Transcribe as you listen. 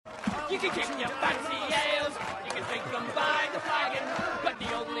You can kick your fancy ales, you can drink them by the flagon, but the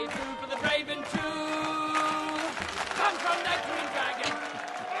only food for the brave and true comes from the Green Dragon.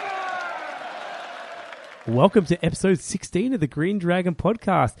 Welcome to episode 16 of the Green Dragon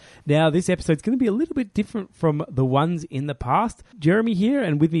Podcast. Now, this episode's going to be a little bit different from the ones in the past. Jeremy here,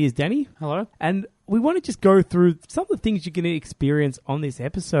 and with me is Danny. Hello. And we want to just go through some of the things you're going to experience on this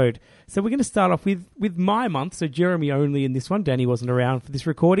episode. So we're going to start off with my month. So Jeremy only in this one. Danny wasn't around for this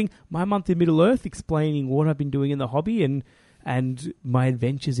recording. My month in Middle-earth, explaining what I've been doing in the hobby and my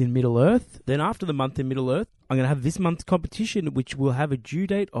adventures in Middle-earth. Then after the month in Middle-earth, I'm going to have this month's competition, which will have a due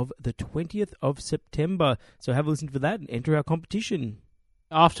date of the 20th of September. So have a listen for that and enter our competition.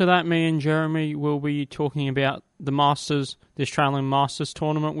 After that, me and Jeremy will be talking about the Masters, the Australian Masters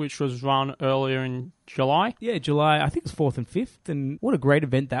tournament, which was run earlier in July. Yeah, July, I think it was 4th and 5th, and what a great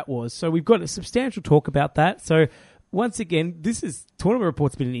event that was. So we've got a substantial talk about that. So once again, Tournament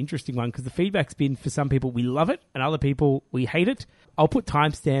Report's been an interesting one because the feedback's been, for some people, we love it, and other people, we hate it. I'll put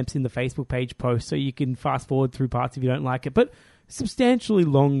timestamps in the Facebook page post so you can fast forward through parts if you don't like it, but substantially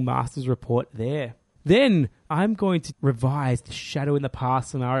long Masters Report there. Then I'm going to revise the Shadow in the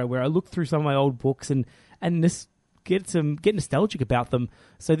Past scenario where I look through some of my old books and just get nostalgic about them.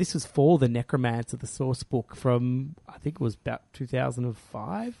 So this was for the Necromancer, the source book from, I think it was about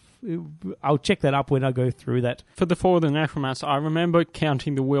 2005. I'll check that up when I go through that. For the For the Necromancer, I remember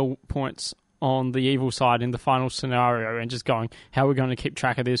counting the will points on the evil side in the final scenario and just going, how are we going to keep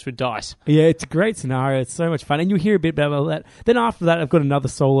track of this with dice? Yeah, it's a great scenario. It's so much fun. And you'll hear a bit about that. Then after that, I've got another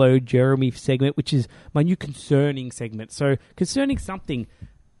solo Jeremy segment, which is my new concerning segment. So concerning something,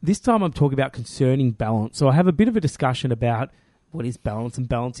 this time I'm talking about concerning balance. So I have a bit of a discussion about what is balance and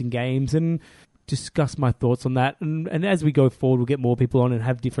balancing games and discuss my thoughts on that. And as we go forward, we'll get more people on and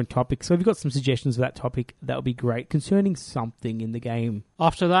have different topics. So if you've got some suggestions for that topic, that would be great. Concerning something in the game.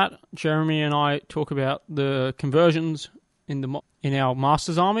 After that, Jeremy and I talk about the conversions in our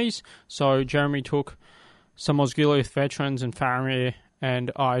Masters armies. So Jeremy took some Osgiliath veterans and Faramir,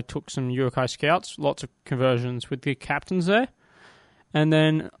 and I took some Uruk-hai scouts. Lots of conversions with the captains there. And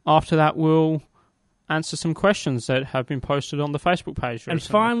then after that, we'll answer some questions that have been posted on the Facebook page recently. And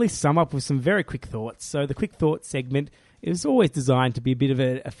finally, sum up with some very quick thoughts. So the quick thoughts segment is always designed to be a bit of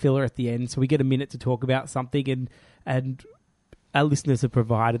a filler at the end, so we get a minute to talk about something, and our listeners have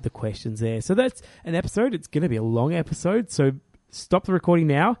provided the questions there. So that's an episode. It's going to be a long episode, so stop the recording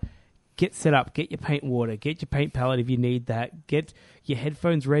now. Get set up, get your paint water, get your paint palette if you need that, get your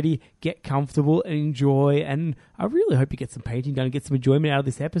headphones ready, get comfortable and enjoy. And I really hope you get some painting done and get some enjoyment out of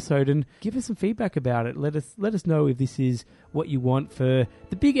this episode, and give us some feedback about it. Let us know if this is what you want for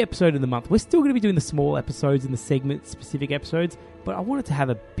the big episode of the month. We're still going to be doing the small episodes and the segment-specific episodes, but I wanted to have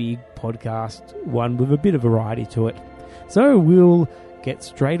a big podcast one with a bit of variety to it. So we'll get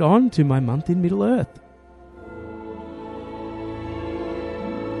straight on to my month in Middle-earth.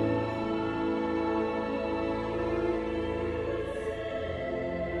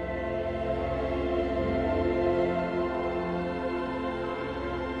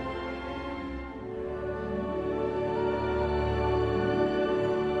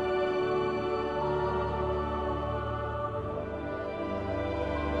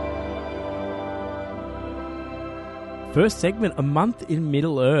 First segment, a month in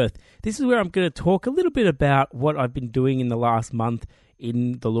Middle-earth. This is where I'm going to talk a little bit about what I've been doing in the last month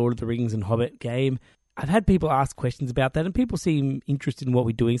in the Lord of the Rings and Hobbit game. I've had people ask questions about that, and people seem interested in what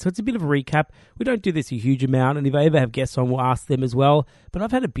we're doing, so it's a bit of a recap. We don't do this a huge amount, and if I ever have guests on, we'll ask them as well. But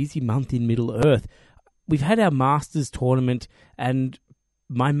I've had a busy month in Middle-earth. We've had our Masters tournament, and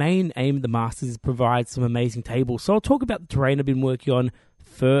my main aim at the Masters is to provide some amazing tables. So I'll talk about the terrain I've been working on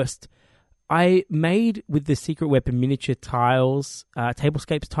first. I made, with the Secret Weapon miniature tiles,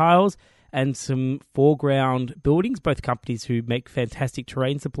 tablescapes tiles, and some foreground buildings, both companies who make fantastic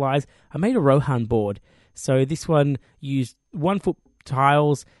terrain supplies. I made a Rohan board. So this one used 1 foot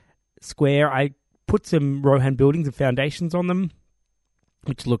tiles, square. I put some Rohan buildings and foundations on them,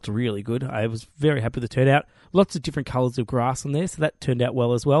 which looked really good. I was very happy with the turnout. Lots of different colours of grass on there, so that turned out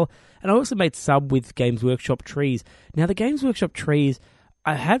well as well. And I also made sub with Games Workshop trees. Now, the Games Workshop trees,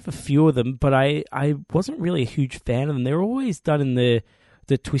 I have a few of them, but I wasn't really a huge fan of them. They're always done in the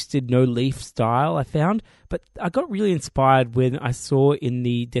twisted no-leaf style, I found. But I got really inspired when I saw in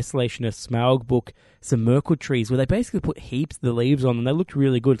the Desolation of Smaug book some Merkle trees where they basically put heaps of the leaves on them. They looked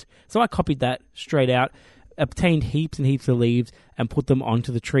really good. So I copied that straight out, obtained heaps and heaps of leaves and put them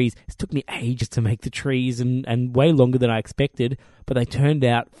onto the trees. It took me ages to make the trees and way longer than I expected, but they turned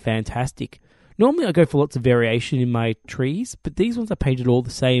out fantastic. Normally I go for lots of variation in my trees, but these ones I painted all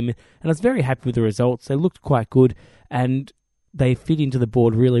the same, and I was very happy with the results. They looked quite good, and they fit into the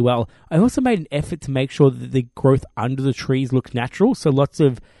board really well. I also made an effort to make sure that the growth under the trees looked natural, so lots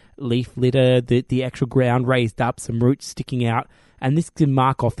of leaf litter, the actual ground raised up, some roots sticking out, and this can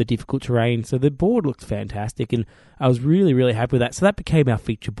mark off the difficult terrain. So the board looked fantastic, and I was really, really happy with that. So that became our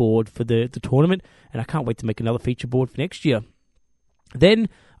feature board for the tournament, and I can't wait to make another feature board for next year. Then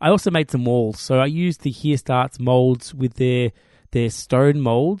I also made some walls. So I used the Here Starts molds with their stone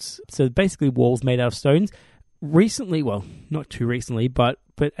molds. So basically walls made out of stones. Recently, well, not too recently, but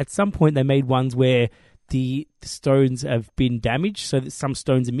at some point they made ones where the stones have been damaged, so that some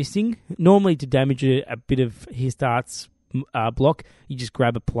stones are missing. Normally, to damage a bit of Here Starts block, you just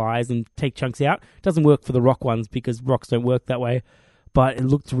grab a pliers and take chunks out. It doesn't work for the rock ones because rocks don't work that way, but it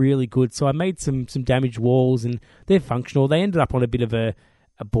looked really good. So I made some damaged walls, and they're functional. They ended up on a bit of a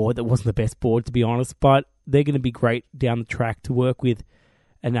board that wasn't the best board, to be honest, but they're going to be great down the track to work with.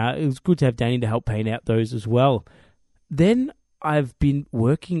 And it was good to have Danny to help paint out those as well. Then I've been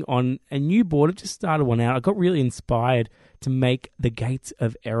working on a new board. I just started one out. I got really inspired to make the Gates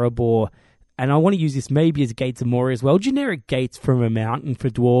of Erebor. And I want to use this maybe as Gates of Moria as well. Generic gates from a mountain for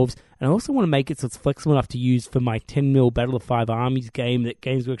dwarves. And I also want to make it so it's flexible enough to use for my 10mm Battle of Five Armies game that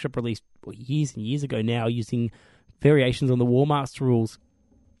Games Workshop released years and years ago now, using variations on the War Master rules.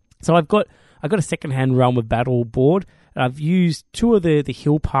 So I got a second-hand Realm of Battle board. I've used two of the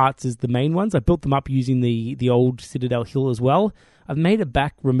hill parts as the main ones. I built them up using the old Citadel Hill as well. I've made a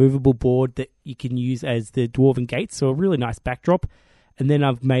back removable board that you can use as the Dwarven Gates, so a really nice backdrop. And then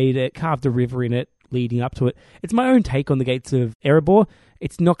I've carved a river in it leading up to it. It's my own take on the Gates of Erebor.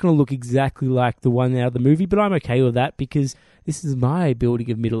 It's not going to look exactly like the one out of the movie, but I'm okay with that because this is my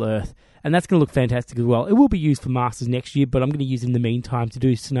building of Middle-earth. And that's going to look fantastic as well. It will be used for Masters next year, but I'm going to use it in the meantime to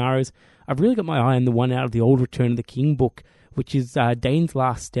do scenarios. I've really got my eye on the one out of the old Return of the King book, which is Dane's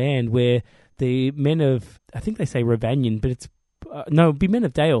Last Stand, where the men of, I think they say Ravanion, but it'd be Men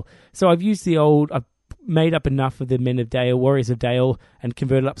of Dale. So I've made up enough of the Men of Dale, Warriors of Dale, and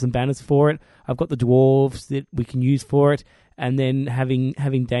converted up some banners for it. I've got the dwarves that we can use for it, and then having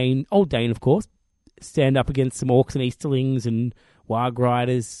Dane, old Dane of course, stand up against some orcs and Easterlings and Warg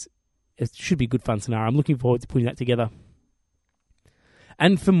Riders. It should be a good fun scenario. I'm looking forward to putting that together.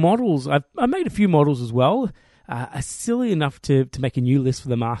 And for models, I made a few models as well. Silly enough to make a new list for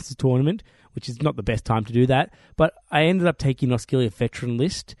the Masters tournament, which is not the best time to do that. But I ended up taking an Osgiliath veteran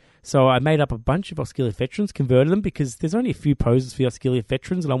list. So I made up a bunch of Osgiliath veterans, converted them, because there's only a few poses for the Osgiliath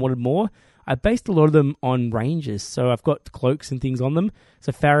veterans and I wanted more. I based a lot of them on ranges. So I've got cloaks and things on them.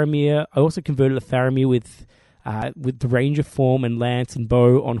 So Faramir, I also converted a Faramir with the ranger form and lance and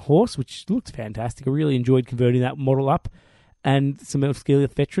bow on horse, which looks fantastic. I really enjoyed converting that model up. And some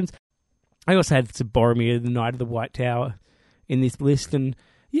Osgiliath veterans. I also had some Boromir, the Knight of the White Tower, in this list. And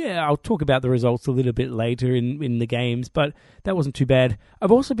yeah, I'll talk about the results a little bit later in the games, but that wasn't too bad.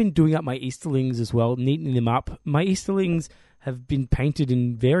 I've also been doing up my Easterlings as well, neatening them up. My Easterlings have been painted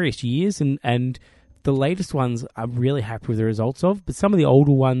in various years, and the latest ones I'm really happy with the results of, but some of the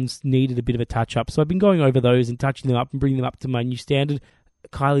older ones needed a bit of a touch-up. So I've been going over those and touching them up and bringing them up to my new standard.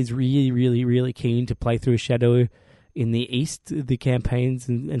 Kylie's really, really, really keen to play through Shadow in the East, the campaigns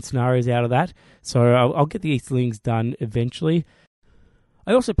and scenarios out of that. So I'll get the Easterlings done eventually.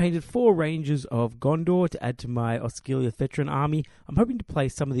 I also painted 4 Rangers of Gondor to add to my Osgiliath veteran army. I'm hoping to play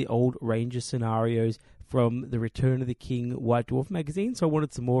some of the old Ranger scenarios from the Return of the King White Dwarf magazine, so I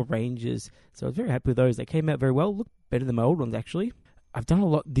wanted some more Rangers. So I was very happy with those. They came out very well. Look better than my old ones, actually. I've done a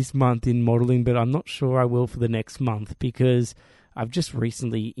lot this month in modelling, but I'm not sure I will for the next month because I've just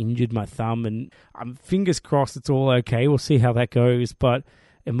recently injured my thumb, and I'm fingers crossed it's all okay. We'll see how that goes, but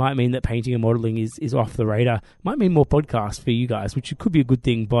it might mean that painting and modelling is off the radar. It might mean more podcasts for you guys, which could be a good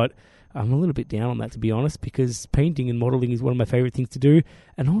thing, but I'm a little bit down on that, to be honest, because painting and modelling is one of my favourite things to do,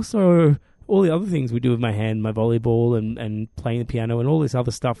 and also all the other things we do with my hand, my volleyball and playing the piano and all this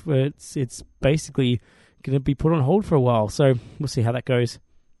other stuff. It's basically going to be put on hold for a while, so we'll see how that goes.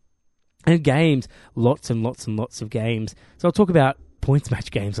 And games, lots and lots and lots of games. So I'll talk about points match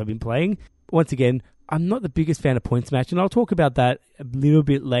games I've been playing. Once again, I'm not the biggest fan of points match, and I'll talk about that a little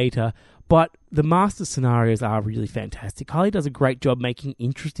bit later, but the master scenarios are really fantastic. Kylie does a great job making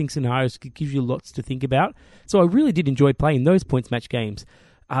interesting scenarios. It gives you lots to think about. So I really did enjoy playing those points match games.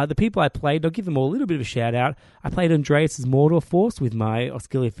 The people I played, I'll give them all a little bit of a shout out. I played Andreas' Mordor Force with my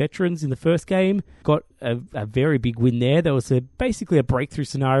Osgiliath veterans in the first game. Got a very big win there. There was basically a breakthrough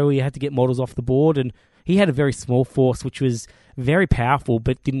scenario where you had to get models off the board, and he had a very small force, which was very powerful,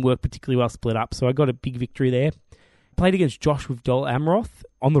 but didn't work particularly well split up. So I got a big victory there. Played against Josh with Dol Amroth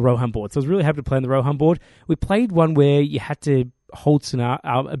on the Rohan board. So I was really happy to play on the Rohan board. We played one where you had to hold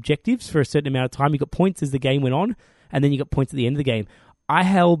objectives for a certain amount of time. You got points as the game went on. and then you got points at the end of the game. I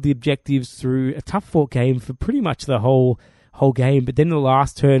held the objectives through a tough fought game for pretty much the whole game, but then in the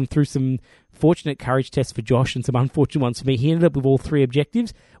last turn, through some fortunate courage tests for Josh and some unfortunate ones for me, he ended up with all 3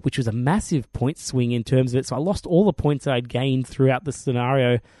 objectives, which was a massive point swing in terms of it. So I lost all the points I'd gained throughout the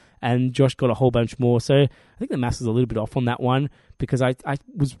scenario, and Josh got a whole bunch more. So I think the maths was a little bit off on that one, because I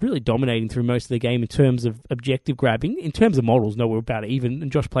was really dominating through most of the game in terms of objective grabbing. In terms of models, no, we're about even,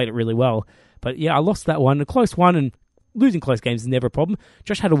 and Josh played it really well. But yeah, I lost that one, a close one, and losing close games is never a problem.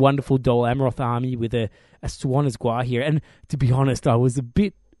 Josh had a wonderful Dol Amroth army with a Swan as Gua here, and to be honest, I was a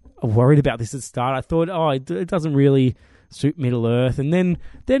bit worried about this at the start. I thought, it doesn't really suit Middle-earth, and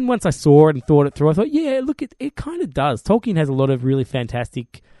then once I saw it and thought it through, I thought, yeah, look, it kind of does. Tolkien has a lot of really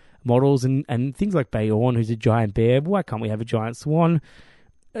fantastic models, and things like Beorn, who's a giant bear. Why can't we have a giant swan?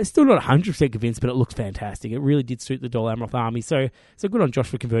 I'm still not 100% convinced, but it looks fantastic. It really did suit the Dol Amroth army, so good on Josh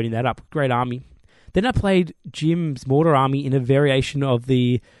for converting that up. Great army. Then I played Jim's Mordor army in a variation of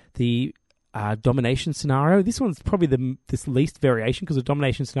the domination scenario. This one's probably this least variation, because the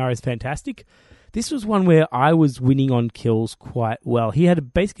domination scenario is fantastic. This was one where I was winning on kills quite well. He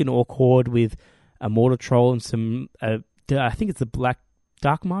had basically an orc horde with a Mordor troll and some, I think it's the Black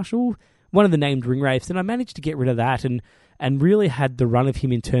Dark Marshal, one of the named ring wraiths, and I managed to get rid of that and really had the run of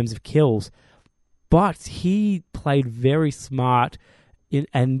him in terms of kills. But he played very smart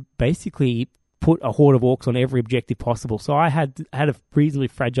and basically put a horde of orcs on every objective possible. So I had a reasonably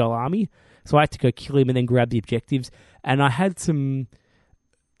fragile army, so I had to go kill him and then grab the objectives. And I had some,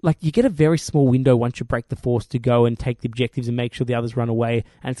 you get a very small window once you break the force to go and take the objectives and make sure the others run away.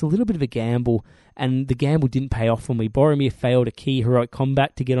 And it's a little bit of a gamble, and the gamble didn't pay off for me. Boromir failed a key heroic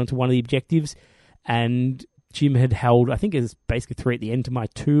combat to get onto one of the objectives, and Jim had held, I think it was basically 3 at the end to my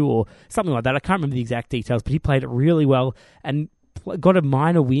 2 or something like that. I can't remember the exact details, but he played it really well and got a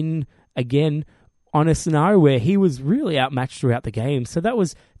minor win again on a scenario where he was really outmatched throughout the game. So that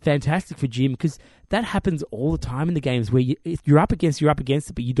was fantastic for Jim, because that happens all the time in the games where if you're up against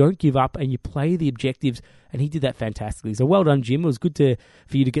it, but you don't give up and you play the objectives, and he did that fantastically. So well done, Jim. It was good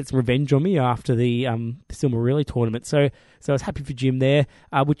for you to get some revenge on me after the Silmarillion tournament. So I was happy for Jim there,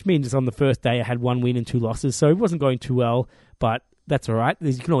 which means on the first day I had 1 win and 2 losses, so it wasn't going too well, but that's all right.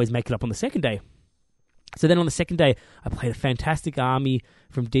 You can always make it up on the second day. So then on the second day, I played a fantastic army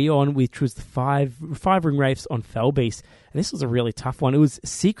from Dion, which was the five ring wraiths on Felbeast. And this was a really tough one. It was a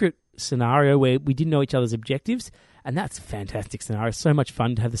secret scenario where we didn't know each other's objectives, and that's a fantastic scenario. So much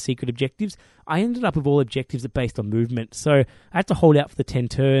fun to have the secret objectives. I ended up with all objectives that based on movement, so I had to hold out for the 10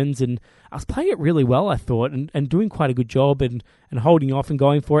 turns, and I was playing it really well, I thought, and doing quite a good job and holding off and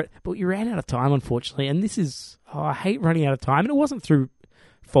going for it. But we ran out of time, unfortunately, and this is... I hate running out of time, and it wasn't through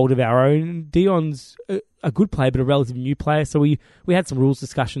fault of our own. Dion's a good player, but a relatively new player, so we had some rules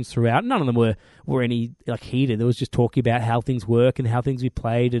discussions throughout. None of them were any heated. There was just talking about how things work and how things we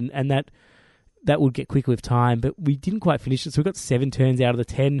played, and that would get quicker with time, but we didn't quite finish it, so we got 7 turns out of the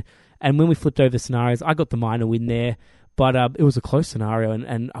 10, and when we flipped over the scenarios, I got the minor win there, but it was a close scenario,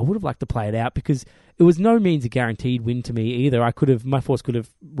 and I would have liked to play it out, because it was no means a guaranteed win to me either. My force could have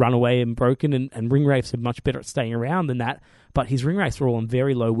run away and broken, and Ringwraiths are much better at staying around than that, but his Ringwraiths were all on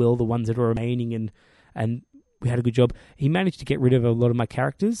very low will, the ones that are remaining, and we had a good job. He managed to get rid of a lot of my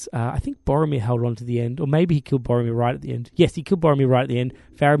characters. I think Boromir held on to the end, or maybe he killed Boromir right at the end. Yes, he killed Boromir right at the end.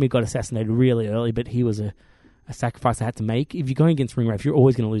 Faramir got assassinated really early, but he was a sacrifice I had to make. If you're going against Ringwraith, you're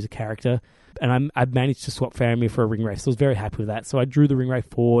always going to lose a character, and I managed to swap Faramir for a Ringwraith, so I was very happy with that. So I drew the Ringwraith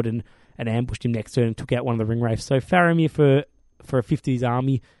forward and ambushed him next turn and took out one of the Ringwraiths. So Faramir for a 50s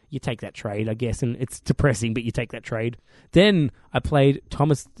army, you take that trade, I guess, and it's depressing, but you take that trade. Then I played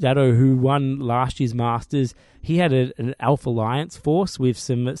Thomas Dado, who won last year's Masters. He had an Elf Alliance force with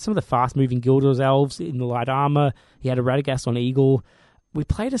some of the fast-moving Gildor's elves in the light armor. He had a Radagast on Eagle. We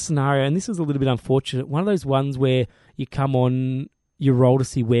played a scenario, and this was a little bit unfortunate, one of those ones where you come on, you roll to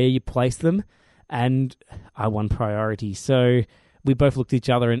see where you place them, and I won priority. So we both looked at each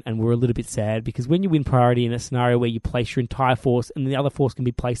other and were a little bit sad, because when you win priority in a scenario where you place your entire force and the other force can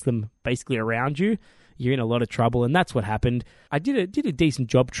be placed them basically around you, you're in a lot of trouble, and that's what happened. I did a decent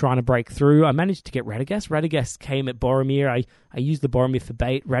job trying to break through. I managed to get Radagast. Radagast came at Boromir. I used the Boromir for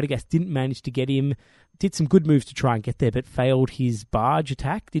bait. Radagast didn't manage to get him. Did some good moves to try and get there, but failed his barge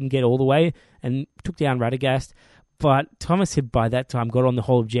attack. Didn't get all the way and took down Radagast. But Thomas had by that time got on the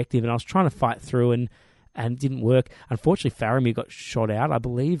whole objective, and I was trying to fight through and didn't work. Unfortunately, Faramir got shot out, I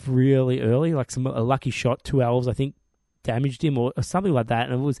believe, really early. Like a lucky shot, 2 elves, I think, damaged him or something like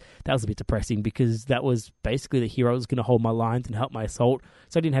that. And that was a bit depressing, because that was basically the hero that was going to hold my lines and help my assault.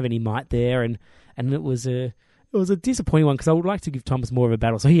 So I didn't have any might there, and it was a disappointing one, because I would like to give Thomas more of a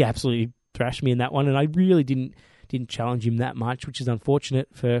battle. So he absolutely thrashed me in that one, and I really didn't didn't challenge him that much, which is unfortunate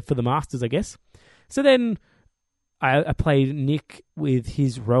for the Masters, I guess. So then I played Nick with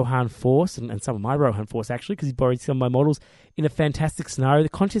his Rohan Force, and some of my Rohan Force, actually, because he borrowed some of my models in a fantastic scenario. The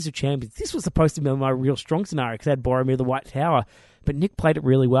Contest of Champions, this was supposed to be my real strong scenario, because I had Boromir the White Tower, but Nick played it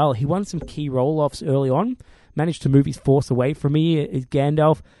really well. He won some key roll-offs early on, managed to move his force away from me,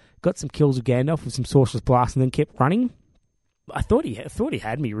 Gandalf, got some kills with Gandalf with some Sorcerer's Blast, and then kept running. I thought he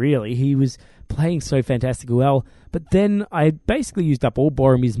had me, really. He was playing so fantastically well, but then I basically used up all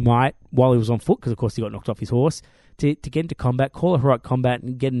Boromir's might while he was on foot, because of course he got knocked off his horse, to get into combat, call a heroic combat,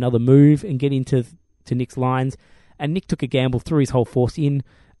 and get another move, and get into Nick's lines. And Nick took a gamble, threw his whole force in,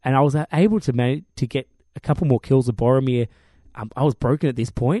 and I was able to get a couple more kills of Boromir. I was broken at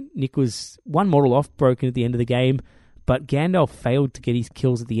this point. Nick was one model off broken at the end of the game, but Gandalf failed to get his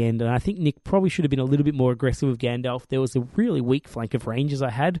kills at the end, and I think Nick probably should have been a little bit more aggressive with Gandalf. There was a really weak flank of rangers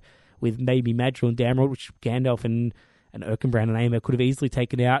I had, with maybe Madrigal and Damrod, which Gandalf and Erkenbrand and Aemir could have easily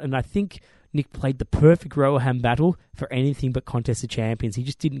taken out, and I think Nick played the perfect Rohan battle for anything but Contest of Champions. He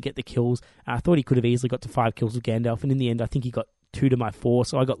just didn't get the kills, and I thought he could have easily got to 5 kills with Gandalf, and in the end I think he got 2 to my 4,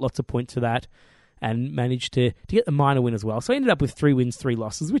 so I got lots of points for that, and managed to get the minor win as well. So I ended up with 3 wins, 3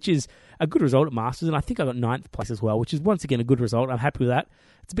 losses, which is a good result at Masters, and I think I got 9th place as well, which is once again a good result. I'm happy with that.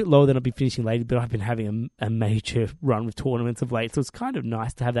 It's a bit lower than I've been finishing lately, but I've been having a major run with tournaments of late, so it's kind of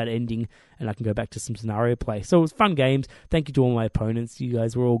nice to have that ending, and I can go back to some scenario play. So it was fun games. Thank you to all my opponents. You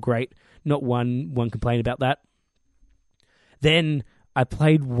guys were all great. Not one complaint about that. Then I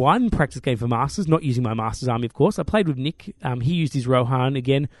played one practice game for Masters, not using my Masters army, of course. I played with Nick. He used his Rohan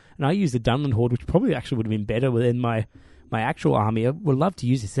again, and I used the Dunlin Horde, which probably actually would have been better than my actual army. I would love to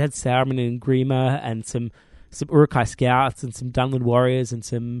use this. It had Saruman and Grima and some Uruk-hai Scouts and some Dunlin Warriors and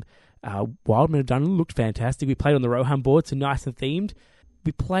some Wildmen of Dunlin. Looked fantastic. We played on the Rohan board, so nice and themed.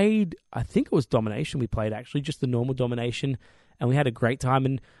 We played, I think it was Domination we played, actually, just the normal Domination, and we had a great time,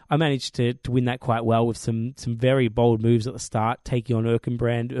 and I managed to win that quite well with some very bold moves at the start, taking on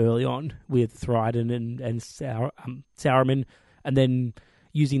Erkenbrand early on with Thryden and Saruman, and then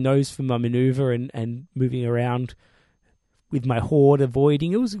using those for my maneuver and moving around with my horde,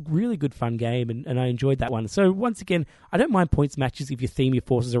 avoiding. It was a really good fun game, and I enjoyed that one. So once again, I don't mind points matches if you theme your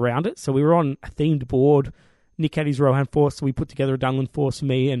forces around it. So we were on a themed board. Nick had his Rohan force, so we put together a Dunlin force for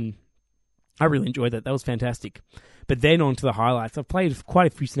me, and I really enjoyed that. That was fantastic. But then on to the highlights. I've played quite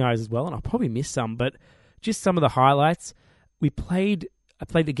a few scenarios as well, and I'll probably miss some, but just some of the highlights. I played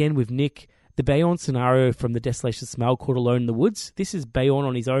again with Nick the Bayon scenario from the Desolation Smell called Alone in the Woods. This is Bayon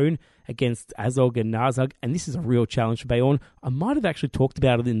on his own against Azog and Narzug, and this is a real challenge for Bayon. I might have actually talked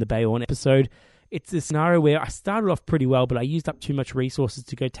about it in the Bayon episode. It's a scenario where I started off pretty well, but I used up too much resources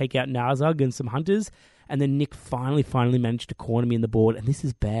to go take out Narzug and some hunters, and then Nick finally managed to corner me in the board, and this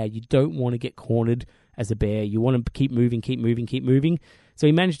is bad. You don't want to get cornered as a bear. You want to keep moving. So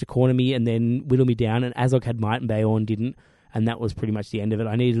he managed to corner me and then whittle me down, and Azog had might and Bayon didn't, and that was pretty much the end of it.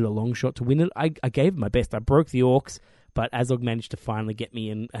 I needed a long shot to win it. I gave it my best. I broke the orcs, but Azog managed to finally get me,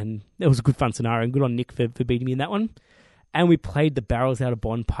 and it was a good fun scenario, and good on Nick for beating me in that one. And we played the Barrels Out of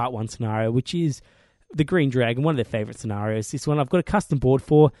Bond Part 1 scenario, which is the Green Dragon, one of their favourite scenarios. This one I've got a custom board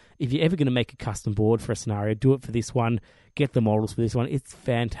for. If you're ever going to make a custom board for a scenario, do it for this one. Get the models for this one. It's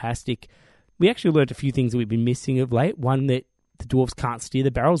fantastic. We actually learned a few things that we've been missing of late. One, that the dwarves can't steer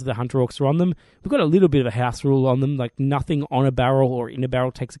the barrels. The hunter orcs are on them. We've got a little bit of a house rule on them, like nothing on a barrel or in a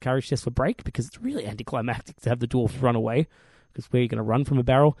barrel takes a courage test for break, because it's really anticlimactic to have the dwarves run away, because where are you going to run from a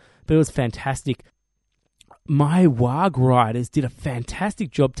barrel? But it was fantastic. My Warg Riders did a fantastic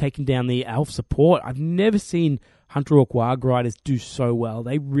job taking down the elf support. I've never seen Hunter Orc Warg Riders do so well.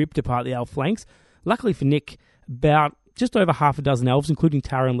 They ripped apart the elf flanks. Luckily for Nick, about just over half a dozen elves, including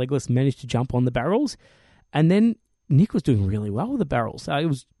Tara and Legolas, managed to jump on the barrels. And then Nick was doing really well with the barrels.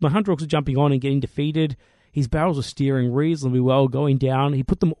 My Hunter Orcs were jumping on and getting defeated. His barrels were steering reasonably well, going down. He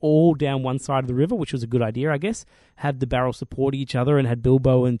put them all down one side of the river, which was a good idea, I guess. Had the barrels supporting each other and had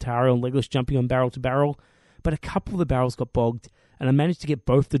Bilbo and Tara and Legolas jumping on barrel to barrel. But a couple of the barrels got bogged, and I managed to get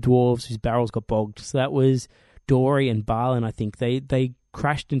both the dwarves whose barrels got bogged. So that was Dory and Balin, I think. They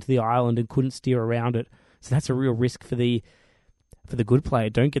crashed into the island and couldn't steer around it. So that's a real risk for the good player.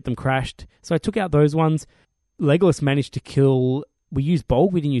 Don't get them crashed. So I took out those ones. Legolas managed to kill... We used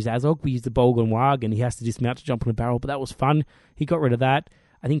Bolg. We didn't use Azog. We used the Bolg on Warg, and he has to dismount to jump on a barrel, but that was fun. He got rid of that.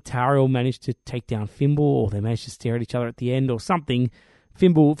 I think Tariel managed to take down Fimble, or they managed to stare at each other at the end or something.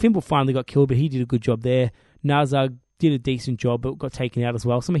 Fimble finally got killed, but he did a good job there. Narzug did a decent job, but got taken out as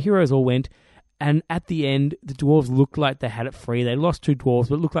well. So my heroes all went, and at the end, the dwarves looked like they had it free. They lost 2 dwarves,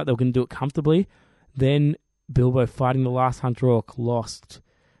 but it looked like they were going to do it comfortably. Then Bilbo, fighting the last Hunter Orc, lost,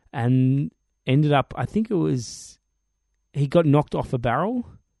 and ended up, I think it was he got knocked off a barrel.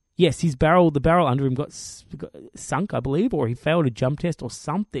 Yes, the barrel under him got sunk, I believe, or he failed a jump test or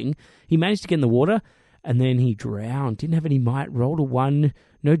something. He managed to get in the water, and then he drowned. Didn't have any might. Rolled a 1.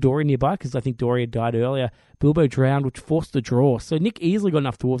 No Dory nearby, because I think Dory had died earlier. Bilbo drowned, which forced the draw. So Nick easily got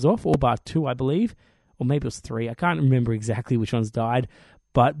enough dwarves off, all bar 2, I believe. Or maybe it was 3. I can't remember exactly which ones died.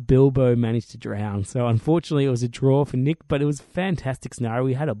 But Bilbo managed to drown. So unfortunately, it was a draw for Nick, but it was a fantastic scenario.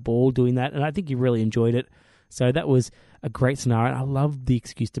 We had a ball doing that, and I think he really enjoyed it. So that was a great scenario. I love the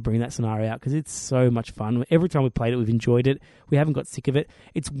excuse to bring that scenario out because it's so much fun. Every time we played it, we've enjoyed it. We haven't got sick of it.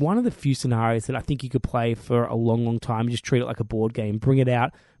 It's one of the few scenarios that I think you could play for a long, long time. Just treat it like a board game. Bring it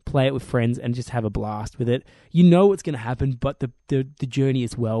out, play it with friends, and just have a blast with it. You know what's going to happen, but the journey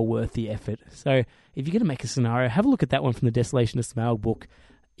is well worth the effort. So if you're going to make a scenario, have a look at that one from the Desolation of Smaug book.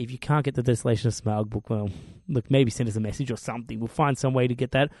 If you can't get the Desolation of Smaug book, well, look, maybe send us a message or something. We'll find some way to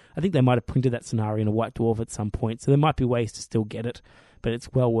get that. I think they might have printed that scenario in a White Dwarf at some point, so there might be ways to still get it, but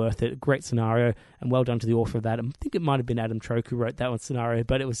it's well worth it. Great scenario, and well done to the author of that. I think it might have been Adam Troke who wrote that one scenario,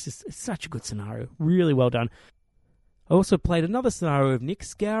 but it's such a good scenario. Really well done. I also played another scenario of Nick,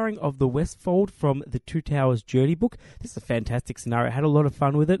 Scouring of the Westfold from the Two Towers Journey book. This is a fantastic scenario. I had a lot of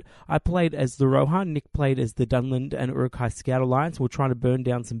fun with it. I played as the Rohan. Nick played as the Dunland and Uruk-hai Scout Alliance. We're trying to burn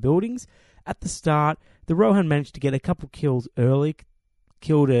down some buildings. At the start, the Rohan managed to get a couple kills early.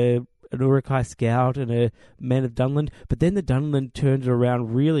 Killed an Uruk-hai Scout and a man of Dunland. But then the Dunland turned it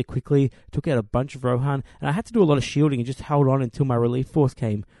around really quickly, took out a bunch of Rohan. And I had to do a lot of shielding and just held on until my relief force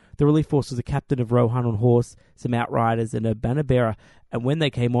came. The relief force was a captain of Rohan on horse, some outriders, and a banner bearer. And when they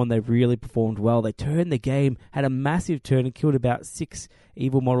came on, they really performed well. They turned the game, had a massive turn, and killed about 6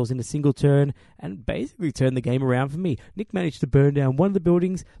 evil models in a single turn, and basically turned the game around for me. Nick managed to burn down one of the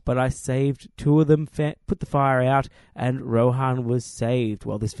buildings, but I saved 2 of them, put the fire out, and Rohan was saved.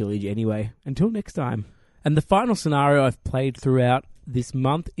 Well, this village anyway. Until next time. And the final scenario I've played throughout this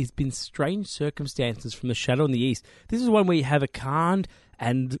month has been Strange Circumstances from the Shadow in the East. This is one where you have a Khand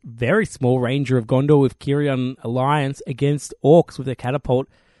and very small ranger of Gondor with Kirion Alliance against orcs with a catapult.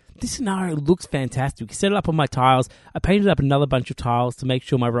 This scenario looks fantastic. I set it up on my tiles. I painted up another bunch of tiles to make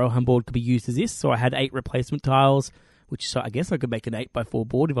sure my Rohan board could be used as this. So I had 8 replacement tiles, so I guess I could make an 8x4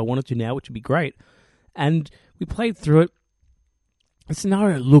 board if I wanted to now, which would be great. And we played through it. The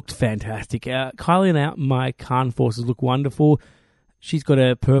scenario looked fantastic. Kylie and my Khan forces look wonderful. She's got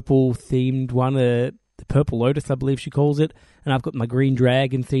a purple-themed one, the Purple Lotus, I believe she calls it. And I've got my Green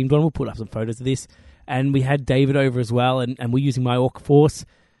Dragon themed one. We'll put up some photos of this. And we had David over as well, and we're using my Orc force.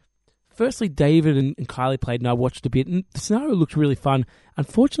 Firstly, David and Kylie played, and I watched a bit, and the scenario looked really fun.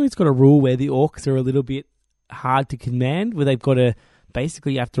 Unfortunately, it's got a rule where the Orcs are a little bit hard to command, where they've got to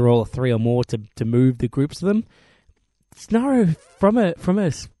basically you have to roll a 3 or more to move the groups of them. Scenario from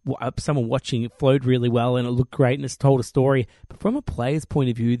someone watching, it flowed really well and it looked great and it's told a story. But from a player's point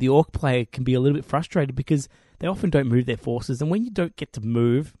of view, the Orc player can be a little bit frustrated because they often don't move their forces, and when you don't get to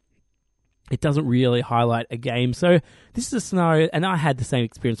move, it doesn't really highlight a game. So this is a scenario, and I had the same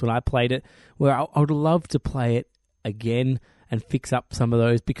experience when I played it, where I would love to play it again and fix up some of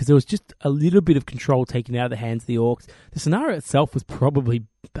those because there was just a little bit of control taken out of the hands of the Orcs. The scenario itself was probably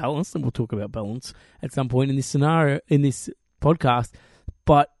balanced, and we'll talk about balance at some point in this scenario, in this podcast,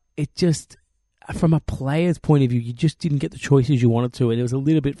 but it just, from a player's point of view, you just didn't get the choices you wanted to, and it was a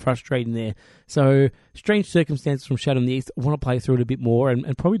little bit frustrating there. So, Strange Circumstances from Shadow in the East, I want to play through it a bit more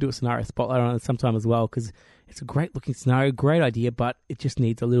and probably do a scenario spotlight on it sometime as well, because it's a great looking scenario, great idea, but it just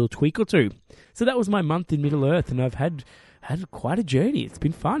needs a little tweak or two. So that was my month in Middle-earth, and I've had quite a journey. It's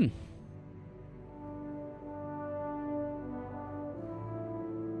been fun.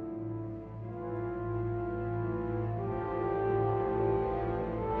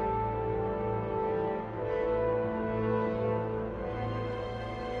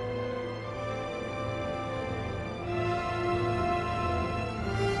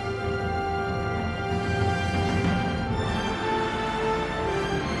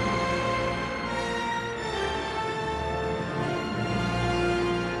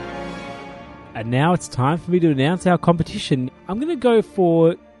 And now it's time for me to announce our competition. I'm going to go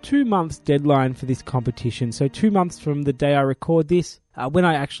for 2 months deadline for this competition. So 2 months from the day I record this, when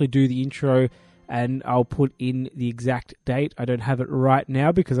I actually do the intro, and I'll put in the exact date. I don't have it right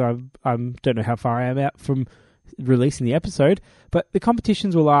now because I don't know how far I am out from releasing the episode. But the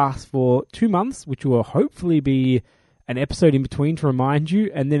competitions will last for 2 months, which will hopefully be an episode in between to remind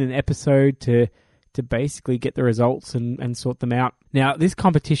you, and then an episode to basically get the results and sort them out. Now, this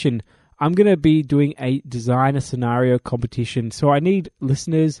competition, I'm going to be doing a design a scenario competition. So I need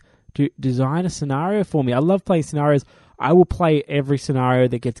listeners to design a scenario for me. I love playing scenarios. I will play every scenario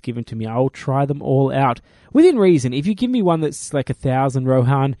that gets given to me. I will try them all out. Within reason, if you give me one that's like 1,000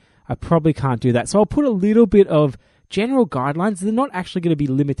 Rohan, I probably can't do that. So I'll put a little bit of general guidelines. They're not actually going to be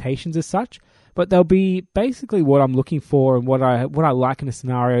limitations as such, but they'll be basically what I'm looking for and what I like in a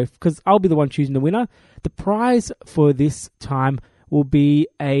scenario, because I'll be the one choosing the winner. The prize for this time will be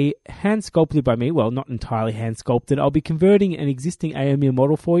a hand sculpted by me. Well, not entirely hand sculpted. I'll be converting an existing Aemir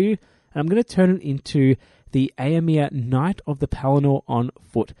model for you, and I'm going to turn it into the Aemir Knight of the Palinor on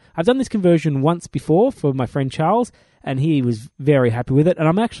foot. I've done this conversion once before for my friend Charles, and he was very happy with it. And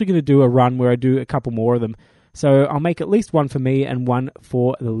I'm actually going to do a run where I do a couple more of them. So I'll make at least one for me and one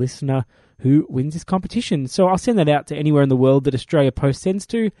for the listener who wins this competition. So I'll send that out to anywhere in the world that Australia Post sends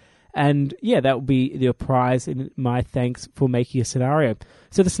to. And yeah, that will be the prize and my thanks for making a scenario.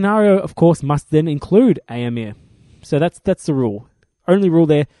 So the scenario, of course, must then include Aemir. So that's the rule. Only rule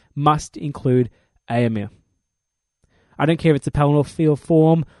there, must include Aemir. I don't care if it's a Palinor field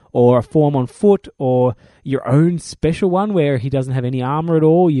form or a form on foot or your own special one where he doesn't have any armor at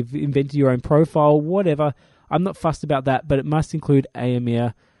all. You've invented your own profile, whatever. I'm not fussed about that, but it must include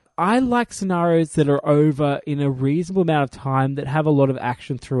Aemir. I like scenarios that are over in a reasonable amount of time, that have a lot of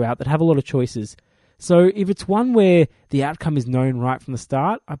action throughout, that have a lot of choices. So if it's one where the outcome is known right from the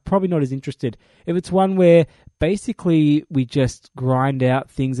start, I'm probably not as interested. If it's one where basically we just grind out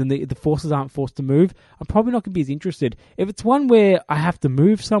things and the forces aren't forced to move, I'm probably not going to be as interested. If it's one where I have to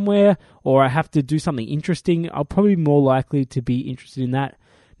move somewhere or I have to do something interesting, I'll probably be more likely to be interested in that.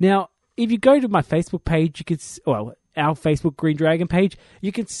 Now, if you go to my Facebook page, you could, our Facebook Green Dragon page,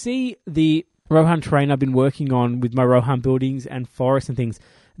 you can see the Rohan terrain I've been working on with my Rohan buildings and forests and things.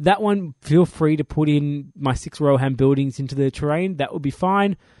 That one, feel free to put in my 6 Rohan buildings into the terrain. That would be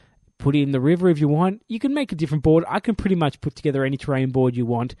fine. Put in the river if you want. You can make a different board. I can pretty much put together any terrain board you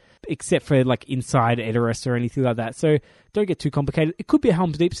want, except for like inside Edoras or anything like that. So don't get too complicated. It could be a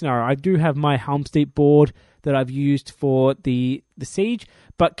Helm's Deep scenario. I do have my Helm's Deep board that I've used for the siege,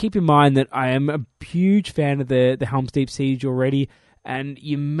 but keep in mind that I am a huge fan of the Helm's Deep siege already, and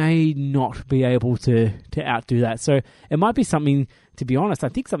you may not be able to outdo that. So it might be something, to be honest, I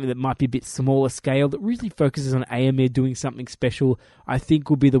think something that might be a bit smaller scale that really focuses on Aemir doing something special, I think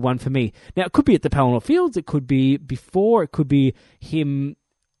will be the one for me. Now, it could be at the Palinor Fields, it could be before, it could be him,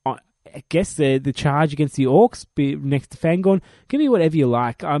 I guess, the charge against the Orcs next to Fangorn. Give me whatever you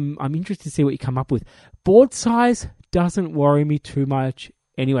like. I'm interested to see what you come up with. Board size doesn't worry me too much.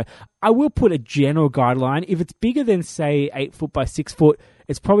 Anyway, I will put a general guideline. If it's bigger than, say, 8 foot by 6 foot,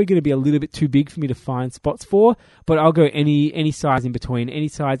 it's probably going to be a little bit too big for me to find spots for, but I'll go any size in between, any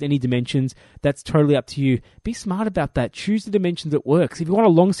size, any dimensions. That's totally up to you. Be smart about that. Choose the dimensions that works. If you want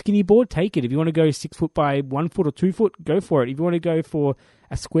a long, skinny board, take it. If you want to go 6 foot by 1 foot or 2 foot, go for it. If you want to go for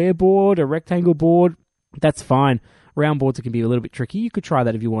a square board, a rectangle board, that's fine. Round boards can be a little bit tricky. You could try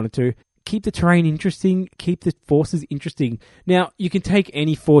that if you wanted to. Keep the terrain interesting, keep the forces interesting. Now, you can take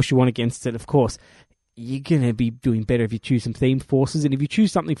any force you want against it, of course. You're going to be doing better if you choose some themed forces, and if you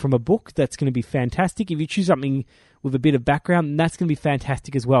choose something from a book, that's going to be fantastic. If you choose something with a bit of background, that's going to be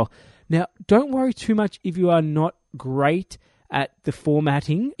fantastic as well. Now, don't worry too much if you are not great at the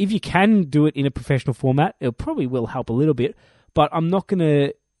formatting. If you can do it in a professional format, it probably will help a little bit, but I'm not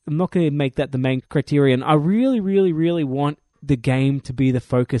going to make that the main criterion. I really, really, really want the game to be the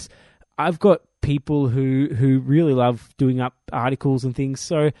focus. I've got people who really love doing up articles and things,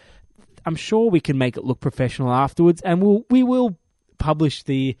 so I'm sure we can make it look professional afterwards, and we will publish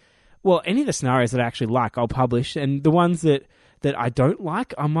any of the scenarios that I actually like, I'll publish, and the ones that I don't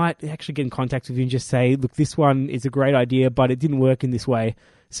like, I might actually get in contact with you and just say, look, this one is a great idea, but it didn't work in this way.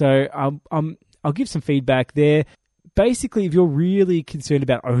 So I'll give some feedback there. Basically, if you're really concerned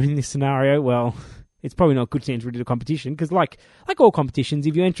about owning this scenario, well, it's probably not good to enter into the competition, because like all competitions,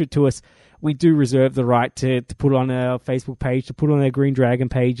 if you enter it to us, we do reserve the right to put it on our Facebook page, to put it on our Green Dragon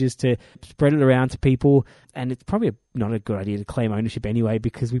pages, to spread it around to people. And it's probably not a good idea to claim ownership anyway,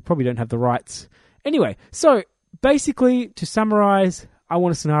 because we probably don't have the rights. Anyway, so basically, to summarize, I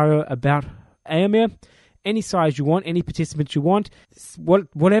want a scenario about Aemir. Any size you want, any participants you want,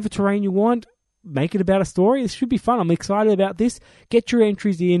 whatever terrain you want, make it about a story. This should be fun. I'm excited about this. Get your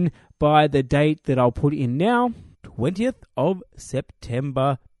entries in by the date that I'll put in now, 20th of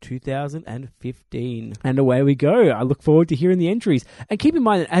September 2015. And away we go. I look forward to hearing the entries. And keep in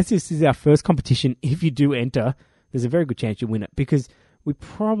mind that as this is our first competition, if you do enter, there's a very good chance you'll win it, because we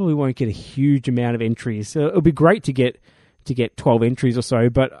probably won't get a huge amount of entries. So it'll be great to get 12 entries or so,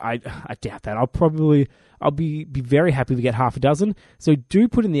 but I doubt that. I'll be very happy to get half a dozen. So do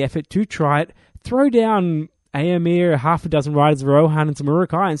put in the effort to try it. Throw down Aemir, half a dozen Riders of Rohan and some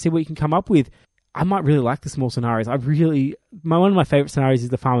Uruk-hai and see what you can come up with. I might really like the small scenarios. One of my favourite scenarios is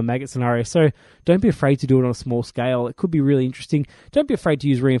the Farmer Maggot scenario, so don't be afraid to do it on a small scale. It could be really interesting. Don't be afraid to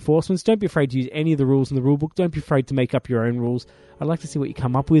use reinforcements. Don't be afraid to use any of the rules in the rulebook. Don't be afraid to make up your own rules. I'd like to see what you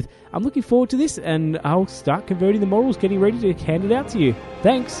come up with. I'm looking forward to this, and I'll start converting the models, getting ready to hand it out to you.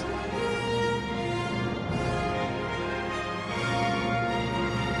 Thanks.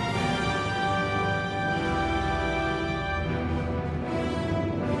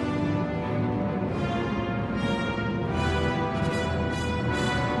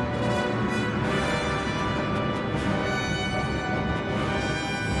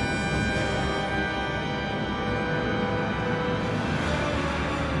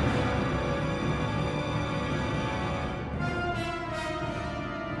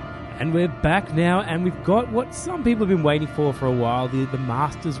 And we're back now, and we've got what some people have been waiting for a while, the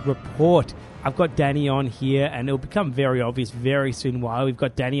Masters Report. I've got Danny on here, and it'll become very obvious very soon why we've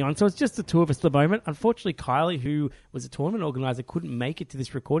got Danny on. So it's just the two of us at the moment. Unfortunately, Kylie, who was a tournament organizer, couldn't make it to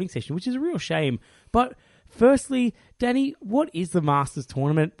this recording session, which is a real shame. But firstly, Danny, what is the Masters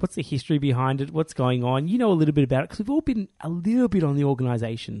Tournament? What's the history behind it? What's going on? You know a little bit about it, because we've all been a little bit on the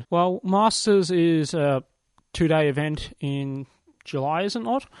organisation. Well, Masters is a 2-day event in July, is it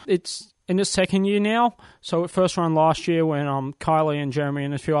not? It's in its second year now. So it first run last year when Kylie and Jeremy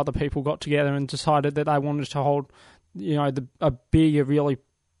and a few other people got together and decided that they wanted to hold, a big, really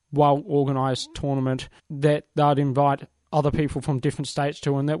well-organised tournament that they'd invite other people from different states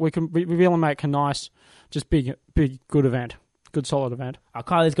to, and that we can really make a nice, just big, good event. Good, solid event.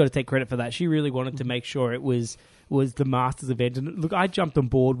 Kylie's got to take credit for that. She really wanted to make sure it was the Masters event. And look, I jumped on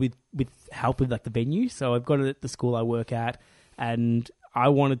board with help with the venue. So I've got it at the school I work at. And I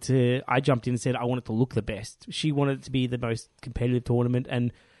jumped in and said I want it to look the best. She wanted it to be the most competitive tournament.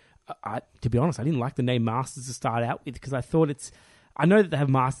 And to be honest, I didn't like the name Masters to start out with, because I know that they have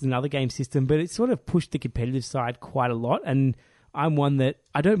Masters in other game system, but it sort of pushed the competitive side quite a lot. And I'm one that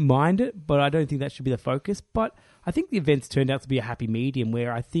I don't mind it, but I don't think that should be the focus. But I think the event's turned out to be a happy medium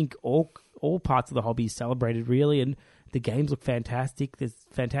where I think all parts of the hobby is celebrated, really. And the games look fantastic. There's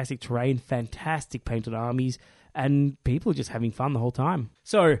fantastic terrain, fantastic painted armies, and people are just having fun the whole time.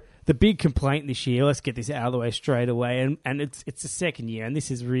 So the big complaint this year, let's get this out of the way straight away, and it's the second year, and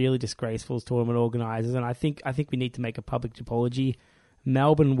this is really disgraceful as tournament organisers, and I think we need to make a public apology.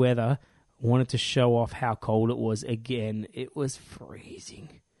 Melbourne weather wanted to show off how cold it was again. It was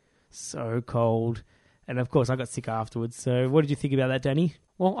freezing. So cold. And of course I got sick afterwards. So what did you think about that, Danny?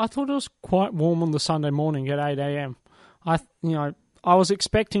 Well, I thought it was quite warm on the Sunday morning at 8 a.m. I was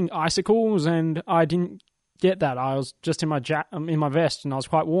expecting icicles, and I didn't get that. I was just in my vest, and I was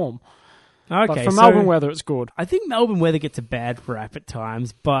quite warm. Okay, but for Melbourne weather, it's good. I think Melbourne weather gets a bad rap at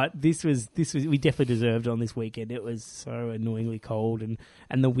times, but this was we definitely deserved on this weekend. It was so annoyingly cold, and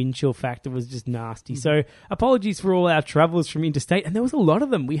the wind chill factor was just nasty. So apologies for all our travellers from interstate, and there was a lot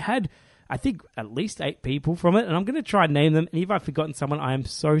of them. We had, I think, at least 8 people from it, and I'm going to try and name them. And if I've forgotten someone, I am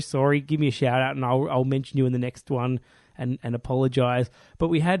so sorry. Give me a shout out, and I'll mention you in the next one. And apologise. But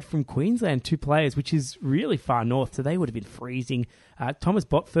we had from Queensland 2 players, which is really far north, so they would have been freezing. Thomas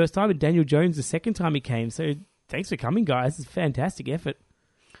Bott first time, and Daniel Jones the second time he came. So thanks for coming, guys. It's a fantastic effort.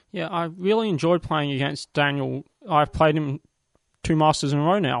 Yeah, I really enjoyed playing against Daniel. I've played him 2 Masters in a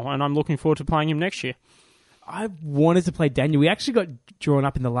row now, and I'm looking forward to playing him next year. I wanted to play Daniel. We actually got drawn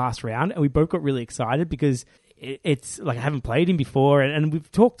up in the last round, and we both got really excited because it's like I haven't played him before, and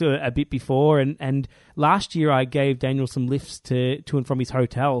we've talked a bit before, and last year I gave Daniel some lifts to and from his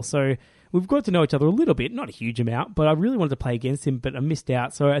hotel, so we've got to know each other a little bit, not a huge amount, but I really wanted to play against him, but I missed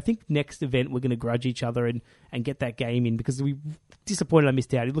out. So I think next event we're going to grudge each other and get that game in, because we disappointed I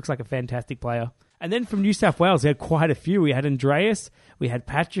missed out. He looks like a fantastic player. And then from New South Wales, we had quite a few. We had Andreas, we had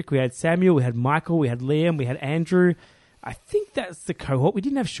Patrick, we had Samuel, we had Michael, we had Liam, we had Andrew. I think that's the cohort. We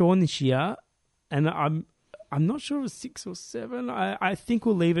didn't have Sean this year, and I'm not sure it was 6 or 7. I think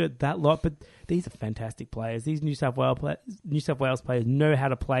we'll leave it at that lot, but these are fantastic players. These New South Wales players know how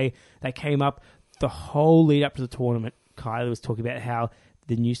to play. They came up the whole lead up to the tournament. Kylie was talking about how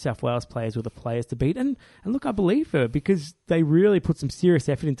the New South Wales players were the players to beat. And look, I believe her, because they really put some serious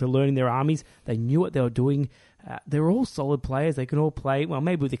effort into learning their armies. They knew what they were doing. They're all solid players. They can all play, well,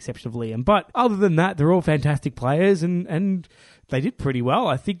 maybe with the exception of Liam. But other than that, they're all fantastic players, and they did pretty well.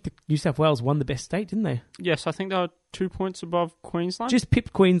 I think the New South Wales won the best state, didn't they? Yes, I think they were 2 points above Queensland. Just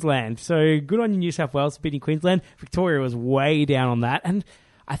pipped Queensland. So good on you, New South Wales, for beating Queensland. Victoria was way down on that. And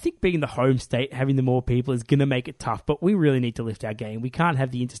I think being the home state, having the more people is going to make it tough. But we really need to lift our game. We can't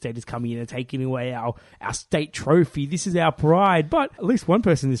have the interstaters coming in and taking away our state trophy. This is our pride. But at least one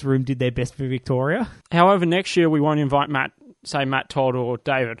person in this room did their best for Victoria. However, next year we won't invite Matt Todd or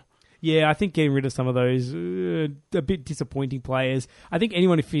David. Yeah, I think getting rid of some of those a bit disappointing players. I think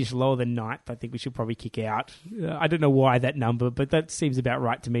anyone who finished lower than 9th, I think we should probably kick out. I don't know why that number, but that seems about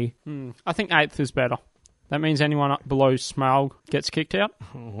right to me. I think 8th is better. That means anyone up below Smaug gets kicked out.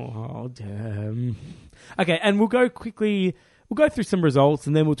 Oh, damn. Okay, and we'll go through some results,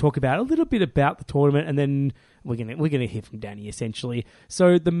 and then we'll talk about a little bit about the tournament, and then we're gonna hear from Danny essentially.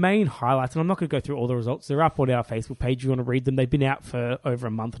 So the main highlights, and I'm not going to go through all the results. They're up on our Facebook page if you want to read them. They've been out for over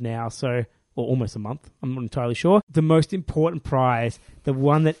a month now, or almost a month. I'm not entirely sure. The most important prize, the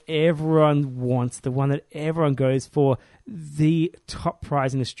one that everyone wants, the one that everyone goes for, the top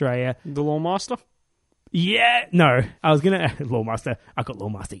prize in Australia, The Lawmaster. Yeah, no, I was gonna Lawmaster. I got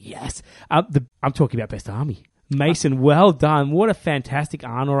Lawmaster. Yes, I'm talking about Best Army. Mason, well done. What a fantastic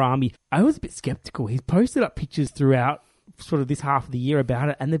Arnor army. I was a bit skeptical. He's posted up pictures throughout sort of this half of the year about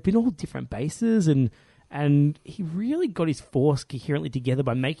it, and they've been all different bases, and he really got his force coherently together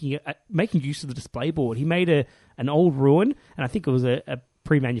by making use of the display board. He made an old ruin, and I think it was a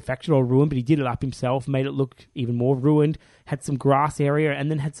pre-manufactured old ruin, but he did it up himself, made it look even more ruined, had some grass area, and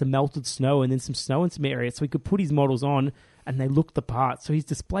then had some melted snow, and then some snow in some areas, so he could put his models on, and they looked the part. So his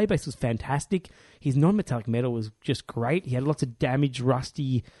display base was fantastic. His non-metallic metal was just great. He had lots of damaged,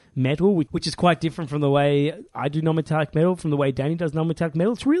 rusty metal, which is quite different from the way I do non-metallic metal, from the way Danny does non-metallic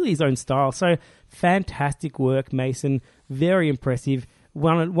metal. It's really his own style. So fantastic work, Mason. Very impressive.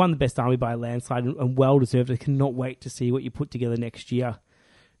 Won the Best Army by a landslide, and well-deserved. I cannot wait to see what you put together next year.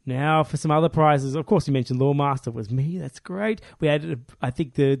 Now, for some other prizes, of course, you mentioned Lawmaster was me. That's great. We had, I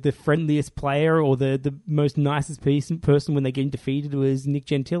think, the friendliest player or the most nicest person when they get defeated was Nick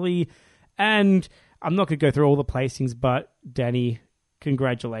Gentili. And I'm not going to go through all the placings, but Danny,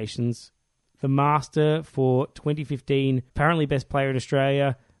 congratulations. The Master for 2015, apparently best player in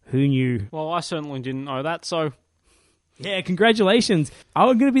Australia. Who knew? Well, I certainly didn't know that, so... Yeah, congratulations.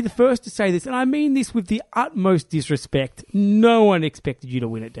 I'm going to be the first to say this, and I mean this with the utmost disrespect. No one expected you to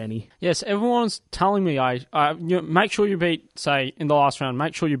win it, Danny. Yes, everyone's telling me, make sure you beat, say, in the last round,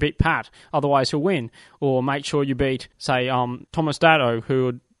 make sure you beat Pat, otherwise he'll win. Or make sure you beat, say, Thomas Datto,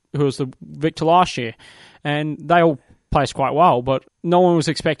 who was the victor last year. And they all placed quite well, but no one was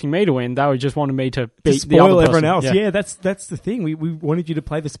expecting me to win. They just wanted me to beat the other person. Everyone else. Yeah, that's the thing. We wanted you to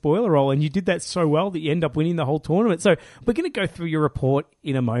play the spoiler role, and you did that so well that you end up winning the whole tournament. So we're going to go through your report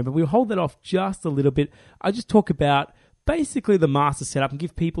in a moment. We'll hold that off just a little bit. I'll just talk about basically the Master setup and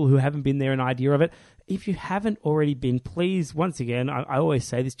give people who haven't been there an idea of it. If you haven't already been, please, once again, I always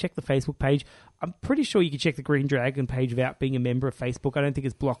say this, check the Facebook page. I'm pretty sure you can check the Green Dragon page without being a member of Facebook. I don't think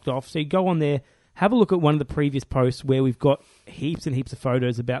it's blocked off. So you go on there, have a look at one of the previous posts where we've got heaps and heaps of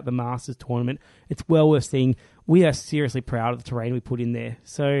photos about the Masters tournament. It's well worth seeing. We are seriously proud of the terrain we put in there.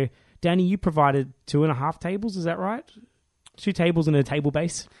 So, Danny, you provided 2.5 tables, is that right? 2 tables and a table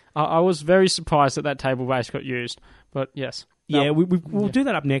base? I was very surprised that table base got used, but yes. Yeah, we'll do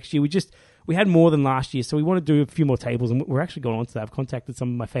that up next year. We had more than last year, so we want to do a few more tables, and we're actually going on to that. I've contacted some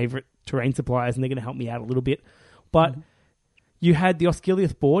of my favourite terrain suppliers, and they're going to help me out a little bit. But... You had the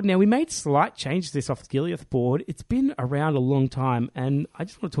Osgiliath board. Now, we made slight changes to this Osgiliath board. It's been around a long time, and I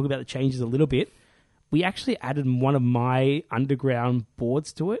just want to talk about the changes a little bit. We actually added one of my underground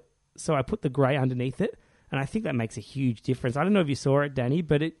boards to it, so I put the grey underneath it, and I think that makes a huge difference. I don't know if you saw it, Danny,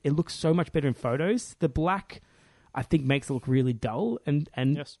 but it looks so much better in photos. The black, I think, makes it look really dull, and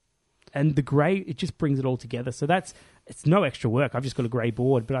yes. And the grey, it just brings it all together. So it's no extra work. I've just got a grey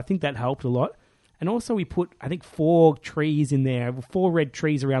board, but I think that helped a lot. And also we put, I think, 4 trees in there, 4 red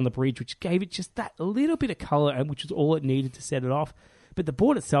trees around the bridge, which gave it just that little bit of colour, and which was all it needed to set it off. But the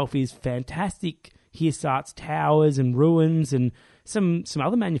board itself is fantastic. Here starts towers and ruins and some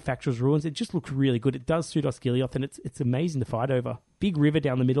other manufacturers' ruins. It just looks really good. It does suit Osgiliath, and it's amazing to fight over. Big river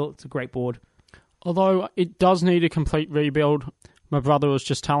down the middle. It's a great board. Although it does need a complete rebuild. My brother was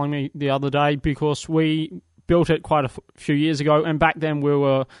just telling me the other day, because we built it quite a few years ago, and back then we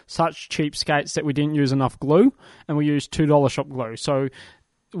were such cheapskates that we didn't use enough glue, and we used $2 shop glue. So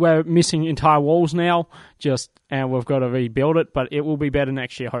we're missing entire walls now, and we've got to rebuild it, but it will be better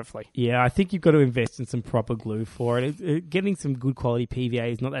next year, hopefully. Yeah, I think you've got to invest in some proper glue for it. Getting some good quality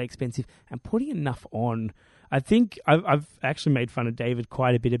PVA is not that expensive, and putting enough on. I think I've actually made fun of David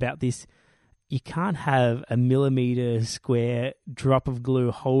quite a bit about this. You can't have a millimetre square drop of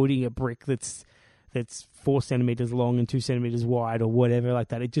glue holding a brick that's that's 4 centimeters long and 2 centimeters wide or whatever like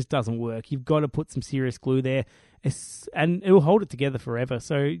that. It just doesn't work. You've got to put some serious glue there, and it will hold it together forever.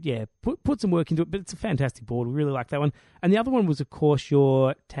 So yeah, put some work into it, but it's a fantastic board. We really like that one. And the other one was, of course,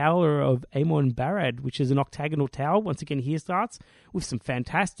 your Tower of Amon Barad, which is an octagonal tower. Once again, here starts with some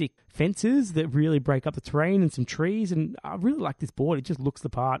fantastic fences that really break up the terrain and some trees. And I really like this board. It just looks the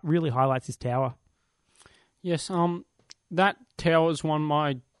part, really highlights this tower. Yes, that tower is one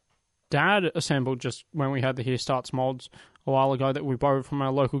my dad assembled just when we had the Here Starts mods a while ago that we borrowed from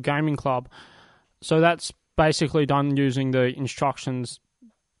our local gaming club. So that's basically done using the instructions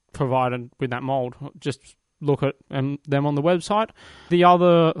provided with that mold. Just look at them on the website. The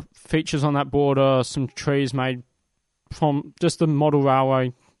other features on that board are some trees made from just the model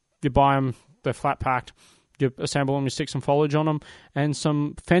railway. You buy them, they're flat packed. You assemble them, you stick some foliage on them, and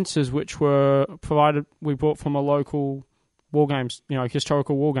some fences which were provided. We bought from a local war games,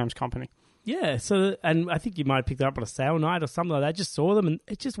 historical war games company. Yeah, and I think you might have picked it up on a sale night or something like that. I just saw them, and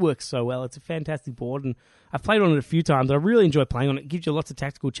it just works so well. It's a fantastic board, and I've played on it a few times. I really enjoy playing on it. It gives you lots of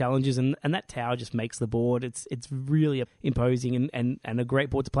tactical challenges, and that tower just makes the board. It's really imposing and a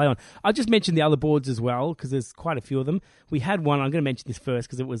great board to play on. I'll just mention the other boards as well, because there's quite a few of them. We had one, I'm going to mention this first,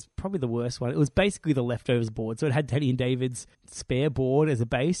 because it was probably the worst one. It was basically the leftovers board. So it had Danny and David's spare board as a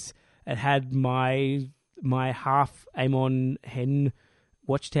base. It had my half Amon Hen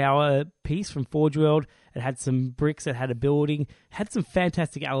watchtower piece from Forge World. It had some bricks, it had a building, had some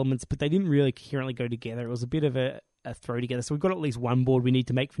fantastic elements, but they didn't really coherently go together. It was a bit of a throw together. So we've got at least one board we need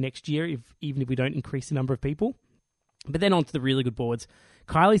to make for next year, even if we don't increase the number of people. But then on to the really good boards.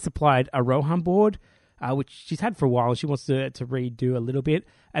 Kylie supplied a Rohan board, which she's had for a while, and she wants to redo a little bit,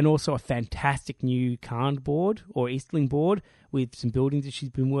 and also a fantastic new Khan board, or Eastling board, with some buildings that she's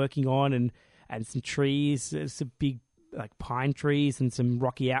been working on, and some trees, some big pine trees and some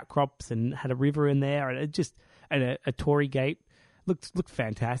rocky outcrops, and had a river in there, and a Tory gate. Looked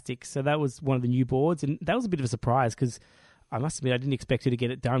fantastic. So that was one of the new boards, and that was a bit of a surprise because I must admit I didn't expect her to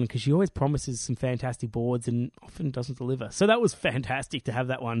get it done, because she always promises some fantastic boards and often doesn't deliver. So that was fantastic to have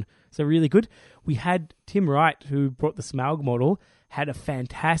that one. So really good. We had Tim Wright, who brought the Smaug model, had a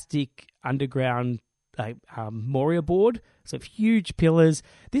fantastic underground Moria board, so huge pillars.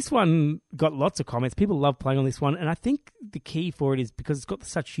 This one got lots of comments. People love playing on this one, and I think the key for it is because it's got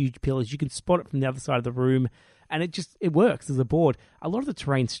such huge pillars, you can spot it from the other side of the room, and it works as a board. A lot of the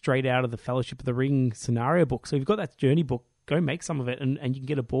terrain's straight out of the Fellowship of the Ring scenario book, so if you've got that journey book, go make some of it, and you can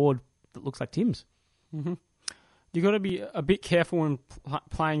get a board that looks like Tim's. Mm-hmm. You've got to be a bit careful when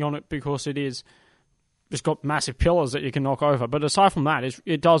playing on it, because it's got massive pillars that you can knock over. But aside from that,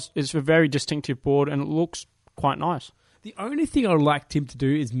 it's a very distinctive board, and it looks quite nice. The only thing I would like Tim to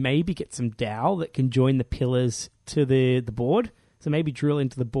do is maybe get some dowel that can join the pillars to the board. So maybe drill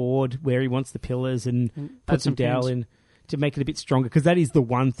into the board where he wants the pillars and put some dowel in to make it a bit stronger, because that is the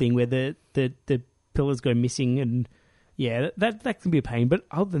one thing where the pillars go missing, and yeah, that can be a pain. But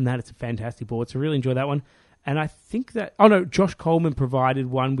other than that, it's a fantastic board, so I really enjoy that one. And I think that... Oh, no, Josh Coleman provided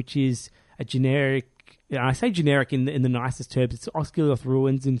one, which is a generic... I say generic in the nicest terms. It's Osgiliath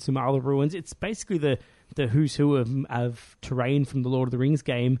ruins and some other ruins. It's basically the who's who of terrain from the Lord of the Rings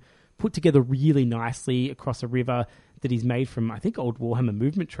game, put together really nicely across a river that he's made from, I think, old Warhammer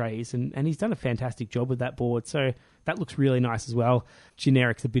movement trays, and he's done a fantastic job with that board. So that looks really nice as well.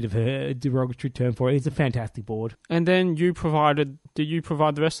 Generic's a bit of a derogatory term for it. It's a fantastic board. And then did you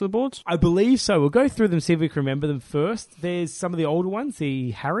provide the rest of the boards? I believe so. We'll go through them, see if we can remember them first. There's some of the older ones,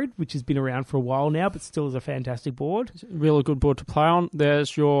 the Harrod, which has been around for a while now, but still is a fantastic board. It's a really good board to play on.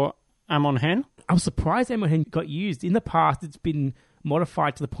 There's your Amon Hen. I was surprised Amon Hen got used. In the past, it's been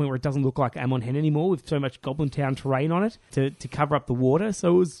modified to the point where it doesn't look like Amon Hen anymore, with so much Goblin Town terrain on it to cover up the water.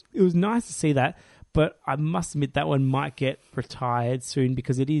 So it was nice to see that. But I must admit that one might get retired soon,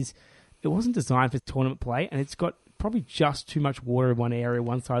 because it wasn't designed for tournament play, and it's got probably just too much water in one area,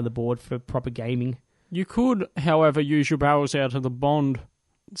 one side of the board, for proper gaming. You could, however, use your barrels out of the Bond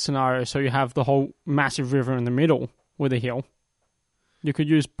scenario, so you have the whole massive river in the middle with a hill. You could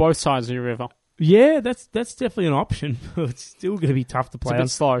use both sides of your river. Yeah, that's definitely an option. It's still going to be tough to play. It's a bit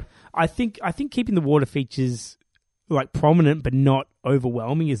slow. I think keeping the water features prominent but not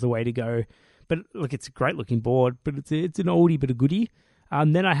overwhelming is the way to go. But look, it's a great looking board, but it's an oldie but a goodie.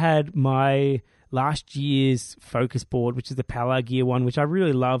 Then I had my last year's focus board, which is the Palar Gear one, which I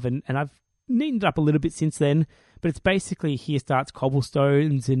really love, and I've neatened it up a little bit since then. But it's basically Here Starts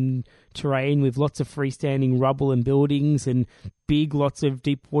cobblestones and terrain with lots of freestanding rubble and buildings, and lots of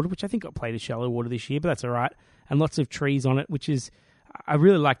deep water, which I think got played as shallow water this year, but that's all right. And lots of trees on it, which is I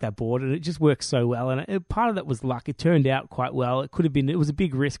really like that board, and it just works so well. And part of that was luck. It turned out quite well. It was a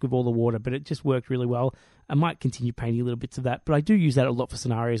big risk with all the water, but it just worked really well. I might continue painting little bits of that, but I do use that a lot for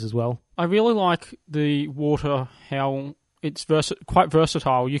scenarios as well. I really like the water, how it's quite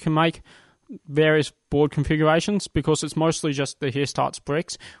versatile. You can make various board configurations because it's mostly just the here starts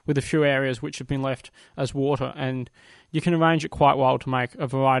bricks with a few areas which have been left as water, and you can arrange it quite well to make a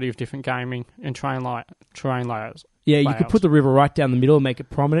variety of different gaming and terrain layers. Yeah, you could put the river right down the middle and make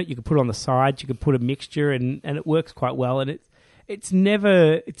it prominent. You could put it on the sides. You could put a mixture, and it works quite well. And it's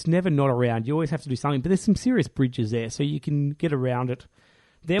never not around. You always have to do something. But there's some serious bridges there, so you can get around it.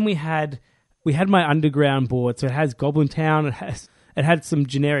 Then we had my underground board, so it has Goblin Town. It had some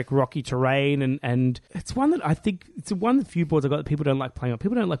generic rocky terrain, and it's one that I think it's one of the few boards I got that people don't like playing on.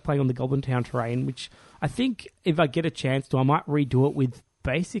 People don't like playing on the Goblin Town terrain, which I think if I get a chance to, I might redo it with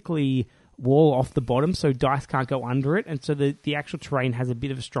basically wall off the bottom so dice can't go under it, and so the actual terrain has a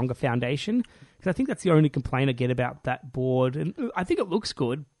bit of a stronger foundation, because I think that's the only complaint I get about that board. And I think it looks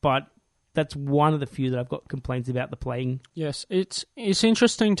good, but that's one of the few that I've got complaints about the playing. Yes, it's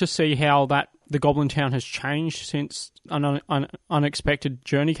interesting to see how the Goblin Town has changed since an unexpected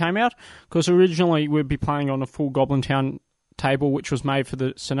journey came out, because originally we'd be playing on a full Goblin Town table which was made for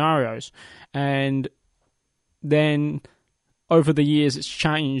the scenarios, and then over the years, it's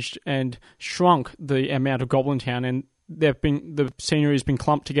changed and shrunk the amount of Goblin Town, and the scenery has been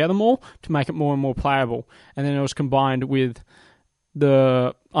clumped together more to make it more and more playable. And then it was combined with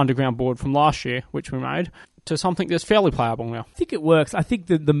the underground board from last year, which we made, to something that's fairly playable now. I think it works. I think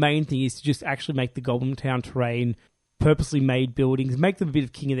the main thing is to just actually make the Goblin Town terrain purposely made buildings, make them a bit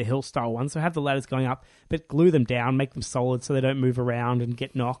of King of the Hill style ones, so have the ladders going up, but glue them down, make them solid so they don't move around and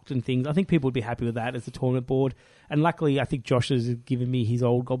get knocked and things. I think people would be happy with that as a tournament board. And luckily, I think Josh has given me his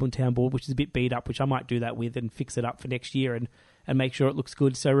old Goblin Town board, which is a bit beat up, which I might do that with and fix it up for next year and make sure it looks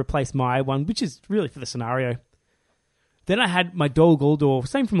good. So replace my one, which is really for the scenario. Then I had my Dol Guldur,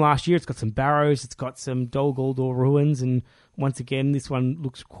 same from last year. It's got some barrows, it's got some Dol Guldur ruins, and once again, this one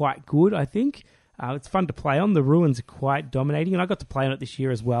looks quite good, I think. It's fun to play on. The ruins are quite dominating, and I got to play on it this year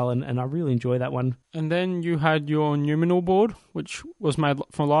as well, and I really enjoy that one. And then you had your Numenor board, which was made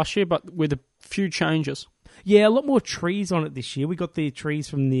from last year, but with a few changes. Yeah, a lot more trees on it this year. We got the trees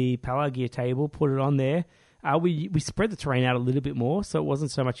from the Pelagia table, put it on there. We spread the terrain out a little bit more, so it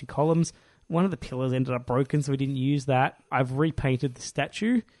wasn't so much in columns. One of the pillars ended up broken, so we didn't use that. I've repainted the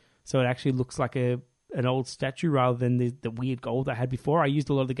statue, so it actually looks like an old statue rather than the weird gold I had before. I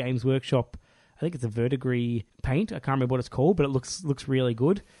used a lot of the Games Workshop, I think it's a verdigris paint. I can't remember what it's called, but it looks really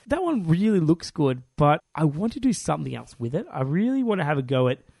good. That one really looks good, but I want to do something else with it. I really want to have a go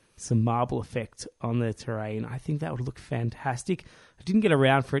at some marble effect on the terrain. I think that would look fantastic. I didn't get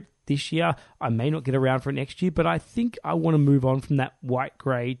around for it this year. I may not get around for it next year, but I think I want to move on from that white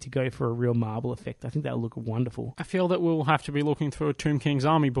grey to go for a real marble effect. I think that would look wonderful. I feel that we'll have to be looking through a Tomb King's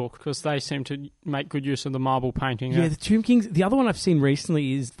Army book, because they seem to make good use of the marble painting. Yeah, the Tomb Kings. The other one I've seen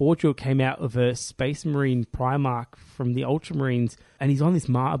recently is Forgeo came out of a Space Marine Primarch from the Ultramarines, and he's on this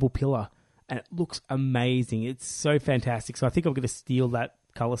marble pillar, and it looks amazing. It's so fantastic. So I think I'm going to steal that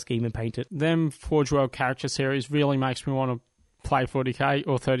colour scheme and paint it. Them Forge World character series really makes me want to play 40k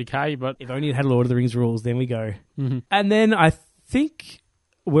or 30k, but if only it had Lord of the Rings rules, then we go. Mm-hmm. And then I think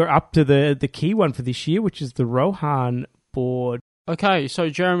we're up to the key one for this year, which is the Rohan board. Okay, so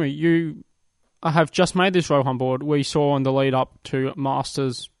Jeremy, I have just made this Rohan board. We saw in the lead up to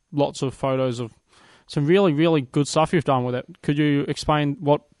Masters lots of photos of some really, really good stuff you've done with it. Could you explain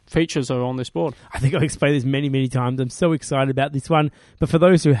what features are on this board? I think I've explained this many, many times. I'm so excited about this one. But for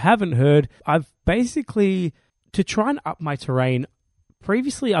those who haven't heard, I've basically, to try and up my terrain,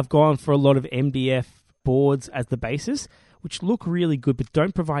 previously I've gone for a lot of MDF boards as the basis, which look really good but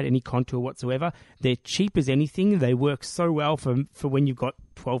don't provide any contour whatsoever. They're cheap as anything. They work so well for when you've got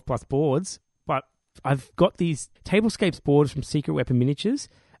 12 plus boards. But I've got these Tablescapes boards from Secret Weapon Miniatures,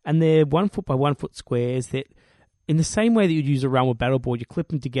 and they're 1 foot by 1 foot squares that, in the same way that you'd use a Realm of Battle board, you clip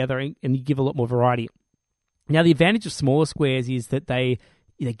them together and you give a lot more variety. Now, the advantage of smaller squares is that they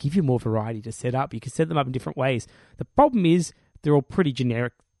give you more variety to set up. You can set them up in different ways. The problem is they're all pretty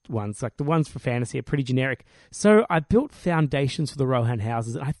generic ones. Like the ones for fantasy are pretty generic. So I built foundations for the Rohan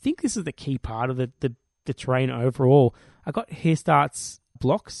houses, and I think this is the key part of the terrain overall. I got Here Starts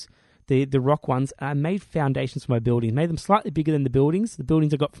blocks, the rock ones, and I made foundations for my buildings. Made them slightly bigger than the buildings. The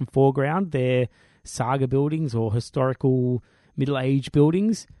buildings I got from Foreground, they're saga buildings or historical middle-aged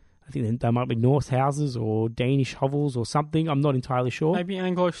buildings. I think they might be Norse houses or Danish hovels or something. I'm not entirely sure. Maybe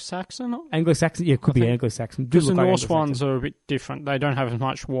Anglo-Saxon? Anglo-Saxon, yeah, could be Anglo-Saxon. Because the Norse ones are a bit different. They don't have as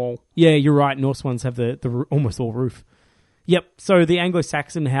much wall. Yeah, you're right. Norse ones have the almost all roof. Yep, so the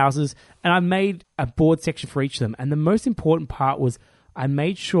Anglo-Saxon houses, and I made a board section for each of them. And the most important part was I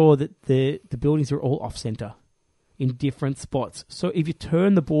made sure that the buildings are all off-center in different spots. So if you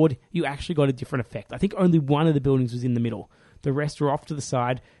turn the board, you actually got a different effect. I think only one of the buildings was in the middle. The rest were off to the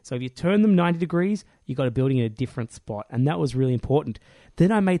side. So if you turn them 90 degrees, you got a building in a different spot. And that was really important.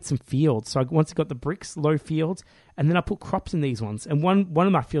 Then I made some fields. So once I got the bricks, low fields, and then I put crops in these ones. And one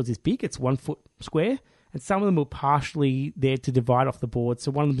of my fields is big. It's 1 foot square. And some of them were partially there to divide off the board.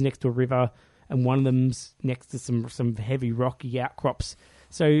 So one of them's next to a river, and one of them's next to some heavy rocky outcrops.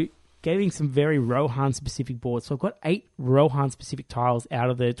 So getting some very Rohan-specific boards. So I've got 8 Rohan-specific tiles out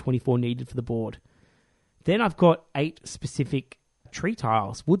of the 24 needed for the board. Then I've got 8 specific tree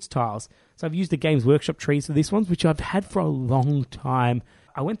tiles, woods tiles. So I've used the Games Workshop trees for these ones, which I've had for a long time.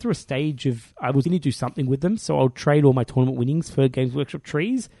 I went through a stage of, I was going to do something with them, so I'll trade all my tournament winnings for Games Workshop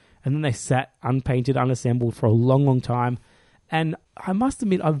trees, and then they sat unpainted, unassembled for a long, long time. And I must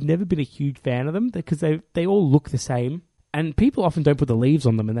admit, I've never been a huge fan of them because they all look the same. And people often don't put the leaves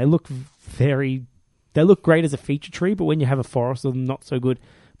on them, and they look great as a feature tree, but when you have a forest of them, not so good.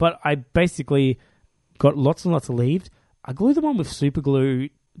 But I basically got lots and lots of leaves. I glued them on with super glue,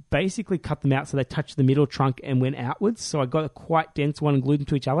 basically cut them out so they touched the middle trunk and went outwards. So I got a quite dense one and glued them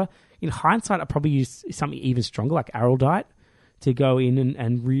to each other. In hindsight, I probably used something even stronger like araldite to go in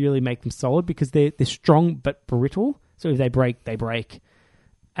and really make them solid because they're strong but brittle. So if they break, they break.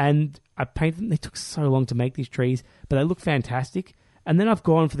 And I painted them. They took so long to make these trees, but they look fantastic. And then I've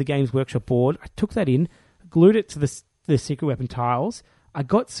gone for the Games Workshop board. I took that in, glued it to the Secret Weapon tiles. I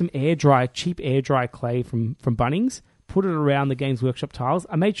got some cheap air dry clay from Bunnings, put it around the Games Workshop tiles.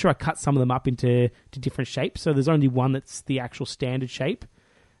 I made sure I cut some of them up into different shapes, so there's only one that's the actual standard shape.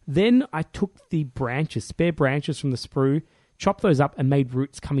 Then I took the spare branches from the sprue, chopped those up and made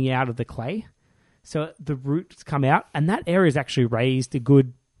roots coming out of the clay. So the roots come out, and that area is actually raised a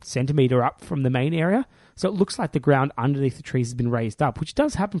good centimetre up from the main area. So it looks like the ground underneath the trees has been raised up, which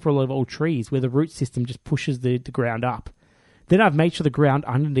does happen for a lot of old trees where the root system just pushes the ground up. Then I've made sure the ground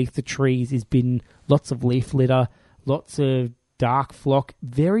underneath the trees has been lots of leaf litter, lots of dark flock,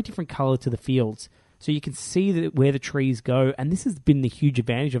 very different colour to the fields. So you can see that where the trees go, and this has been the huge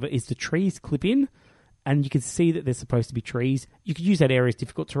advantage of it, is the trees clip in, and you can see that they're supposed to be trees. You could use that area as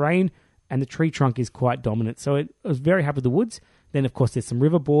difficult terrain, and the tree trunk is quite dominant. So I was very happy with the woods. Then, of course, there's some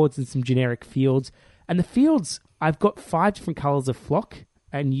river boards and some generic fields. And the fields, I've got 5 different colours of flock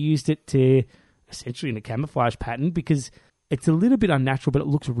and used it to essentially in a camouflage pattern because it's a little bit unnatural, but it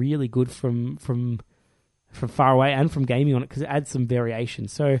looks really good from far away and from gaming on it because it adds some variation.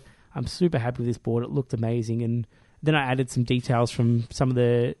 So I'm super happy with this board. It looked amazing. And then I added some details from some of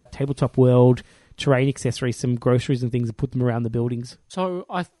the Tabletop World terrain accessories, some groceries and things, and put them around the buildings. So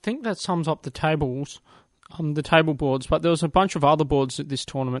I think that sums up the table boards, but there was a bunch of other boards at this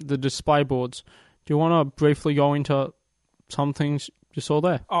tournament, the display boards. Do you want to briefly go into some things you saw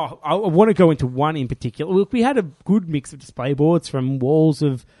there? Oh, I want to go into one in particular. Look, we had a good mix of display boards from walls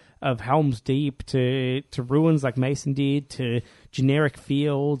of Helm's Deep to ruins like Mason did to generic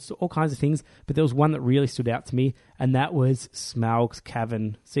fields, all kinds of things. But there was one that really stood out to me, and that was Smaug's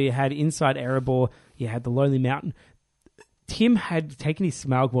Cavern. So you had inside Erebor, you had the Lonely Mountain. Tim had taken his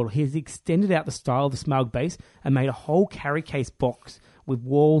Smaug model. He's extended out the style of the Smaug base and made a whole carry case box with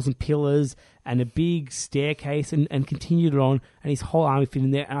walls and pillars and a big staircase and continued it on, and his whole army fit in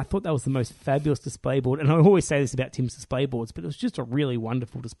there. And I thought that was the most fabulous display board. And I always say this about Tim's display boards, but it was just a really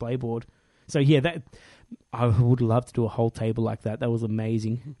wonderful display board. So yeah, I would love to do a whole table like that. That was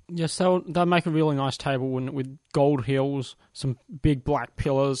amazing. Yes, they'd make a really nice table, wouldn't it, with gold hills, some big black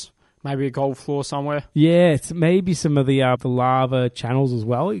pillars, maybe a gold floor somewhere. Yeah, it's maybe some of the lava channels as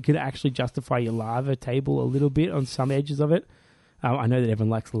well. You could actually justify your lava table a little bit on some edges of it. I know that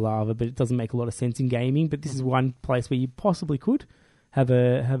everyone likes lava, but it doesn't make a lot of sense in gaming. But this is one place where you possibly could have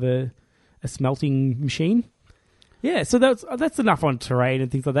a smelting machine. Yeah, so that's enough on terrain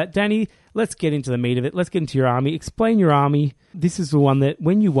and things like that. Danny, let's get into the meat of it. Let's get into your army. Explain your army. This is the one that,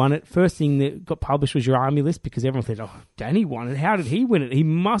 when you won it, first thing that got published was your army list because everyone said, oh, Danny won it. How did he win it? He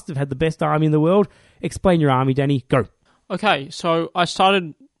must have had the best army in the world. Explain your army, Danny. Go. Okay, so I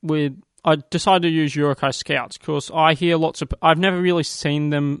decided to use Yuriko Scouts because I hear I've never really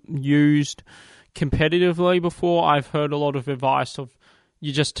seen them used competitively before. I've heard a lot of advice of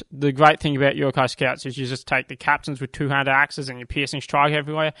the great thing about Yuriko Scouts is you just take the captains with 200 axes and you piercing strike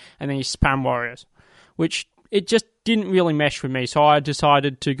everywhere and then you spam warriors, which it just didn't really mesh with me, so I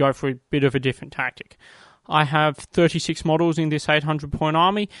decided to go for a bit of a different tactic. I have 36 models in this 800-point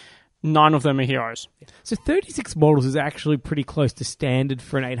army. 9 of them are heroes. So 36 models is actually pretty close to standard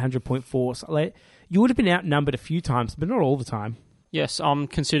for an 800-point force. You would have been outnumbered a few times, but not all the time. Yes, I'm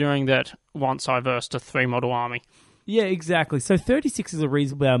considering that once I versed a 3-model army. Yeah, exactly. So 36 is a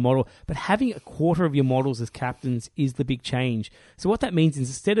reasonable model, but having a quarter of your models as captains is the big change. So what that means is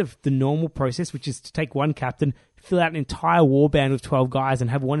instead of the normal process, which is to take one captain, fill out an entire warband with 12 guys and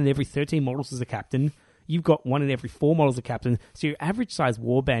have one in every 13 models as a captain, you've got one in every 4 models as a captain. So your average size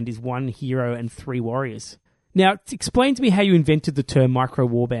warband is 1 hero and 3 warriors. Now, explain to me how you invented the term micro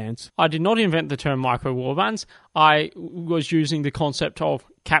warbands. I did not invent the term micro warbands. I was using the concept of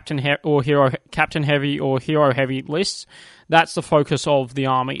captain heavy or hero heavy lists. That's the focus of the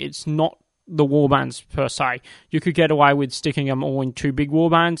army. It's not the warbands per se. You could get away with sticking them all in 2 big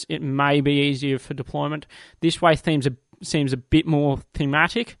warbands. It may be easier for deployment. This way seems a bit more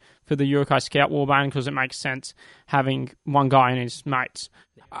thematic for the Yokai Scout warband because it makes sense having one guy and his mates.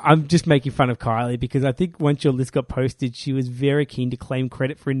 I'm just making fun of Kylie because I think once your list got posted, she was very keen to claim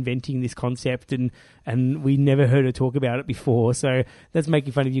credit for inventing this concept, and we never heard her talk about it before. So that's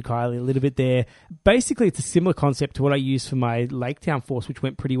making fun of you, Kylie, a little bit there. Basically, it's a similar concept to what I used for my Lake Town force, which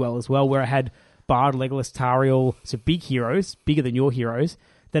went pretty well as well, where I had Bard, Legolas, Tariel, so big heroes, bigger than your heroes.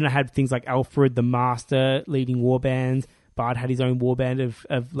 Then I had things like Alfred, the Master, leading warbands. Bard had his own warband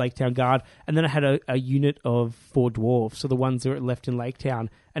of Lake Town Guard, and then I had a unit of 4 dwarves, so the ones that are left in Lake Town.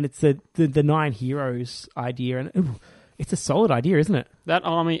 And it's the 9 heroes idea, and it's a solid idea, isn't it? That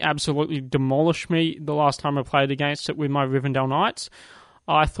army absolutely demolished me the last time I played against it with my Rivendell Knights.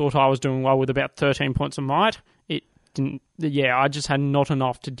 I thought I was doing well with about 13 points of might. It didn't. Yeah, I just had not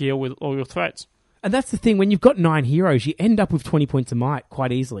enough to deal with all your threats. And that's the thing, when you've got 9 heroes, you end up with 20 points of might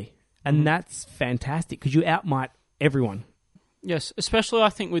quite easily. And that's fantastic, because you outmight everyone. Yes, especially I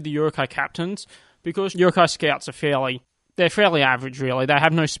think with the Yokai captains, because Yokai scouts are fairly average, really. They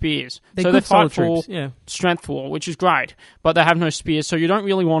have no spears. So they fight for strength 4, which is great, but they have no spears, so you don't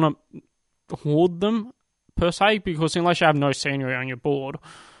really want to hoard them, per se, because unless you have no scenery on your board,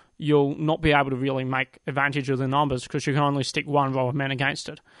 you'll not be able to really make advantage of the numbers, because you can only stick 1 row of men against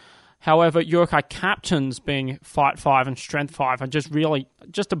it. However, Yokai captains being fight 5 and strength 5 are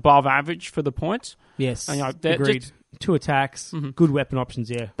just above average for the points. Yes, and, agreed. 2 attacks, good weapon options,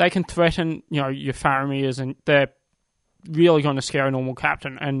 yeah. They can threaten, your Faramir's, and they're really going to scare a normal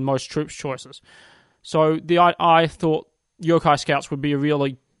captain and most troops' choices. So I thought Yokai Scouts would be a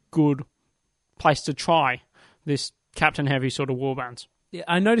really good place to try this captain-heavy sort of warbands. Yeah,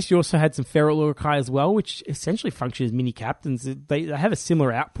 I noticed you also had some feral Yokai as well, which essentially function as mini captains. They have a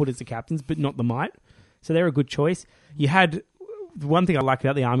similar output as the captains, but not the might. So they're a good choice. You had... The one thing I liked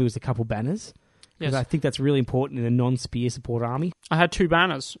about the army was a couple banners. Because I think that's really important in a non-spear support army. I had 2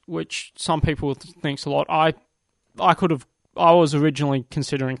 banners, which some people think's a lot. I was originally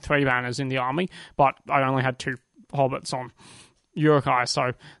considering 3 banners in the army, but I only had 2 hobbits on Yokai,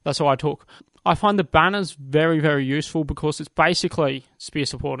 so that's all I took. I find the banners very, very useful because it's basically spear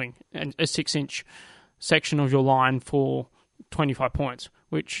supporting and a 6-inch section of your line for 25 points,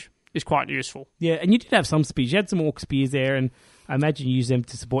 which is quite useful. Yeah, and you did have some spears. You had some orc spears there, and I imagine you use them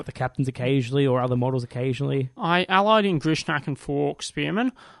to support the captains occasionally or other models occasionally. I allied in Grishnak and 4 orc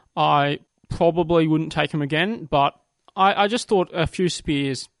spearmen. I probably wouldn't take them again, but I just thought a few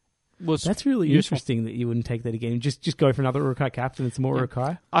spears was That's really useful. Interesting that you wouldn't take that again. Just go for another Urukai captain and some more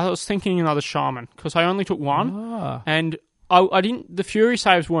Urukai? I was thinking another shaman, because I only took 1, and I didn't. The Fury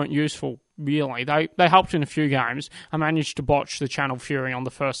saves weren't useful, really. They helped in a few games. I managed to botch the Channel Fury on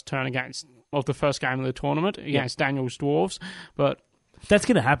the first turn of the first game of the tournament against Daniel's Dwarves, but... That's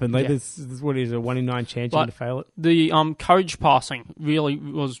going to happen. Like, this what is a 1 in 9 chance to fail it. The courage passing really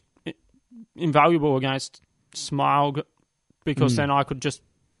was invaluable against Smaug, because then I could just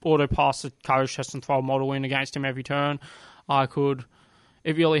auto-pass the courage test and throw a model in against him every turn.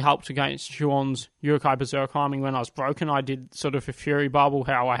 It really helped against Huon's Yokai Berserk arming when I was broken. I did sort of a Fury bubble,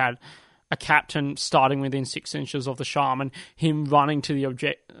 how I had a captain starting within 6 inches of the shaman, him running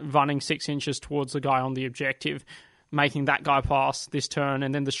 6 inches towards the guy on the objective, making that guy pass this turn,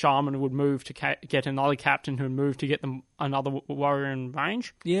 and then the shaman would move to get another captain who would move to get them another warrior in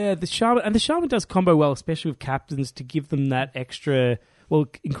range. Yeah, the shaman does combo well, especially with captains, to give them that extra,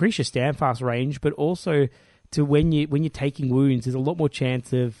 increase your standfast range, but also to when you're taking wounds, there's a lot more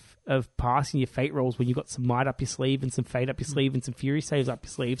chance of passing your fate rolls when you've got some might up your sleeve and some fate up your sleeve and some fury saves up your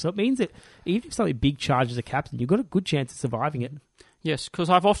sleeve. So it means that even if something big charges a captain, you've got a good chance of surviving it. Yes, because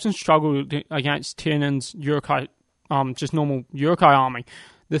I've often struggled against Tiernan's Yokai, just normal Yokai army.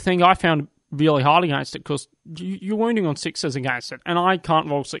 The thing I found really hard against it because you're wounding on 6s against it, and I can't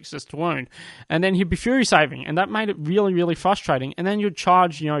roll 6s to wound. And then he'd be fury saving, and that made it really, really frustrating. And then you'd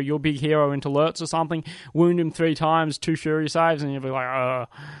charge, your big hero into alerts or something, wound him 3 times, 2 fury saves, and you'd be like,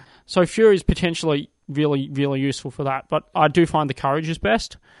 So fury is potentially really, really useful for that. But I do find the courage is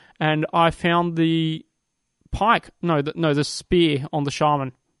best, and I found the the spear on the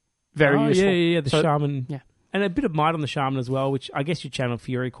shaman very useful. Yeah, the shaman. Yeah. And a bit of might on the shaman as well, which I guess you channel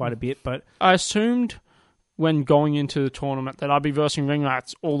fury quite a bit, but... I assumed when going into the tournament that I'd be versing ring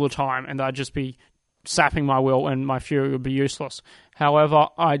rats all the time and I'd just be sapping my will and my fury would be useless. However,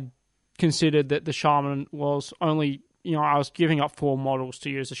 I considered that the shaman was only... I was giving up 4 models to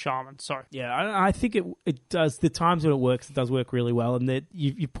use a shaman, so... Yeah, I think it does... The times when it works, it does work really well, and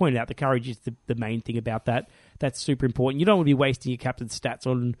you pointed out the courage is the main thing about that. That's super important. You don't want to be wasting your captain's stats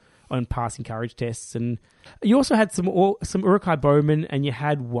on passing courage tests. And you also had some Uruk-hai bowmen, and you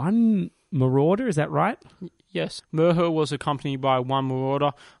had 1 marauder, is that right? Yes. Murhur was accompanied by 1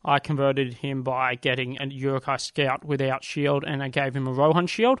 marauder. I converted him by getting a Uruk-hai scout without shield, and I gave him a Rohan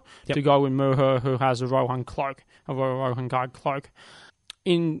shield to go with Murhur, who has a Rohan cloak, a Rohan guard cloak.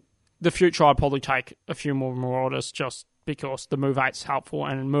 In the future, I'd probably take a few more marauders just because the move 8's helpful,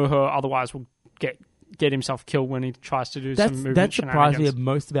 and Murhur otherwise will get himself killed when he tries to do some movement. That surprised me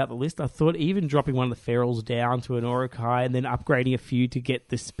most about the list. I thought even dropping one of the ferals down to an Uruk-hai and then upgrading a few to get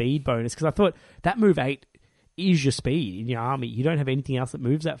the speed bonus, because I thought that move 8 is your speed in your army. You don't have anything else that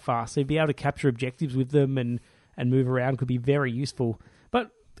moves that fast, so be able to capture objectives with them and move around could be very useful.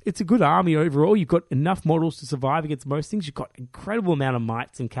 But it's a good army overall. You've got enough models to survive against most things. You've got incredible amount of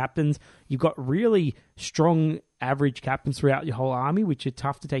mites and captains. You've got really strong average captains throughout your whole army, which are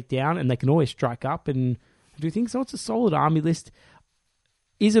tough to take down, and they can always strike up and do things. So it's a solid army list.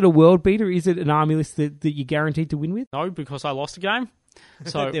 Is it a world beater? Is it an army list that you're guaranteed to win with? No, because I lost the game.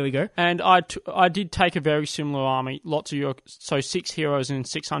 So there we go. And I did take a very similar army, lots of 6 heroes and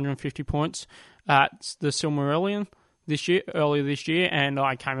 650 points at the Silmarillion earlier this year, and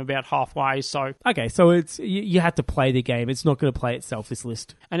I came about halfway. So okay, so it's you had to play the game. It's not going to play itself, this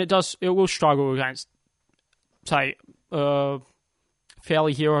list, and it will struggle against, say,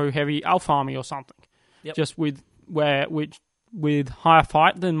 fairly hero heavy Alpha army or something. Yep. Just with higher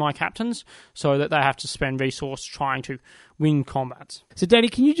fight than my captains, so that they have to spend resource trying to win combats. So, Danny,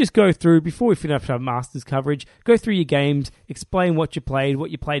 can you just go through, before we finish our Masters coverage, go through your games, explain what you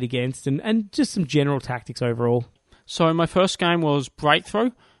played against, and just some general tactics overall? So, my first game was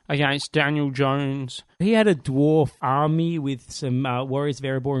Breakthrough against Daniel Jones. He had a dwarf army with some warriors of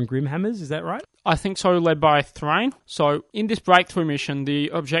Erebor and Grimhammers, is that right? I think so, led by Thrain. So, in this Breakthrough mission, the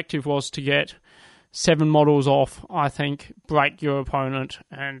objective was to get 7 models off, I think, break your opponent,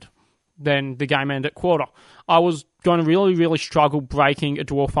 and then the game end at quarter. I was going to really, really struggle breaking a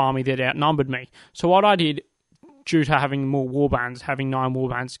dwarf army that outnumbered me. So what I did, due to having more warbands, having 9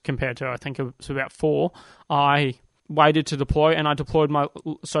 warbands compared to, I think, it's about 4, I waited to deploy, and I deployed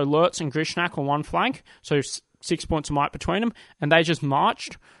Lurtz and Grishnak on one flank, so 6 points of might between them, and they just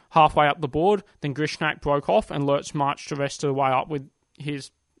marched halfway up the board. Then Grishnak broke off, and Lurtz marched the rest of the way up with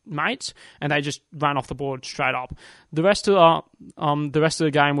his mates, and they just ran off the board straight up. The rest of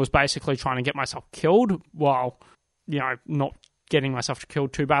the game was basically trying to get myself killed while, not getting myself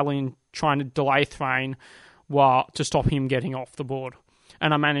killed too badly and trying to delay Thrain to stop him getting off the board.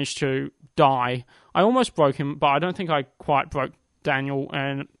 And I managed to die. I almost broke him, but I don't think I quite broke Daniel,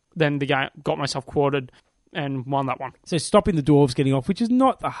 and then the game got myself quartered and won that one. So stopping the dwarves getting off, which is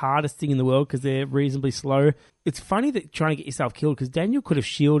not the hardest thing in the world because they're reasonably slow. It's funny that trying to get yourself killed, because Daniel could have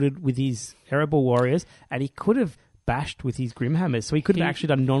shielded with his Erebor warriors and he could have bashed with his Grimhammers, so he could have actually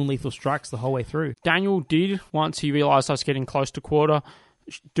done non-lethal strikes the whole way through. Daniel did, once he realised I was getting close to quarter,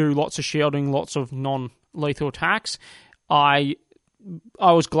 do lots of shielding, lots of non-lethal attacks. I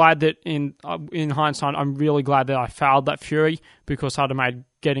was glad that in hindsight, I'm really glad that I failed that Fury, because I'd have made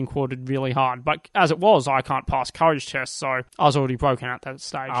getting quartered really hard. But as it was, I can't pass courage tests, so I was already broken at that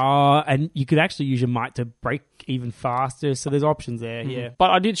stage. And you could actually use your might to break even faster, so there's options there, yeah.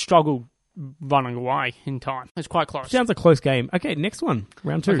 But I did struggle running away in time. It's quite close. Sounds a close game. Okay, next one,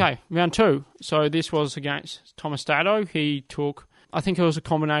 round 2. Okay, round 2. So this was against Thomas Dado. He took, I think it was a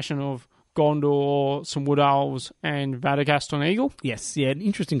combination of Gondor, some Wood Elves, and Radagast on Eagle. Yes, yeah, an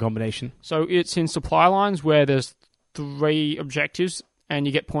interesting combination. So it's in supply lines where there's 3 objectives, and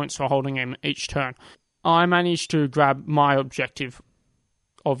you get points for holding them each turn. I managed to grab my objective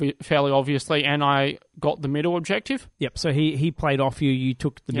fairly obviously, and I got the middle objective. Yep, so he played off you, you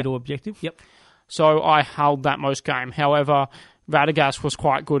took the middle objective. Yep. So I held that most game. However, Radagast was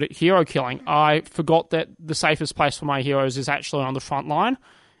quite good at hero killing. I forgot that the safest place for my heroes is actually on the front line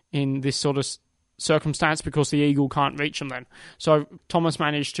in this sort of circumstance because the eagle can't reach them then. So Thomas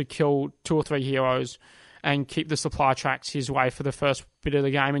managed to kill 2 or 3 heroes and keep the supply tracks his way for the first bit of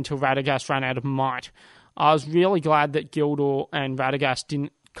the game until Radagast ran out of might. I was really glad that Gildor and Radagast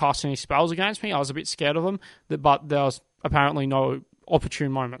didn't cast any spells against me. I was a bit scared of them, but there was apparently no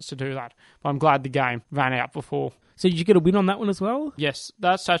opportune moments to do that. But I'm glad the game ran out before. So did you get a win on that one as well? Yes,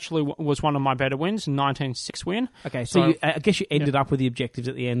 that's actually was one of my better wins, 19-6 win. Okay, so I guess you ended up with the objectives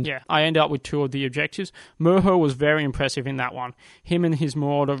at the end. Yeah, I ended up with 2 of the objectives. Murho was very impressive in that one. Him and his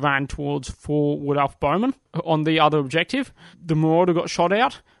Marauder ran towards 4 Wood Elf Bowmen on the other objective. The Marauder got shot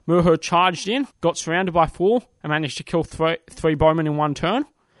out. Murho charged in, got surrounded by 4, and managed to kill 3 Bowmen in one turn.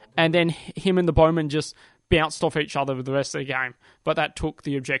 And then him and the Bowmen just bounced off each other for the rest of the game. But that took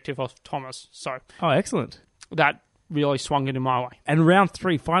the objective off Thomas. So Oh, excellent. That really swung it in my way. And round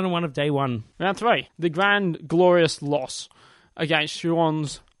 3, final one of day 1. Round 3, the grand glorious loss against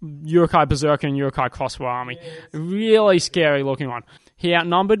Shuon's Uruk-hai Berserker and Uruk-hai Crossbow army. Yes. Really scary looking one. He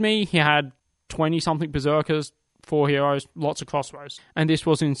outnumbered me. He had 20-something Berserkers, 4 heroes, lots of crossbows. And this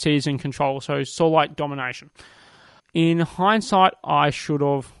was in season control, so Soul-like domination. In hindsight, I should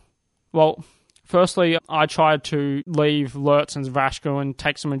have... Well, firstly, I tried to leave Lurtz and Vashko and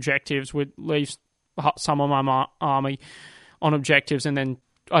take some objectives, leave some of my army on objectives, and then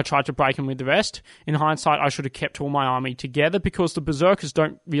I tried to break them with the rest. In hindsight, I should have kept all my army together because the Berserkers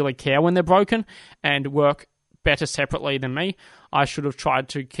don't really care when they're broken and work better separately than me. I should have tried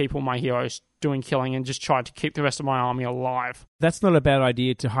to keep all my heroes doing killing and just tried to keep the rest of my army alive. That's not a bad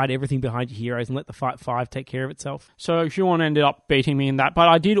idea, to hide everything behind your heroes and let the fight 5 take care of itself. So Huon ended up beating me in that, but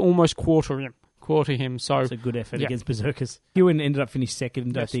I did almost quarter him. So it's a good effort against Berserkers. Ewan ended up finished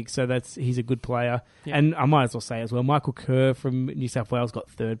second, yes. I think, so he's a good player. Yeah. And I might as well say as well, Michael Kerr from New South Wales got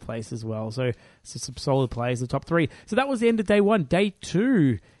 3rd place as well. So some solid players in the top 3. So that was the end of day 1. Day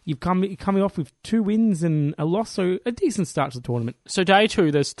 2, you're coming off with 2 wins and a loss, so a decent start to the tournament. So day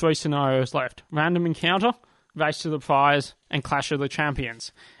 2, there's 3 scenarios left: random encounter, race to the prize, and clash of the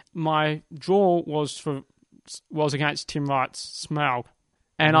champions. My draw was against Tim Wright's Smaug.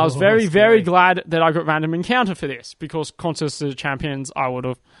 And I was very, very glad that I got random encounter for this, because Contest of the Champions, I would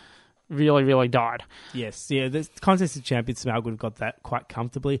have really, really died. Yes, yeah, the Contest of the Champions, Smaug would have got that quite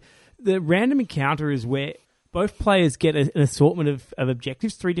comfortably. The random encounter is where both players get an assortment of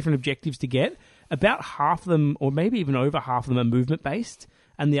objectives, 3 different objectives to get. About half of them, or maybe even over half of them, are movement-based,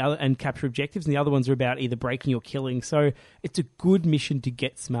 and capture objectives, and the other ones are about either breaking or killing. So it's a good mission to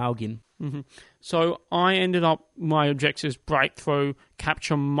get Smaug in. Mm-hmm. So I ended up, my objectives breakthrough,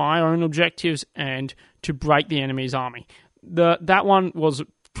 capture my own objectives, and to break the enemy's army. That one was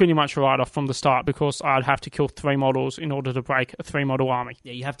pretty much a write-off from the start, because I'd have to kill 3 models in order to break a 3-model army.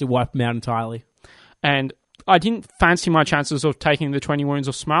 Yeah, you have to wipe them out entirely. And I didn't fancy my chances of taking the 20 wounds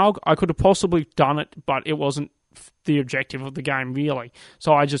of Smaug. I could have possibly done it, but it wasn't the objective of the game, really.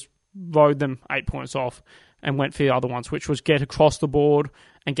 So I just rode them 8 points off and went for the other ones, which was get across the board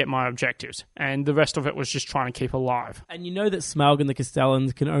and get my objectives. And the rest of it was just trying to keep alive. And you know that Smaug and the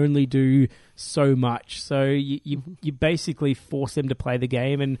Castellans can only do so much. So you basically force them to play the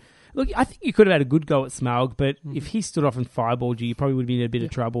game. And look, I think you could have had a good go at Smaug, but if he stood off and fireballed you probably would have been in a bit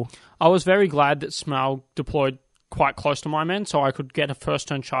of trouble. I was very glad that Smaug deployed quite close to my men, so I could get a first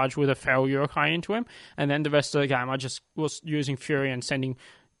turn charge with a feral Uruk-hai into him. And then the rest of the game, I just was using Fury and sending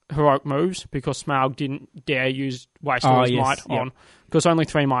heroic moves, because Smaug didn't dare waste all his might on, because only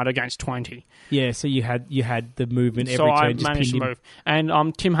 3 might against 20. Yeah, so you had the movement every turn. So I managed to move.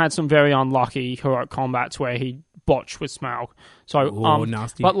 And Tim had some very unlucky heroic combats where he botched with Smaug. So,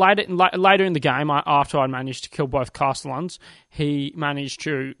 nasty. But later in the game, after I managed to kill both Castellans, he managed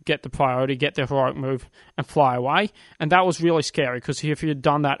to get the priority, get the heroic move, and fly away. And that was really scary, because if he had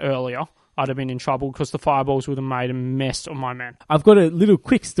done that earlier, I'd have been in trouble, because the fireballs would have made a mess of my men. I've got a little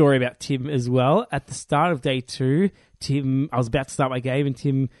quick story about Tim as well. At the start of day 2, I was about to start my game, and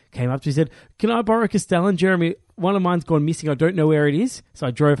Tim came up to me and said, "Can I borrow a Castellan, Jeremy? One of mine's gone missing. I don't know where it is." So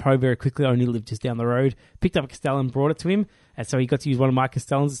I drove home very quickly. I only lived just down the road. Picked up a Castellan, brought it to him, and so he got to use one of my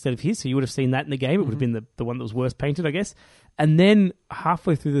Castellans instead of his. So you would have seen that in the game. It would have been the one that was worst painted, I guess. And then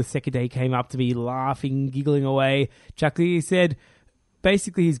halfway through the second day, he came up to me laughing, giggling away, chuckling. He said,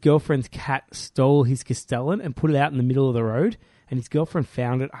 basically, his girlfriend's cat stole his Castellan and put it out in the middle of the road, and his girlfriend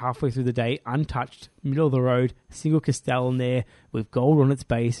found it halfway through the day, untouched, middle of the road, a single Castellan there with gold on its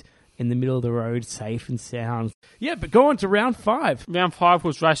base, in the middle of the road, safe and sound. Yeah, but go on to round 5. Round 5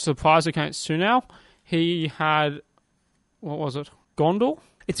 was Race to the Prize against Sunal. He had, what was it, Gondor?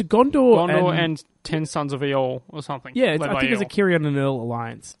 It's a Gondor and 10 Sons of Eorl or something. Yeah, I think it's a Kirion and Earl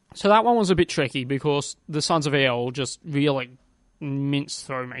alliance. So that one was a bit tricky, because the Sons of Eorl just really minced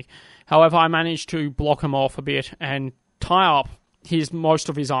through me. However, I managed to block him off a bit and tie up most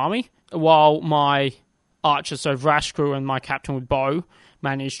of his army, while my archers, so Vrashkru and my captain with bow,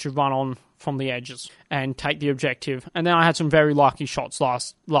 managed to run on from the edges and take the objective. And then I had some very lucky shots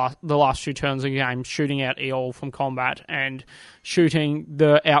the last few turns of the game, shooting out Eol from combat and shooting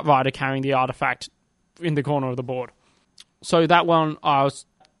the Outrider carrying the artifact in the corner of the board. So that one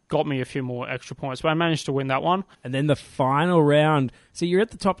got me a few more extra points, but I managed to win that one. And then the final round. So you're at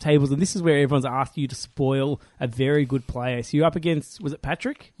the top tables, and this is where everyone's asking you to spoil a very good player. So you're up against, was it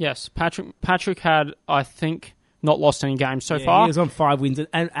Patrick? Yes, Patrick had, I think, not lost any games so far. He was on 5 wins,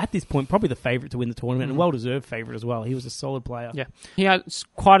 and at this point, probably the favourite to win the tournament, and well-deserved favourite as well. He was a solid player. Yeah, he had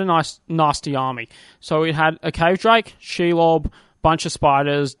quite a nasty army. So it had a Cave Drake, Shelob, bunch of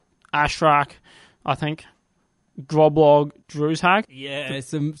spiders, Ashrak, I think, Groblog, Druzhag. Yeah,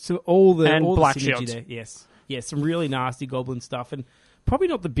 all the Black synergy Shields. there. Yes, some really nasty goblin stuff, and probably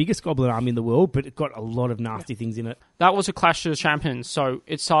not the biggest goblin army in the world, but it got a lot of nasty things in it. That was a clash of the champions. So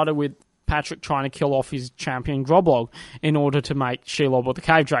it started with Patrick trying to kill off his champion Groblog in order to make Shelob or the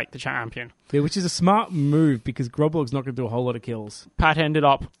Cave Drake the champion. Yeah, which is a smart move because Groblog's not going to do a whole lot of kills. Pat ended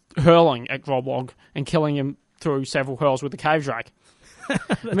up hurling at Groblog and killing him through several hurls with the Cave Drake.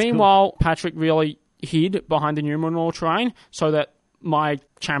 Meanwhile, cool. Patrick really hid behind the Numenor terrain so that my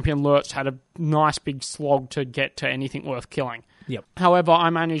champion Lurtz had a nice big slog to get to anything worth killing. Yep. However, I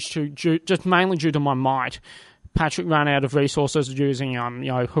managed to, just mainly due to my might, Patrick ran out of resources using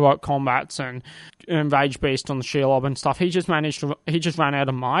heroic combats and Rage Beast on the Shelob and stuff. He just ran out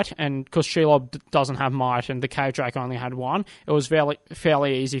of might, and because Shelob doesn't have might and the Cave Drake only had one, it was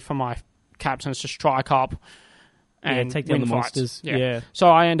fairly easy for my captains to strike up and take down the fights. monsters. Yeah.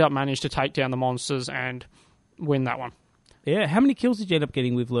 So I managed to take down the monsters and win that one. Yeah. How many kills did you end up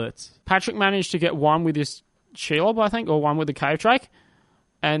getting with Lurtz? Patrick managed to get one with his Shelob, I think, or one with the Cave Drake,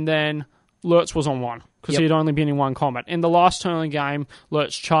 and then Lurtz was on one because he'd only been in one combat. In the last turn of the game,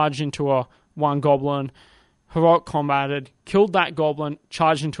 Lurtz charged into one goblin, heroic combated, killed that goblin,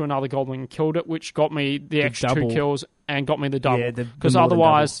 charged into another goblin and killed it, which got me the extra double. 2 kills and got me the double. Yeah, because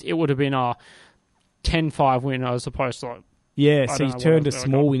otherwise it would have been a 10-5 win as opposed to so you turned a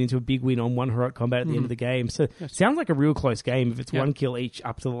small win into a big win on one heroic combat at the end of the game. So it sounds like a real close game if it's one kill each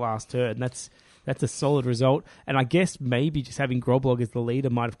up to the last turn. That's a solid result. And I guess maybe just having Groblog as the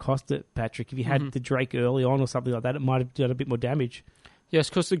leader might have cost it, Patrick. If you had the Drake early on or something like that, it might have done a bit more damage. Yes,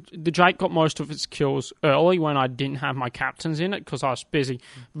 because the Drake got most of its kills early when I didn't have my captains in it because I was busy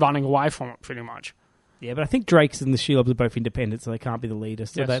running away from it pretty much. Yeah, but I think Drakes and the Shelobs are both independent, so they can't be the leader.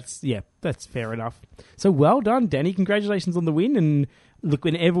 So that's fair enough. So well done, Danny. Congratulations on the win. And look,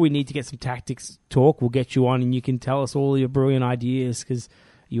 whenever we need to get some tactics talk, we'll get you on and you can tell us all your brilliant ideas because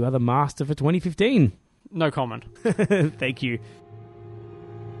you are the master for 2015. No comment. Thank you.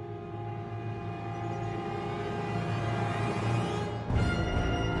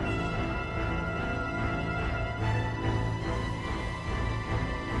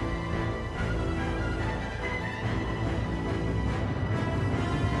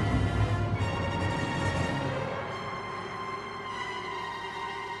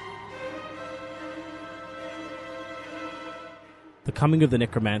 The coming of the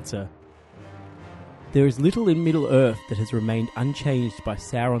Necromancer. There is little in Middle-earth that has remained unchanged by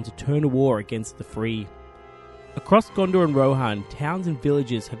Sauron's eternal war against the free. Across Gondor and Rohan, towns and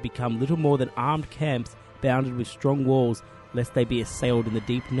villages have become little more than armed camps bounded with strong walls, lest they be assailed in the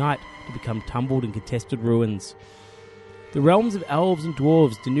deep night to become tumbled and contested ruins. The realms of elves and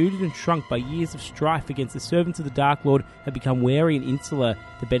dwarves, denuded and shrunk by years of strife against the servants of the Dark Lord, have become wary and insular,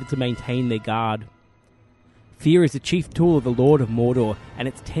 the better to maintain their guard. Fear is the chief tool of the Lord of Mordor, and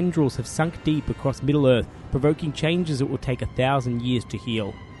its tendrils have sunk deep across Middle-earth, provoking changes that will take 1,000 years to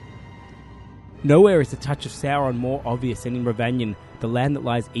heal. Nowhere is the touch of Sauron more obvious than in Ravaññan, the land that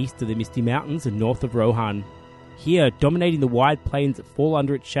lies east of the Misty Mountains and north of Rohan. Here, dominating the wide plains that fall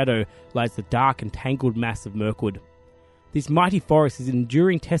under its shadow, lies the dark and tangled mass of Mirkwood. This mighty forest is an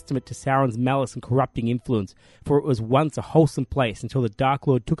enduring testament to Sauron's malice and corrupting influence, for it was once a wholesome place until the Dark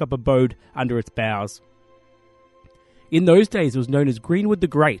Lord took up abode under its boughs. In those days it was known as Greenwood the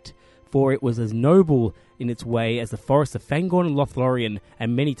Great, for it was as noble in its way as the forests of Fangorn and Lothlorien,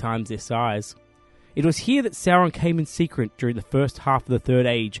 and many times their size. It was here that Sauron came in secret during the first half of the Third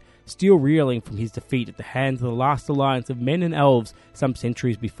Age, still reeling from his defeat at the hands of the last alliance of men and elves some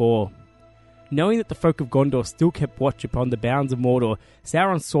centuries before. Knowing that the folk of Gondor still kept watch upon the bounds of Mordor,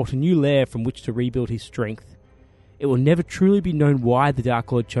 Sauron sought a new lair from which to rebuild his strength. It will never truly be known why the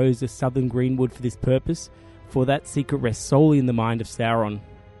Dark Lord chose the southern Greenwood for this purpose, for that secret rests solely in the mind of Sauron.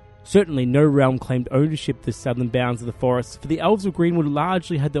 Certainly no realm claimed ownership of the southern bounds of the forest, for the elves of Greenwood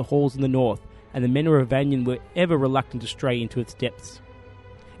largely had their halls in the north, and the men of Ravanion were ever reluctant to stray into its depths.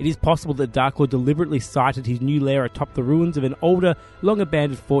 It is possible that Dark Lord deliberately sited his new lair atop the ruins of an older,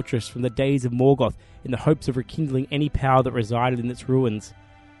 long-abandoned fortress from the days of Morgoth in the hopes of rekindling any power that resided in its ruins.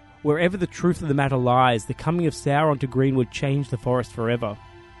 Wherever the truth of the matter lies, the coming of Sauron to Greenwood changed the forest forever.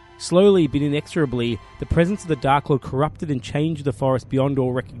 Slowly but inexorably, the presence of the Dark Lord corrupted and changed the forest beyond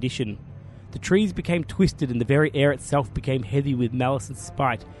all recognition. The trees became twisted and the very air itself became heavy with malice and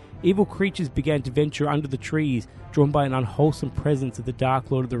spite. Evil creatures began to venture under the trees, drawn by an unwholesome presence of the Dark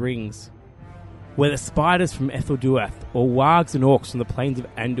Lord of the Rings. Whether spiders from Ethelduath, or wargs and orcs from the plains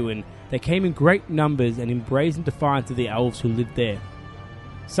of Anduin, they came in great numbers and in brazen defiance of the elves who lived there.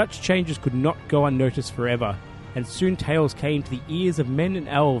 Such changes could not go unnoticed forever, and soon tales came to the ears of men and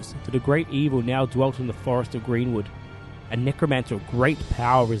elves that a great evil now dwelt in the forest of Greenwood. A necromancer of great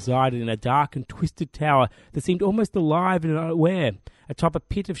power resided in a dark and twisted tower that seemed almost alive and unaware, atop a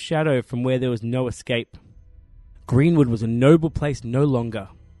pit of shadow from where there was no escape. Greenwood was a noble place no longer,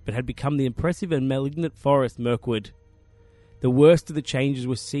 but had become the impressive and malignant forest Mirkwood. The worst of the changes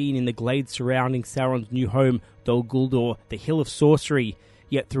were seen in the glades surrounding Sauron's new home, Dol Guldur, the Hill of Sorcery,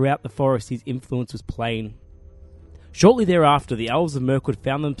 yet throughout the forest his influence was plain. Shortly thereafter, the elves of Mirkwood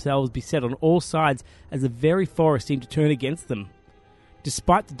found themselves beset on all sides as the very forest seemed to turn against them.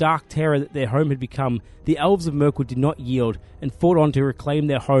 Despite the dark terror that their home had become, the elves of Mirkwood did not yield and fought on to reclaim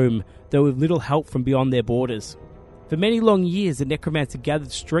their home, though with little help from beyond their borders. For many long years, the Necromancer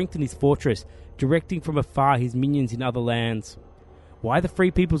gathered strength in his fortress, directing from afar his minions in other lands. Why the Free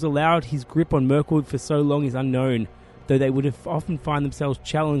Peoples allowed his grip on Mirkwood for so long is unknown, though they would have often find themselves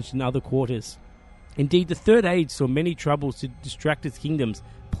challenged in other quarters. Indeed, the Third Age saw many troubles to distract its kingdoms: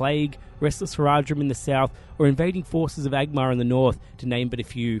 plague, restless Haradrim in the south, or invading forces of Angmar in the north, to name but a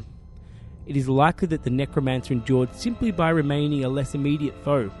few. It is likely that the Necromancer endured simply by remaining a less immediate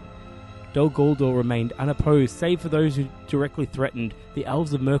foe. Dol Guldur remained unopposed, save for those who directly threatened, the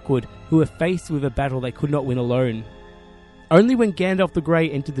elves of Mirkwood, who were faced with a battle they could not win alone. Only when Gandalf the Grey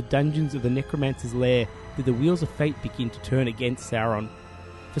entered the dungeons of the Necromancer's lair did the wheels of fate begin to turn against Sauron.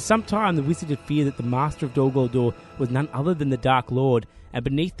 For some time, the wizard had feared that the master of Dol Guldur was none other than the Dark Lord, and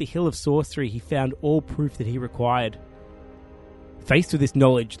beneath the Hill of Sorcery he found all proof that he required. Faced with this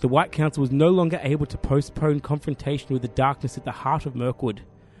knowledge, the White Council was no longer able to postpone confrontation with the darkness at the heart of Mirkwood.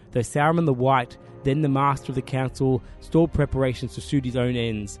 Though Saruman the White, then the master of the council, stalled preparations to suit his own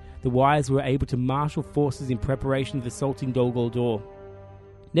ends, the Wise were able to marshal forces in preparation of assaulting Dol Guldur.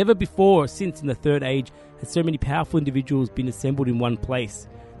 Never before or since in the Third Age had so many powerful individuals been assembled in one place.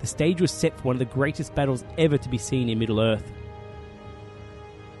 The stage was set for one of the greatest battles ever to be seen in Middle-earth.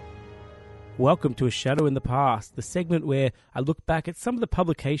 Welcome to A Shadow in the Past, the segment where I look back at some of the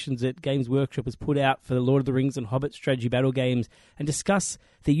publications that Games Workshop has put out for the Lord of the Rings and Hobbit strategy battle games and discuss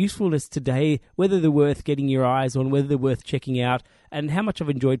their usefulness today, whether they're worth getting your eyes on, whether they're worth checking out, and how much I've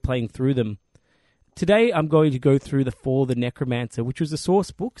enjoyed playing through them. Today I'm going to go through The Fall of the Necromancer, which was a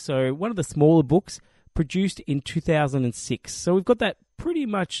source book, so one of the smaller books, produced in 2006. So we've got that pretty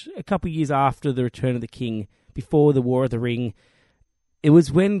much a couple of years after the Return of the King, before the War of the Ring. It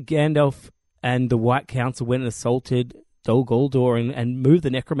was when Gandalf and the White Council went and assaulted Dol Guldur and moved the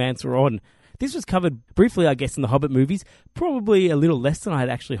Necromancer on. This was covered briefly, I guess, in the Hobbit movies, probably a little less than I had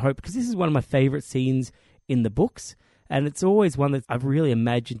actually hoped, because this is one of my favourite scenes in the books, and it's always one that I've really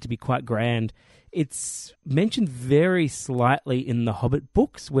imagined to be quite grand. It's mentioned very slightly in the Hobbit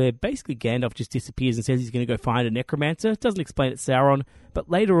books, where basically Gandalf just disappears and says he's going to go find a necromancer. It doesn't explain it's Sauron, but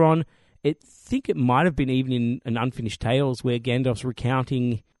later on, I think it might have been even in an Unfinished Tales, where Gandalf's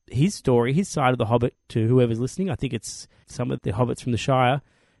recounting his story, his side of the Hobbit, to whoever's listening. I think it's some of the hobbits from the Shire.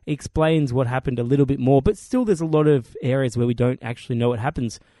 He explains what happened a little bit more, but still there's a lot of areas where we don't actually know what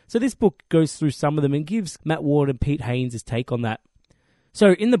happens. So this book goes through some of them and gives Matt Ward and Pete Haynes' take on that.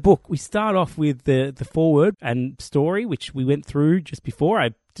 So in the book, we start off with the foreword and story, which we went through just before.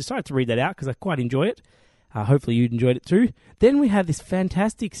 I decided to read that out because I quite enjoy it. Hopefully you enjoyed it too. Then we have this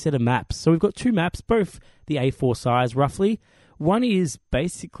fantastic set of maps. So we've got two maps, both the A4 size roughly. One is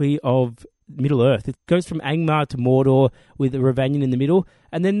basically of Middle-earth. It goes from Angmar to Mordor with the Ravanion in the middle,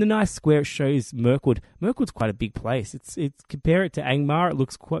 and then the nice square shows Mirkwood. Mirkwood's quite a big place. It's compare it to Angmar, it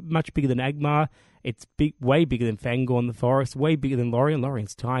looks quite much bigger than Angmar. It's big, way bigger than Fangorn the Forest, way bigger than Lorien.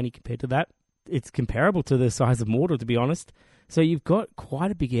 Lorien's tiny compared to that. It's comparable to the size of Mordor, to be honest. So you've got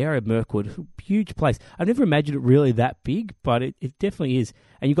quite a big area of Mirkwood, huge place. I've never imagined it really that big, but it definitely is.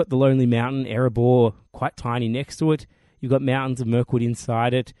 And you've got the Lonely Mountain, Erebor, quite tiny next to it. You've got mountains of Mirkwood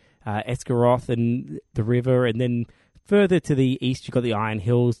inside it, Esgaroth and the river, and then Further to the east, you've got the Iron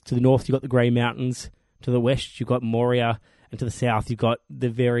Hills. To the north, you've got the Grey Mountains. To the west, you've got Moria. And to the south, you've got the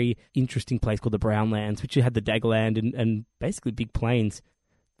very interesting place called the Brownlands, which you had the Daggerland and basically big plains.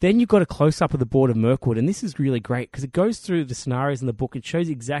 Then you've got a close-up of the board of Mirkwood, and this is really great because it goes through the scenarios in the book. It shows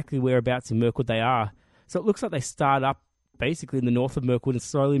exactly whereabouts in Mirkwood they are. So it looks like they start up basically in the north of Mirkwood and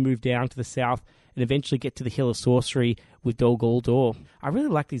slowly move down to the south and eventually get to the Hill of Sorcery with Dol Guldur. I really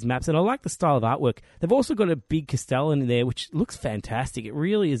like these maps, and I like the style of artwork. They've also got a big Castellan in there, which looks fantastic. It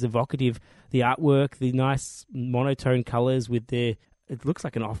really is evocative. The artwork, the nice monotone colours with the... It looks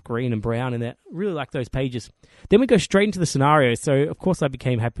like an off-green and brown in there. Really like those pages. Then we go straight into the scenario. So, of course, I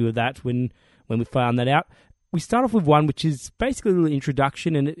became happy with that when we found that out. We start off with one which is basically a little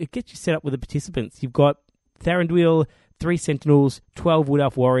introduction, and it gets you set up with the participants. You've got Thranduil, 3 Sentinels, 12 Wood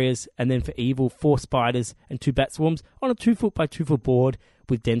Elf Warriors, and then for evil, 4 Spiders and 2 Bat Swarms on a 2-foot by 2-foot board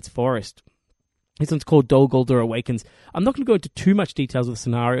with Dense Forest. This one's called Dol Guldur Awakens. I'm not going to go into too much details of the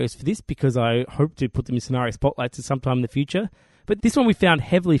scenarios for this because I hope to put them in scenario spotlights at some time in the future. But this one we found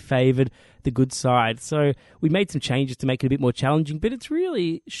heavily favoured the good side. So we made some changes to make it a bit more challenging, but it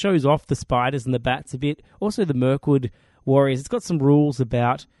really shows off the spiders and the bats a bit. Also the Mirkwood Warriors. It's got some rules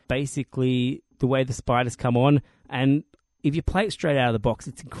about basically the way the spiders come on. And if you play it straight out of the box,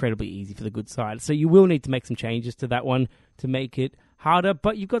 it's incredibly easy for the good side. So you will need to make some changes to that one to make it harder.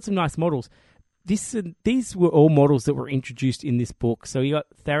 But you've got some nice models. These were all models that were introduced in this book. So you got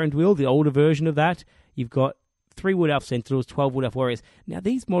Thranduil, the older version of that. You've got 3 Wood Elf Sentinels, 12 Wood Elf Warriors. Now,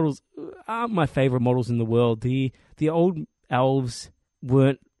 these models aren't my favourite models in the world. The old elves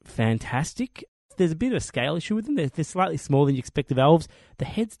weren't fantastic. There's a bit of a scale issue with them. They're slightly smaller than you expect of elves. The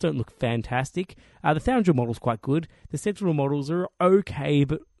heads don't look fantastic. The Thranduil model's quite good. The Sentinel models are okay,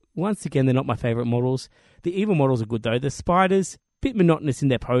 but once again, they're not my favourite models. The evil models are good, though. The spiders, bit monotonous in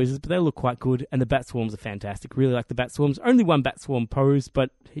their poses, but they look quite good. And the Bat Swarms are fantastic. Really like the Bat Swarms. Only one Bat Swarm pose,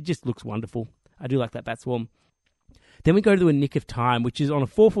 but it just looks wonderful. I do like that Bat Swarm. Then we go to a Nick of Time, which is on a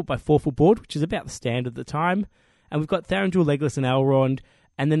 4-foot by 4-foot board, which is about the standard at the time. And we've got Thranduil, Legolas, and Elrond,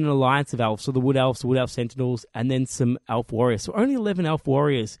 and then an alliance of elves. So the Wood Elves, the Wood Elf Sentinels, and then some Elf Warriors. So only 11 Elf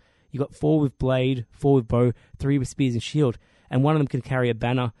Warriors. You've got 4 with blade, 4 with bow, 3 with spears and shield, and one of them can carry a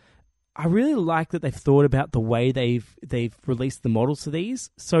banner. I really like that they've thought about the way they've released the models for these.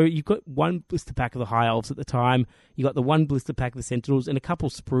 So you've got 1 blister pack of the High Elves at the time. You've got the 1 blister pack of the Sentinels, and a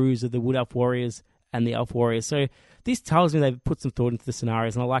couple sprues of the Wood Elf Warriors and the Elf Warriors. So this tells me they've put some thought into the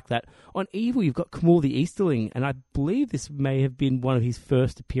scenarios, and I like that. On Evil, you've got Camul the Easterling, and I believe this may have been one of his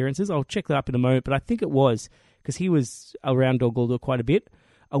first appearances. I'll check that up in a moment, but I think it was, because he was around Dol Guldur quite a bit.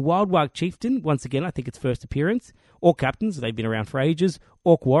 A Wild Warg Chieftain, once again, I think it's first appearance. Orc Captains, they've been around for ages.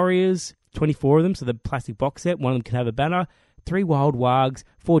 Orc Warriors, 24 of them, so the plastic box set, one of them can have a banner. 3 Wild Wargs,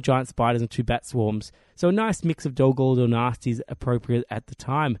 4 Giant Spiders, and 2 Bat Swarms. So a nice mix of Dol Guldur nasties appropriate at the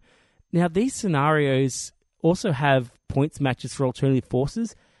time. Now, these scenarios also have points matches for alternative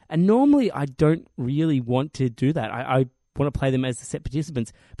forces, and normally I don't really want to do that. I want to play them as the set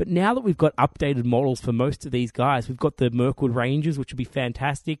participants. But now that we've got updated models for most of these guys, we've got the Mirkwood Rangers, which would be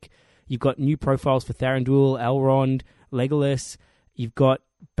fantastic. You've got new profiles for Thranduil, Elrond, Legolas. You've got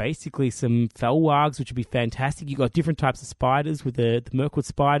basically some Felwargs, which would be fantastic. You've got different types of spiders with the Mirkwood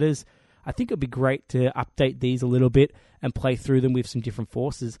spiders. I think it would be great to update these a little bit and play through them with some different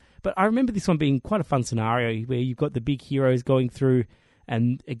forces. But I remember this one being quite a fun scenario where you've got the big heroes going through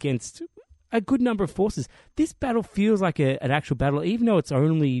and against a good number of forces. This battle feels like an actual battle, even though it's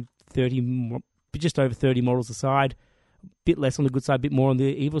only just over 30 models aside, a bit less on the good side, a bit more on the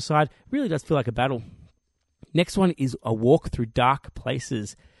evil side. It really does feel like a battle. Next one is a walk through dark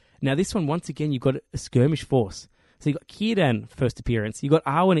places. Now this one, once again, you've got a skirmish force. So you've got Círdan, first appearance. You've got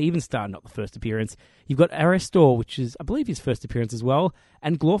Arwen Evenstar, not the first appearance. You've got Arestor, which is, I believe, his first appearance as well.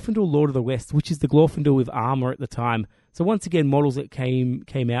 And Glorfindel, Lord of the West, which is the Glorfindel with armor at the time. So once again, models that came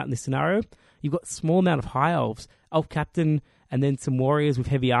out in this scenario. You've got a small amount of High Elves, Elf Captain, and then some warriors with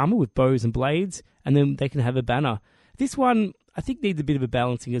heavy armor with bows and blades. And then they can have a banner. This one, I think, needs a bit of a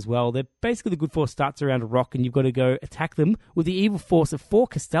balancing as well. They're basically the good force starts around a rock, and you've got to go attack them with the evil force of 4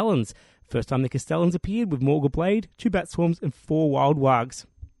 Castellans. First time the Castellans appeared with Morgul Blade, 2 Bat Swarms, and 4 Wild Wargs.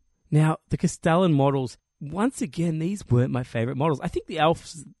 Now, the Castellan models, once again, these weren't my favourite models. I think the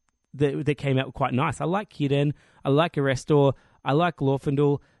elves that came out were quite nice. I like Círdan, I like Arestor, I like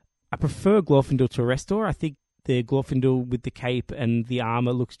Glorfindel. I prefer Glorfindel to Arestor. I think the Glorfindel with the cape and the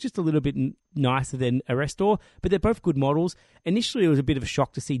armour looks just a little bit nicer than Arestor, but they're both good models. Initially, it was a bit of a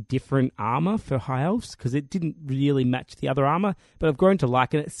shock to see different armour for High Elves, because it didn't really match the other armour, but I've grown to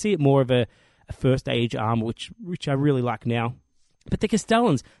like it. See it more of a first age armour, which I really like now. But the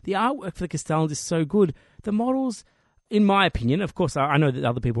Castellans, the artwork for the Castellans is so good. The models in my opinion, of course, I know that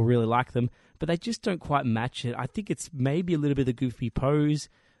other people really like them, but they just don't quite match it. I think it's maybe a little bit of the goofy pose.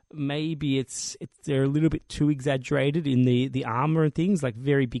 Maybe they're a little bit too exaggerated in the armor and things, like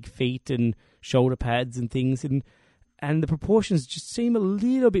very big feet and shoulder pads and things, and the proportions just seem a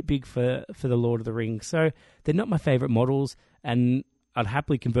little bit big for the Lord of the Rings. So they're not my favorite models, and I'd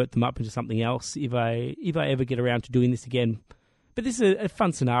happily convert them up into something else if I ever get around to doing this again. But this is a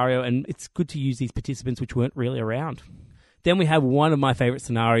fun scenario, and it's good to use these participants which weren't really around. Then we have one of my favourite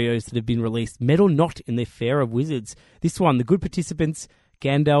scenarios that have been released, Metal Knot in the Fair of Wizards. This one, the good participants,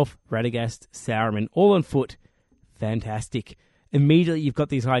 Gandalf, Radagast, Saruman, all on foot. Fantastic. Immediately you've got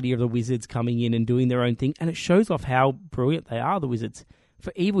this idea of the wizards coming in and doing their own thing, and it shows off how brilliant they are, the wizards.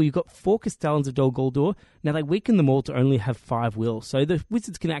 For evil, you've got 4 Castellans of Dol Guldur. Now, they weaken them all to only have 5 will, so the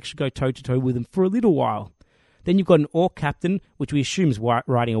wizards can actually go toe-to-toe with them for a little while. Then you've got an Orc Captain, which we assume is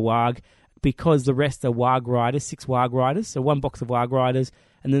riding a Warg, because the rest are Warg Riders, 6 Warg Riders, so 1 box of Warg Riders,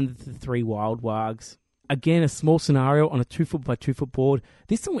 and then the 3 Wild Wargs. Again, a small scenario on a 2-foot by 2-foot board.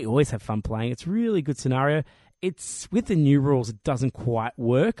 This one we always have fun playing. It's a really good scenario. It's with the new rules, it doesn't quite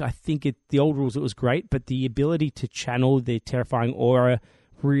work. I think the old rules, it was great, but the ability to channel the terrifying aura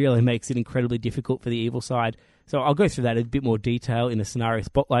really makes it incredibly difficult for the evil side. So I'll go through that in a bit more detail in a scenario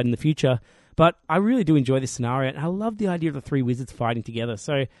spotlight in the future. But I really do enjoy this scenario, and I love the idea of the 3 wizards fighting together.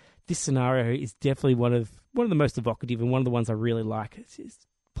 So this scenario is definitely one of the most evocative and one of the ones I really like.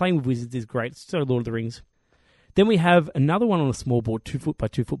 Playing with wizards is great. It's sort of Lord of the Rings. Then we have another one on a small board, 2-foot by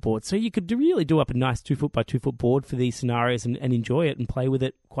 2-foot board. So you could really do up a nice 2-foot by 2-foot board for these scenarios and enjoy it and play with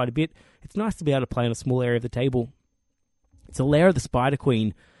it quite a bit. It's nice to be able to play on a small area of the table. It's a Lair of the Spider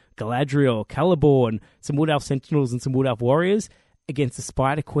Queen, Galadriel, Celeborn, some Wood Elf Sentinels and some Wood Elf Warriors against the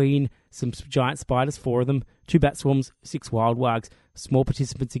Spider Queen, some giant spiders, 4 of them, 2 Bat Swarms, 6 Wild Wargs, small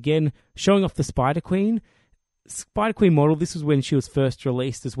participants again, showing off the Spider Queen. Spider Queen model, this was when she was first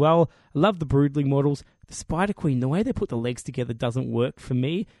released as well. I love the Broodling models. The Spider Queen, the way they put the legs together doesn't work for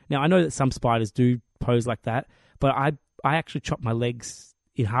me. Now, I know that some spiders do pose like that, but I actually chopped my legs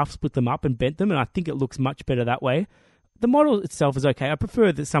in half, split them up and bent them, and I think it looks much better that way. The model itself is okay. I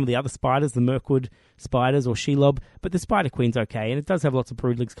prefer some of the other spiders, the Mirkwood spiders or Shelob, but the Spider Queen's okay, and it does have lots of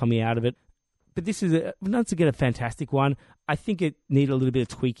broodlings coming out of it. But this is, once again, a fantastic one. I think it needed a little bit of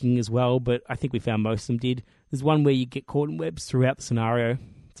tweaking as well, but I think we found most of them did. There's one where you get caught in webs throughout the scenario.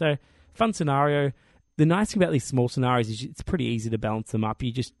 So, fun scenario. The nice thing about these small scenarios is it's pretty easy to balance them up.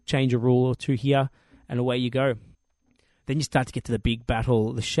 You just change a rule or two here, and away you go. Then you start to get to the big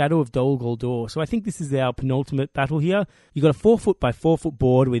battle, the Shadow of Dol Guldur. So I think this is our penultimate battle here. You've got a 4-foot by 4-foot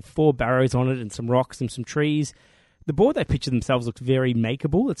board with 4 barrows on it and some rocks and some trees. The board they picture themselves looks very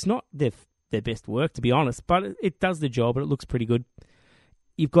makeable. It's not their best work, to be honest, but it does the job and it looks pretty good.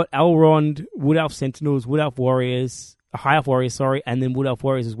 You've got Elrond, Wood Elf Sentinels, Wood Elf Warriors, High Elf Warriors, and then Wood Elf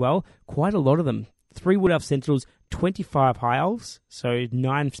Warriors as well. Quite a lot of them. 3 Wood Elf Sentinels, 25 High Elves, so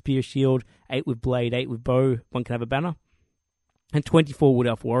 9 Spear Shield, 8 with Blade, 8 with Bow, 1 can have a banner, and 24 Wood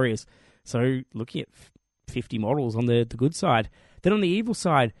Elf Warriors. So looking at 50 models on the good side. Then on the evil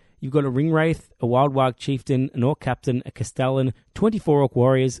side, you've got a Ringwraith, a Wild Warg Chieftain, an Orc Captain, a Castellan, 24 Orc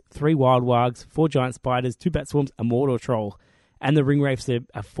Warriors, 3 Wild Wargs, 4 Giant Spiders, 2 Bat Swarms, a Mordor Troll. And the Ringwraiths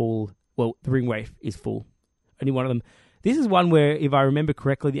are full. Well, the Ringwraith is full. Only one of them. This is one where, if I remember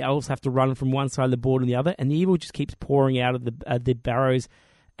correctly, the elves have to run from one side of the board and the other, and the evil just keeps pouring out of the barrows.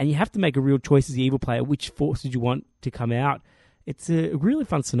 And you have to make a real choice as the evil player, which forces you want to come out. It's a really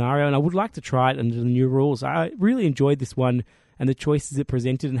fun scenario, and I would like to try it under the new rules. I really enjoyed this one and the choices it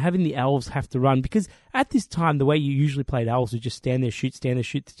presented, and having the elves have to run, because at this time, the way you usually played elves was just stand there, shoot, stand there,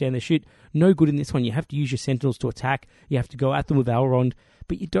 shoot, stand there, shoot. No good in this one. You have to use your sentinels to attack. You have to go at them with Elrond,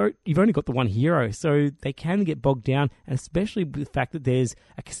 but you've only got the one hero, so they can get bogged down, and especially with the fact that there's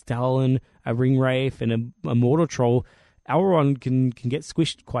a Castellan, a Ringwraith, and a Mordor Troll, Elrond can get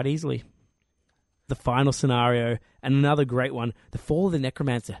squished quite easily. The final scenario, and another great one, the Fall of the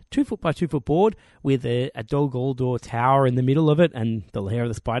Necromancer. 2-foot by 2-foot board with a Dol Guldur tower in the middle of it and the Lair of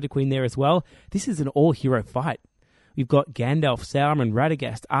the Spider Queen there as well. This is an all-hero fight. We've got Gandalf, Saruman,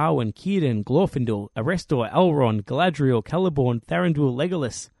 Radagast, Arwen, Círdan, Glorfindel, Arestor, Elrond, Galadriel, Celeborn, Thranduil,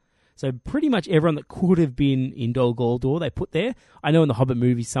 Legolas. So pretty much everyone that could have been in Dol Guldur they put there. I know in the Hobbit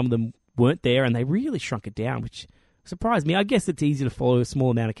movies some of them weren't there and they really shrunk it down, which surprised me. I guess it's easy to follow a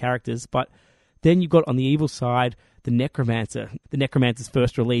small amount of characters, but then you've got on the evil side, the Necromancer. The Necromancer's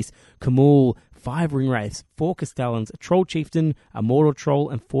first release, Camul, 5 Ringwraiths, 4 Castellans, a Troll Chieftain, a Mordor Troll,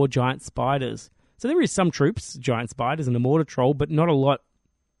 and 4 Giant Spiders. So there is some troops, Giant Spiders and a Mordor Troll, but not a lot.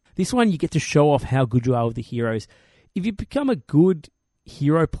 This one, you get to show off how good you are with the heroes. If you become a good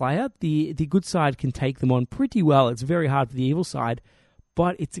hero player, the good side can take them on pretty well. It's very hard for the evil side,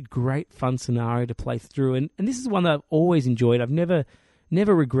 but it's a great fun scenario to play through. And this is one that I've always enjoyed. I've never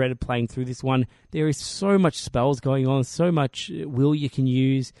regretted playing through this one. There is so much spells going on, so much will you can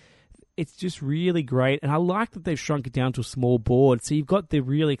use. It's just really great. And I like that they've shrunk it down to a small board. So you've got the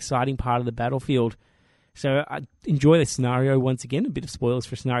really exciting part of the battlefield. So I enjoy the scenario once again. A bit of spoilers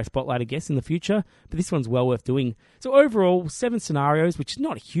for Scenario Spotlight, I guess, in the future. But this one's well worth doing. So overall, 7 scenarios, which is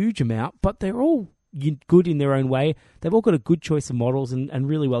not a huge amount, but they're all good in their own way. They've all got a good choice of models and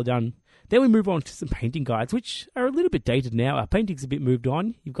really well done. Then we move on to some painting guides, which are a little bit dated now. Our painting's a bit moved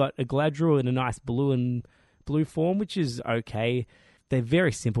on. You've got a Galadriel in a nice blue form, which is okay. They're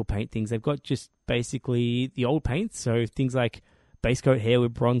very simple paint things. They've got just basically the old paints, so things like base coat hair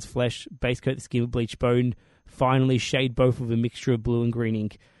with bronze flesh, base coat the skin with bleached bone, finally shade both with a mixture of blue and green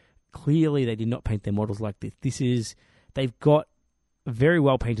ink. Clearly, they did not paint their models like this. They've got very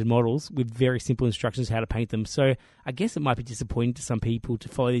well painted models with very simple instructions how to paint them. So I guess it might be disappointing to some people to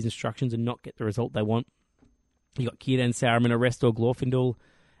follow these instructions and not get the result they want. You got Círdan, Saruman, Arestor, Glorfindel,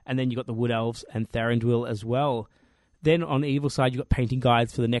 and then you got the Wood Elves and Thranduil as well. Then on the evil side, you've got painting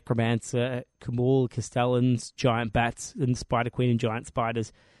guides for the Necromancer, Camul, Castellans, Giant Bats, and Spider Queen and Giant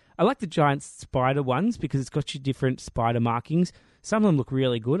Spiders. I like the Giant Spider ones because it's got your different spider markings. Some of them look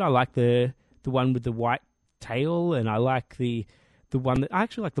really good. I like the one with the white tail, and I like the one that I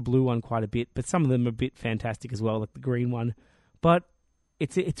actually like the blue one quite a bit, but some of them are a bit fantastic as well, like the green one. But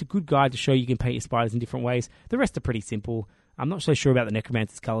it's a good guide to show you can paint your spiders in different ways. The rest are pretty simple. I'm not so sure about the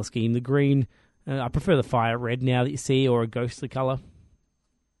Necromancer's colour scheme. The green, I prefer the fire red now that you see, or a ghostly colour.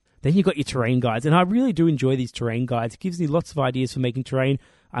 Then you've got your terrain guides, and I really do enjoy these terrain guides. It gives me lots of ideas for making terrain.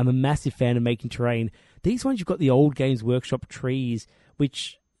 I'm a massive fan of making terrain. These ones, you've got the old Games Workshop trees,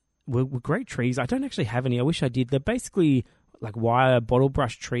 which were great trees. I don't actually have any. I wish I did. They're basically like wire bottle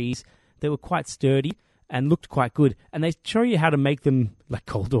brush trees. They were quite sturdy and looked quite good. And they show you how to make them like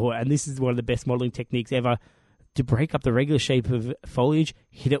Goldor, and this is one of the best modelling techniques ever. To break up the regular shape of foliage,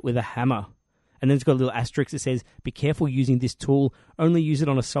 hit it with a hammer. And then it's got a little asterisk that says, be careful using this tool. Only use it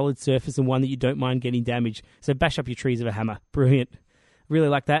on a solid surface and one that you don't mind getting damaged. So bash up your trees with a hammer. Brilliant. Really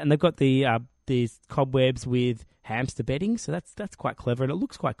like that. And they've got these cobwebs with hamster bedding. So that's quite clever. And it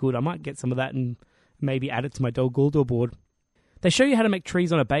looks quite good. I might get some of that and maybe add it to my Dol Guldur board. They show you how to make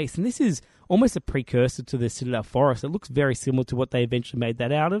trees on a base. And this is almost a precursor to the Citadel Forest. It looks very similar to what they eventually made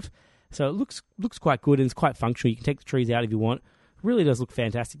that out of. So it looks quite good and it's quite functional. You can take the trees out if you want. It really does look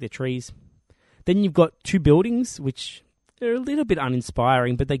fantastic, they're trees. Then you've got 2 buildings, which are a little bit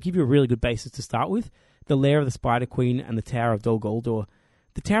uninspiring, but they give you a really good basis to start with. The Lair of the Spider Queen and the Tower of Dol Guldur.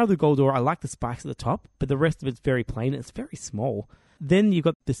 The Tower of the Guldur, I like the spikes at the top, but the rest of it's very plain. It's very small. Then you've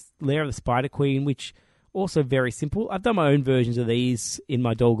got this Lair of the Spider Queen, which also very simple. I've done my own versions of these in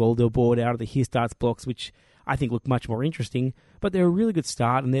my Dol Guldur board out of the Here Starts blocks, which I think look much more interesting. But they're a really good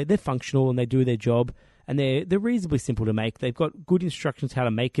start, and they're functional, and they do their job. And they're reasonably simple to make. They've got good instructions how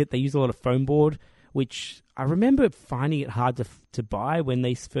to make it. They use a lot of foam board, which I remember finding it hard to buy when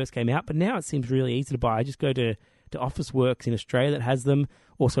they first came out, but now it seems really easy to buy. I just go to Officeworks in Australia that has them,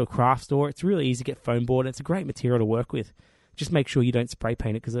 also a craft store. It's really easy to get foam board. It's a great material to work with. Just make sure you don't spray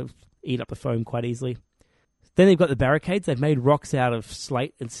paint it because it'll eat up the foam quite easily. Then they've got the barricades. They've made rocks out of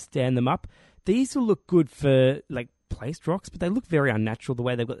slate and stand them up. These will look good for like placed rocks, but they look very unnatural the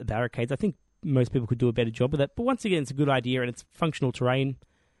way they've got the barricades. I think most people could do a better job of that. But once again, it's a good idea and it's functional terrain.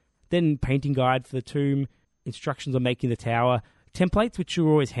 Then painting guide for the tomb, instructions on making the tower, templates, which are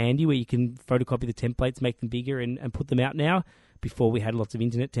always handy, where you can photocopy the templates, make them bigger and put them out now. Before we had lots of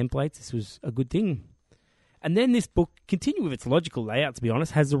internet templates, this was a good thing. And then this book, continuing with its logical layout, to be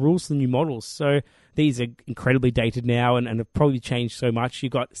honest, has the rules for the new models. So these are incredibly dated now and have probably changed so much.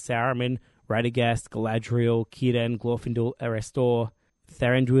 You've got Saruman, Radagast, Galadriel, Círdan, Glorfindel, Arestor,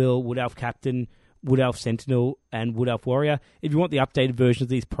 Thranduil, Wood Elf Captain, Wood Elf Sentinel, and Wood Elf Warrior. If you want the updated version of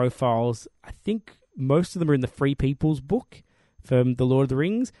these profiles, I think most of them are in the Free People's book from The Lord of the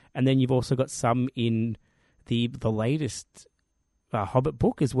Rings, and then you've also got some in the latest Hobbit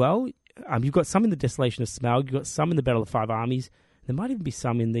book as well. You've got some in the Desolation of Smaug, you've got some in the Battle of the Five Armies. There might even be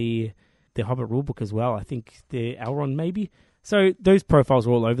some in the Hobbit rulebook as well. I think the Elrond maybe. So those profiles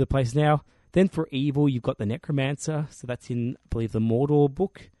are all over the place now. Then for evil, you've got the Necromancer, so that's in, I believe, the Mordor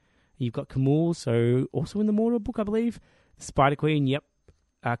book. You've got Camul, so also in the Mordor book, I believe. Spider Queen, yep.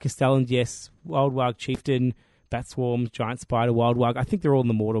 Castellan, yes. Wild Warg Chieftain, Bat Swarms, Giant Spider, Wild Warg. I think they're all in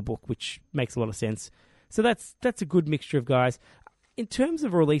the Mordor book, which makes a lot of sense. So that's a good mixture of guys. In terms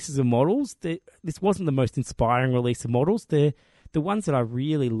of releases of models, this wasn't the most inspiring release of models. The ones that I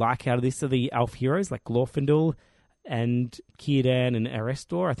really like out of this are the elf heroes, like Glorfindel and Círdan and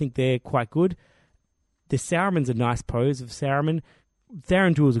Arestor. I think they're quite good. The Saruman's a nice pose of Saruman.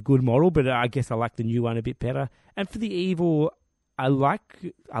 Thranduil is a good model, but I guess I like the new one a bit better. And for the evil, I like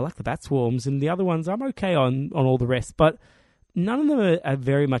the Bat Swarms, and the other ones I'm okay on all the rest, but none of them are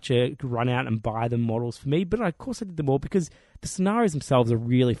very much a run out and buy them models for me. But of course I did them all because the scenarios themselves are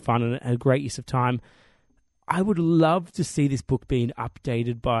really fun and a great use of time. I would love to see this book being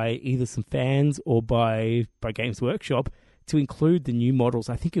updated by either some fans or by Games Workshop to include the new models.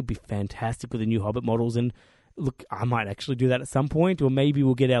 I think it would be fantastic with the new Hobbit models, and look, I might actually do that at some point, or maybe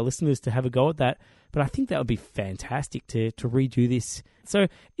we'll get our listeners to have a go at that. But I think that would be fantastic to redo this. So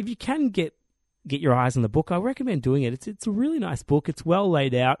if you can get your eyes on the book, I recommend doing it. It's a really nice book. It's well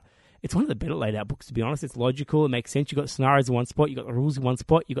laid out. It's one of the better laid out books, to be honest. It's logical. It makes sense. You've got scenarios in one spot. You've got the rules in one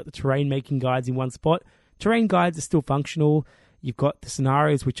spot. You've got the terrain making guides in one spot. Terrain guides are still functional. You've got the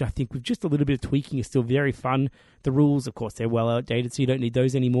scenarios, which I think with just a little bit of tweaking are still very fun. The rules, of course, they're well outdated, so you don't need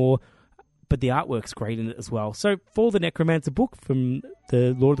those anymore. But the artwork's great in it as well. So for the Necromancer book from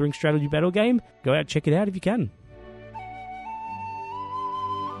the Lord of the Rings strategy battle game, go out and check it out if you can.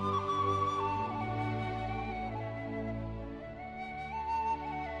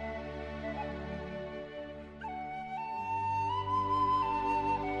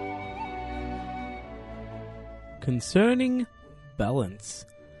 Concerning balance.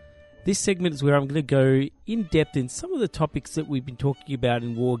 This segment is where I'm going to go in depth in some of the topics that we've been talking about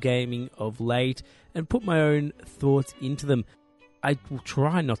in wargaming of late and put my own thoughts into them. I will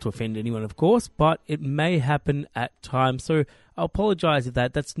try not to offend anyone, of course, but it may happen at times. So I apologize if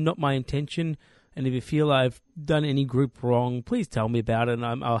that's not my intention. And if you feel I've done any group wrong, please tell me about it,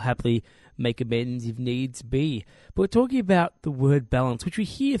 and I'll happily make amends if needs be. But we're talking about the word balance, which we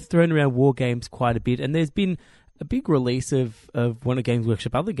hear thrown around war games quite a bit, and there's been a big release of one of Games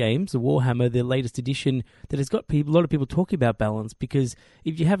Workshop other games, the Warhammer, their latest edition, that has got a lot of people talking about balance, because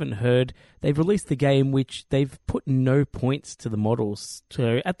if you haven't heard, they've released the game which they've put no points to the models.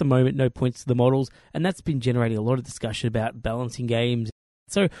 So at the moment, no points to the models, and that's been generating a lot of discussion about balancing games.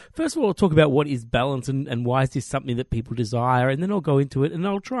 So first of all, I'll talk about what is balance and why is this something that people desire, and then I'll go into it and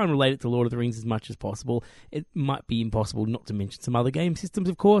I'll try and relate it to Lord of the Rings as much as possible. It might be impossible not to mention some other game systems,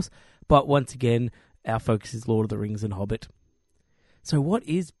 of course, but once again, our focus is Lord of the Rings and Hobbit. So what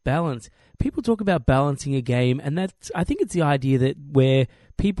is balance? People talk about balancing a game, and I think it's the idea that where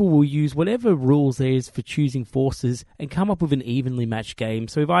people will use whatever rules there is for choosing forces and come up with an evenly matched game.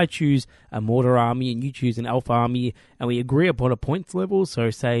 So if I choose a Mordor army and you choose an Elf army, and we agree upon a points level, so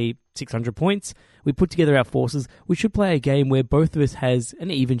say 600 points, we put together our forces, we should play a game where both of us has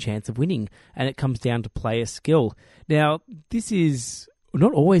an even chance of winning, and it comes down to player skill. Now, this is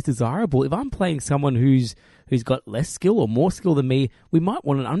not always desirable. If I'm playing someone who's got less skill or more skill than me, we might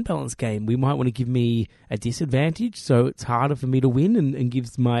want an unbalanced game. We might want to give me a disadvantage, so it's harder for me to win and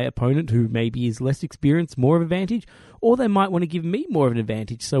gives my opponent, who maybe is less experienced, more of an advantage. Or they might want to give me more of an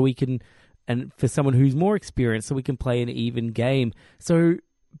advantage, so we can, and for someone who's more experienced, so we can play an even game. So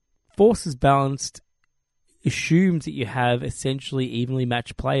forces balanced assumes that you have essentially evenly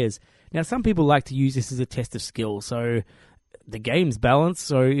matched players. Now, some people like to use this as a test of skill. So the game's balanced,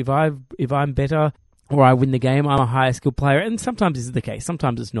 so if I'm better or I win the game, I'm a higher skilled player, and sometimes this is the case,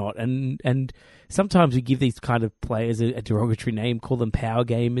 sometimes it's not, and sometimes we give these kind of players a derogatory name, call them power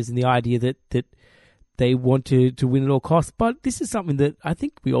gamers, and the idea that they want to win at all costs. But this is something that I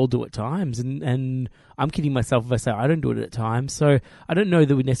think we all do at times, and I'm kidding myself if I say I don't do it at times. So I don't know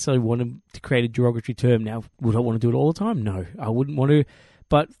that we necessarily want to create a derogatory term. Now, would I want to do it all the time? No, I wouldn't want to.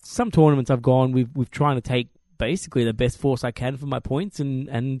 But some tournaments I've gone, we've trying to take basically the best force I can for my points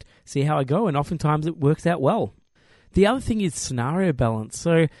and see how I go, and oftentimes it works out well. The other thing is scenario balance.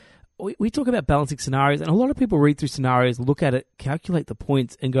 So we talk about balancing scenarios, and a lot of people read through scenarios, look at it, calculate the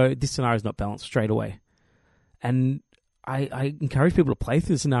points, and go, this scenario is not balanced straight away. And I encourage people to play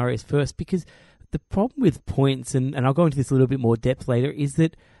through the scenarios first, because the problem with points, and I'll go into this a little bit more depth later, is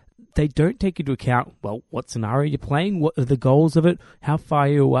that they don't take into account, well, what scenario you're playing, what are the goals of it, how far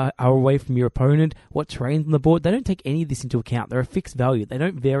you are away from your opponent, what terrain's on the board. They don't take any of this into account. They're a fixed value. They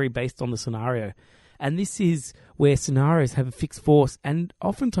don't vary based on the scenario. And this is where scenarios have a fixed force, and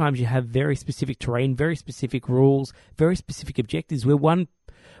oftentimes you have very specific terrain, very specific rules, very specific objectives, where one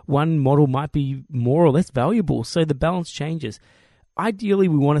model might be more or less valuable, so the balance changes. Ideally,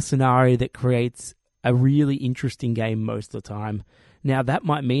 we want a scenario that creates a really interesting game most of the time. Now, that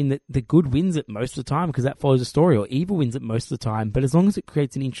might mean that the good wins it most of the time because that follows a story, or evil wins it most of the time. But as long as it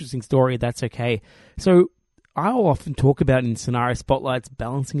creates an interesting story, that's okay. So I'll often talk about in scenario spotlights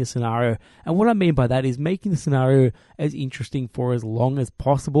balancing a scenario, and what I mean by that is making the scenario as interesting for as long as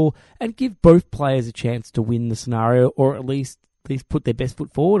possible and give both players a chance to win the scenario, or at least put their best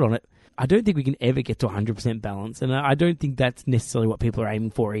foot forward on it. I don't think we can ever get to 100% balance, and I don't think that's necessarily what people are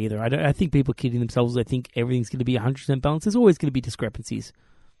aiming for either. I think people are kidding themselves. I think everything's going to be 100% balanced. There's always going to be discrepancies.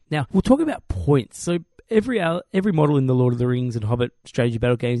 Now, we'll talk about points. So every model in the Lord of the Rings and Hobbit strategy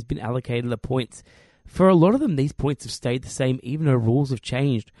battle games has been allocated a points. For a lot of them, these points have stayed the same, even though rules have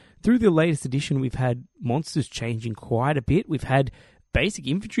changed. Through the latest edition, we've had monsters changing quite a bit. We've had basic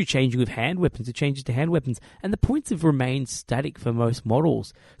infantry changing with hand weapons, it changes to hand weapons, and the points have remained static for most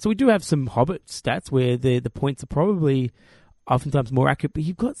models. So we do have some Hobbit stats where the points are probably oftentimes more accurate, but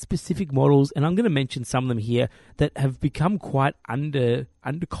you've got specific models, and I'm going to mention some of them here, that have become quite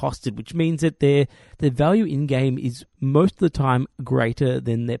undercosted, which means that their value in-game is most of the time greater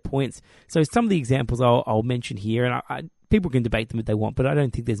than their points. So some of the examples I'll mention here, and people can debate them if they want, but I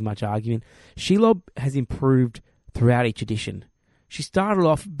don't think there's much argument. Shelob has improved throughout each edition. She started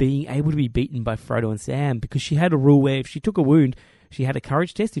off being able to be beaten by Frodo and Sam because she had a rule where if she took a wound, she had a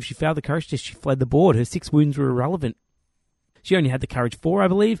courage test. If she failed the courage test, she fled the board. Her 6 wounds were irrelevant. She only had the courage 4, I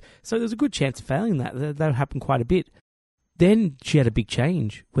believe, so there's a good chance of failing that. That happened quite a bit. Then she had a big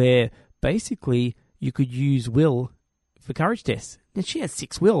change where basically you could use will for courage tests. And she had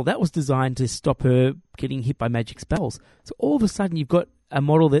 6 will. That was designed to stop her getting hit by magic spells. So all of a sudden you've got a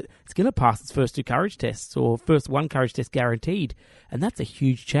model that's going to pass its first 2 courage tests, or first 1 courage test guaranteed. And that's a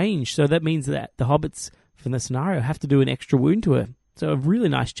huge change. So that means that the hobbits from the scenario have to do an extra wound to her. So a really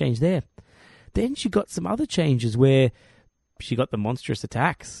nice change there. Then she got some other changes where she got the monstrous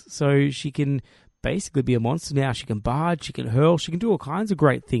attacks. So she can basically be a monster now. She can barge, she can hurl, she can do all kinds of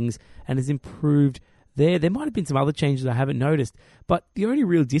great things and has improved there. There might have been some other changes I haven't noticed, but the only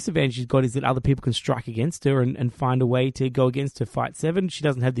real disadvantage she's got is that other people can strike against her and find a way to go against her fight 7. She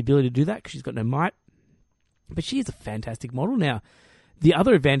doesn't have the ability to do that because she's got no might. But she is a fantastic model now. The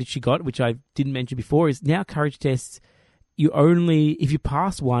other advantage she got, which I didn't mention before, is now courage tests, if you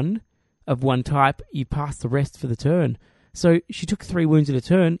pass one of one type, you pass the rest for the turn. So she took 3 wounds in a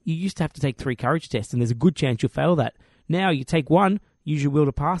turn. You used to have to take 3 courage tests, and there's a good chance you'll fail that. Now you take 1, use your will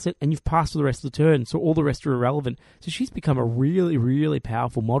to pass it, and you've passed for the rest of the turn, so all the rest are irrelevant. So she's become a really, really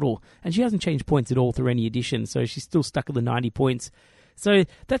powerful model, and she hasn't changed points at all through any edition, so she's still stuck at the 90 points. So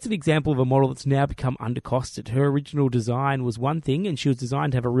that's an example of a model that's now become undercosted. Her original design was one thing, and she was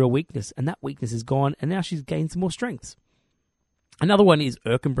designed to have a real weakness, and that weakness is gone, and now she's gained some more strengths. Another one is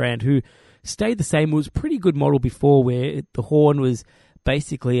Erkenbrand, who stayed the same. It was a pretty good model before where the horn was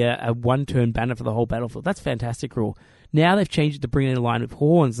basically a one-turn banner for the whole battlefield. That's a fantastic rule. Now they've changed it to bring it in line with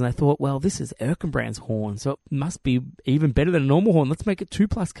horns, and I thought, well, this is Erkenbrand's horn, so it must be even better than a normal horn. Let's make it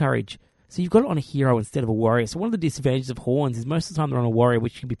 2+ courage. So you've got it on a hero instead of a warrior. So one of the disadvantages of horns is most of the time they're on a warrior,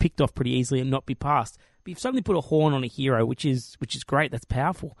 which can be picked off pretty easily and not be passed. But you've suddenly put a horn on a hero, which is great. That's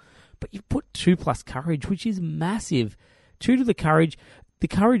powerful. But you've put 2+ courage, which is massive. 2 to the courage. The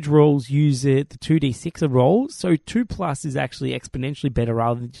courage rolls use the 2d6 of rolls, so 2+ is actually exponentially better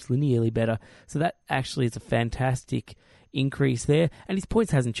rather than just linearly better. So that actually is a fantastic increase there. And his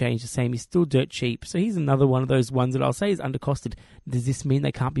points hasn't changed the same. He's still dirt cheap. So he's another one of those ones that I'll say is undercosted. Does this mean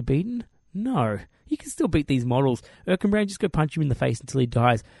they can't be beaten? No. You can still beat these models. Erkenbrand, just go punch him in the face until he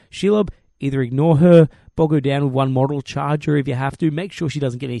dies. Shelob, either ignore her, bog her down with one model, charge her if you have to. Make sure she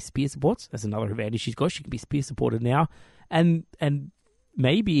doesn't get any spear supports. That's another advantage she's got. She can be spear supported now. And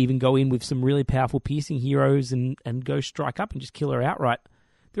maybe even go in with some really powerful piercing heroes and go strike up and just kill her outright.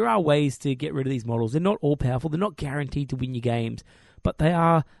 There are ways to get rid of these models. They're not all powerful. They're not guaranteed to win your games, but they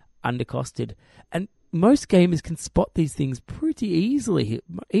are undercosted. And most gamers can spot these things pretty easily.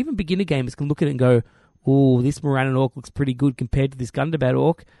 Even beginner gamers can look at it and go, oh, this Morannon Orc looks pretty good compared to this Gundabad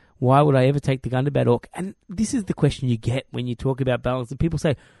Orc. Why would I ever take the Gundabad Orc? And this is the question you get when you talk about balance. And people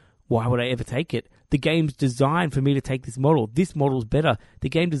say, why would I ever take it? The game's designed for me to take this model. This model's better. The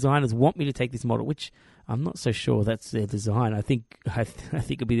game designers want me to take this model, which I'm not so sure that's their design. I think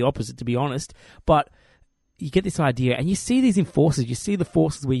it'd be the opposite, to be honest. But you get this idea, and you see these in forces. You see the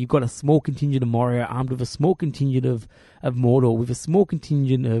forces where you've got a small contingent of Moria armed with a small contingent of Mordor, with a small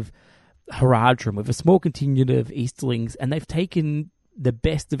contingent of Haradrim, with a small contingent of Easterlings, and they've taken the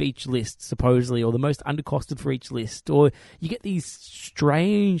best of each list, supposedly, or the most undercosted for each list. Or you get these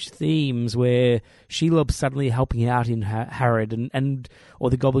strange themes where Shelob's suddenly helping out in Harad, and or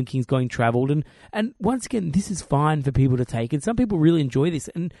the Goblin King's going travelled. And once again, this is fine for people to take, and some people really enjoy this.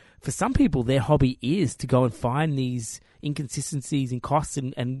 And for some people, their hobby is to go and find these inconsistencies in costs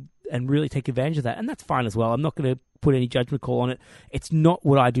and really take advantage of that. And that's fine as well. I'm not going to put any judgment call on it. It's not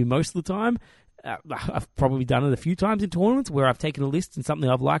what I do most of the time. I've probably done it a few times in tournaments where I've taken a list and something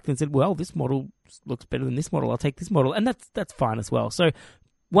I've liked and said, well, this model looks better than this model. I'll take this model. And that's fine as well. So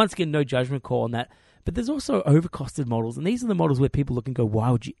once again, no judgment call on that. But there's also overcosted models. And these are the models where people look and go,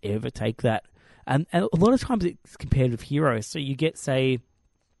 why would you ever take that? And a lot of times it's compared with heroes. So you get, say,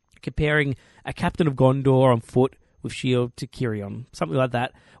 comparing a Captain of Gondor on foot with shield to Kirion, something like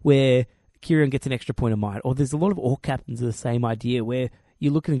that, where Kirion gets an extra point of might. Or there's a lot of Orc captains of the same idea where you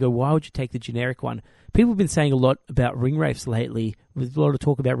look and go, why would you take the generic one? People have been saying a lot about ring wraiths lately. There's a lot of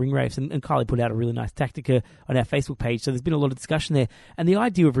talk about ring wraiths, and Kylie put out a really nice Tactica on our Facebook page, so there's been a lot of discussion there. And the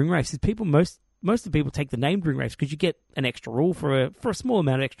idea of ring wraiths is most of the people take the named ring wraiths because you get an extra rule for a small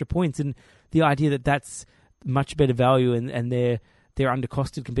amount of extra points, and the idea that that's much better value and they're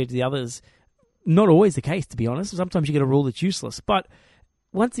undercosted compared to the others, not always the case, to be honest. Sometimes you get a rule that's useless. But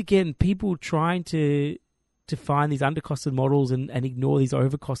once again, people trying to find these undercosted models and ignore these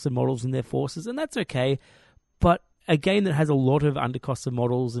overcosted models in their forces, and that's okay. But a game that has a lot of undercosted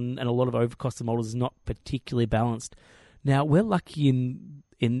models and a lot of overcosted models is not particularly balanced. Now, we're lucky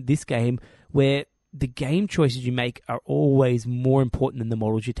in this game where the game choices you make are always more important than the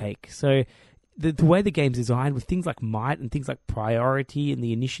models you take. So the way the game's designed with things like might and things like priority and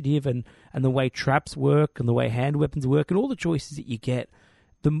the initiative and the way traps work and the way hand weapons work and all the choices that you get,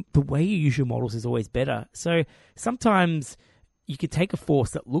 the way you use your models is always better. So sometimes you could take a force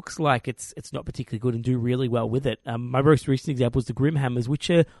that looks like it's not particularly good and do really well with it. My most recent example is the Grimhammers, which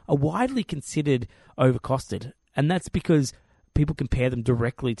are widely considered overcosted. And that's because people compare them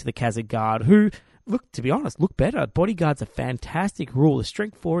directly to the Khazad Guard, who, look, to be honest, look better. Bodyguard's a fantastic rule. The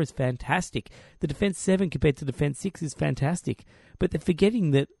Strength 4 is fantastic. The Defense 7 compared to Defense 6 is fantastic. But they're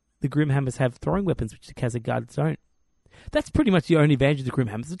forgetting that the Grimhammers have throwing weapons, which the Khazad Guards don't. That's pretty much the only advantage of the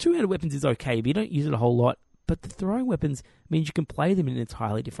Grimhammers. The two-handed weapons is okay, but you don't use it a whole lot. But the throwing weapons means you can play them in an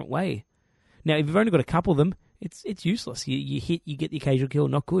entirely different way. Now, if you've only got a couple of them, it's useless. You hit, you get the occasional kill,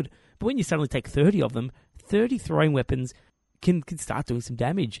 not good. But when you suddenly take 30 of them, 30 throwing weapons can start doing some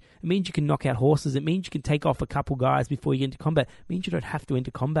damage. It means you can knock out horses. It means you can take off a couple guys before you get into combat. It means you don't have to enter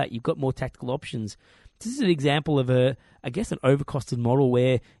combat. You've got more tactical options. This is an example of an overcosted model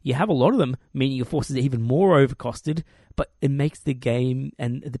where you have a lot of them, meaning your forces are even more overcosted, but it makes the game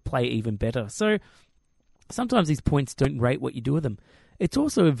and the play even better. So sometimes these points don't rate what you do with them. It's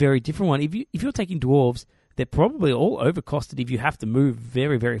also a very different one. If you're taking dwarves, they're probably all overcosted if you have to move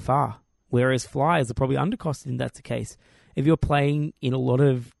very, very far, whereas flyers are probably undercosted if that's the case. If you're playing in a lot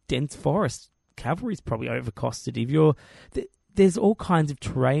of dense forests, cavalry's probably overcosted. There's all kinds of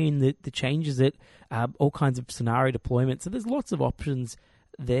terrain that changes it, all kinds of scenario deployment. So there's lots of options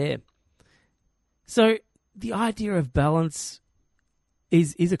there. So the idea of balance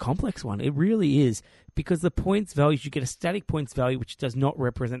is a complex one. It really is, because the points values, you get a static points value which does not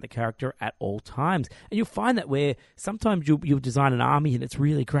represent the character at all times. And you'll find that where sometimes you'll design an army and it's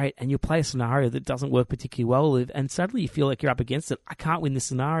really great, and you'll play a scenario that doesn't work particularly well with, and suddenly you feel like you're up against it. I can't win this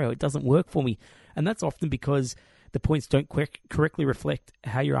scenario. It doesn't work for me. And that's often because the points don't correctly reflect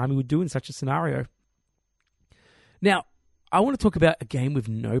how your army would do in such a scenario. Now, I want to talk about a game with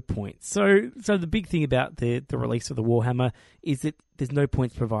no points. So the big thing about the release of the Warhammer is that there's no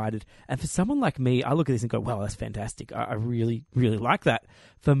points provided. And for someone like me, I look at this and go, wow, that's fantastic. I really, really like that.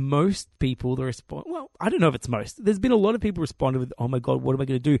 For most people, the response, well, I don't know if it's most. There's been a lot of people responded with, oh my God, what am I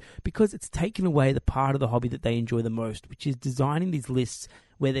going to do? Because it's taken away the part of the hobby that they enjoy the most, which is designing these lists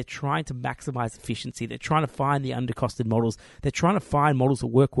where they're trying to maximize efficiency. They're trying to find the undercosted models. They're trying to find models that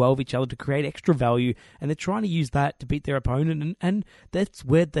work well with each other to create extra value, and they're trying to use that to beat their opponent, and that's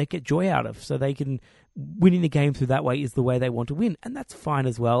where they get joy out of. So they can, winning the game through that way is the way they want to win, and that's fine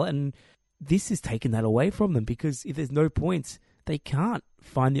as well. And this has taken that away from them, because if there's no points, they can't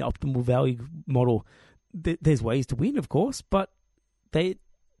find the optimal value model. There's ways to win, of course, but they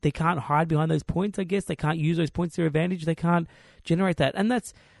can't hide behind those points, I guess. They can't use those points to their advantage. They can't generate that. And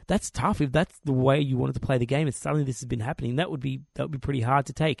that's tough. If that's the way you wanted to play the game and suddenly this has been happening, that would be pretty hard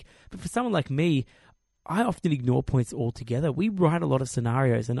to take. But for someone like me, I often ignore points altogether. We write a lot of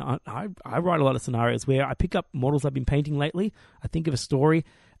scenarios, and I write a lot of scenarios where I pick up models I've been painting lately, I think of a story,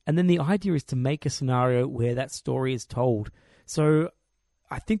 and then the idea is to make a scenario where that story is told. So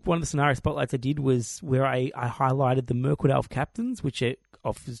I think one of the scenario spotlights I did was where I highlighted the Mirkwood Elf captains, which are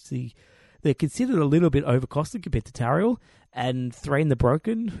obviously, they're considered a little bit overcosted compared to Tariel, and Thrain the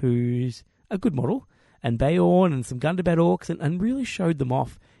Broken, who's a good model, and Beorn and some Gundabad Orcs, and really showed them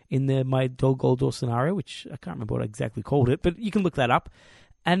off in my Dol Guldur scenario, which I can't remember what I exactly called it, but you can look that up.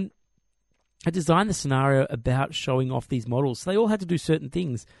 And I designed the scenario about showing off these models. So they all had to do certain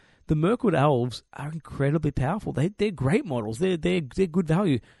things. the Mirkwood Elves are incredibly powerful. They're great models. They're good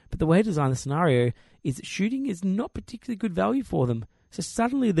value. But the way to design the scenario is that shooting is not particularly good value for them. So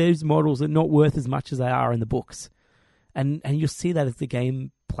suddenly those models are not worth as much as they are in the books. And you'll see that as the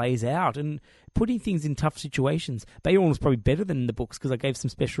game plays out. And putting things in tough situations. Beorn was probably better than in the books because I gave some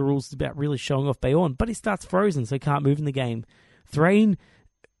special rules about really showing off Beorn. But he starts frozen, so he can't move in the game. Thrain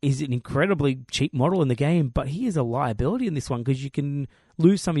is an incredibly cheap model in the game, but he is a liability in this one because you can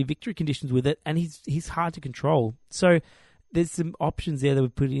lose some of your victory conditions with it, and he's hard to control. So there's some options there that we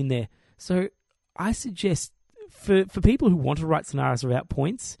put in there. So I suggest for people who want to write scenarios without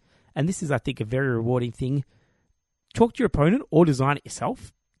points, and this is, I think, a very rewarding thing, talk to your opponent or design it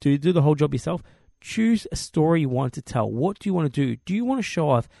yourself. Do the whole job yourself. Choose a story you want to tell. What do you want to do? Do you want to show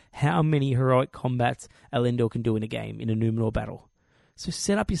off how many heroic combats Elendil can do in a game, in a Numenor battle? So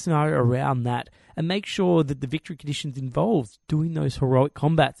set up your scenario around that and make sure that the victory conditions involve doing those heroic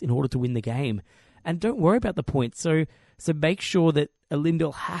combats in order to win the game. And don't worry about the points. So make sure that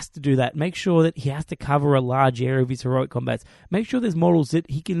Elendil has to do that. Make sure that he has to cover a large area of his heroic combats. Make sure there's models that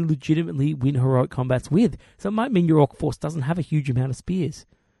he can legitimately win heroic combats with. So it might mean your Orc force doesn't have a huge amount of spears.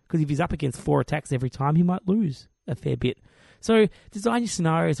 Because if he's up against 4 attacks every time, he might lose a fair bit. So design your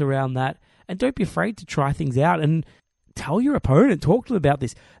scenarios around that. And don't be afraid to try things out. And tell your opponent, talk to them about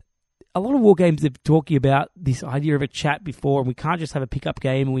this. A lot of war games are talking about this idea of a chat before, and we can't just have a pickup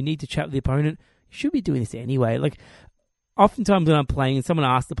game, and we need to chat with the opponent. You should be doing this anyway. Like, oftentimes when I'm playing, and someone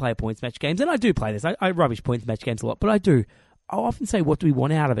asks to play points match games, and I do play this. I rubbish points match games a lot, but I do. I'll often say, what do we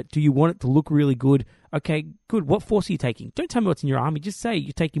want out of it? Do you want it to look really good? Okay, good. What force are you taking? Don't tell me what's in your army. Just say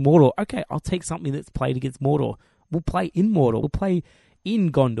you're taking Mordor. Okay, I'll take something that's played against Mordor. We'll play in Mordor. We'll play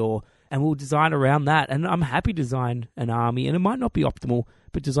in Gondor. And we'll design around that. And I'm happy to design an army. And it might not be optimal,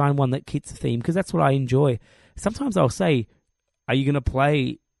 but design one that hits the theme, because that's what I enjoy. Sometimes I'll say, are you going to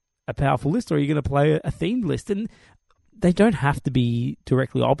play a powerful list or are you going to play a themed list? And they don't have to be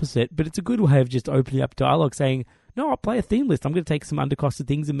directly opposite, but it's a good way of just opening up dialogue, saying, no, I'll play a theme list. I'm going to take some undercosted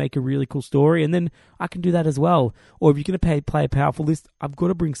things and make a really cool story, and then I can do that as well. Or if you're going to play a powerful list, I've got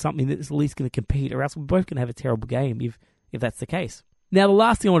to bring something that's at least going to compete, or else we're both going to have a terrible game if that's the case. Now, the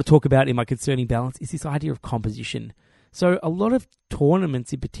last thing I want to talk about in my concerning balance is this idea of composition. So a lot of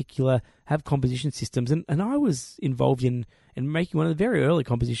tournaments in particular have composition systems, and I was involved in making one of the very early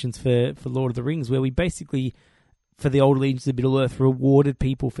compositions for Lord of the Rings, where we basically, for the Old Legions of Middle-earth, rewarded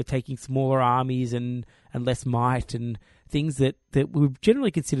people for taking smaller armies and less might and things that were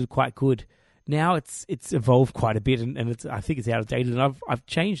generally considered quite good. Now it's evolved quite a bit, and I think it's outdated, and I've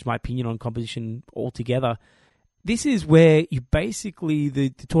changed my opinion on composition altogether. This is where you basically, the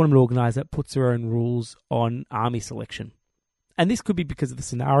tournament organizer puts their own rules on army selection. And this could be because of the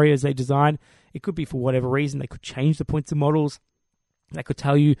scenarios they design. It could be for whatever reason. They could change the points of models. They could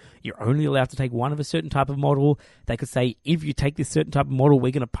tell you you're only allowed to take one of a certain type of model. They could say, if you take this certain type of model,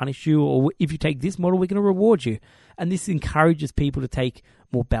 we're going to punish you. Or if you take this model, we're going to reward you. And this encourages people to take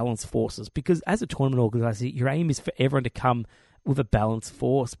more balanced forces. Because as a tournament organizer, your aim is for everyone to come with a balanced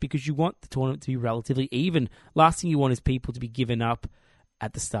force, because you want the tournament to be relatively even. Last thing you want is people to be given up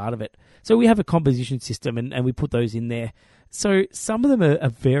at the start of it. So we have a composition system, and we put those in there. So some of them are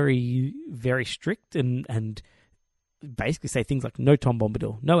very, very strict and basically say things like no Tom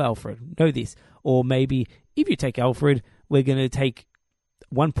Bombadil, no Alfred, no this. Or maybe if you take Alfred, we're going to take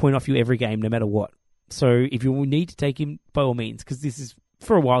 1 point off you every game, no matter what. So if you need to take him, by all means, because this is,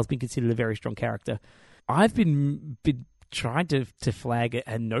 for a while, has been considered a very strong character. I've been trying to flag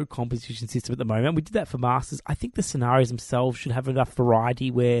a no composition system at the moment. We did that for Masters. I think the scenarios themselves should have enough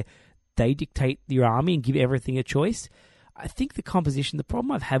variety where they dictate your army and give everything a choice. I think the composition, the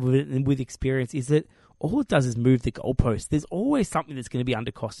problem I've had with it and with experience is that all it does is move the goalpost. There's always something that's going to be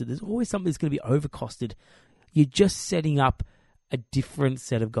undercosted. There's always something that's going to be overcosted. You're just setting up a different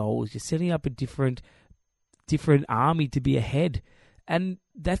set of goals. You're setting up a different army to be ahead. And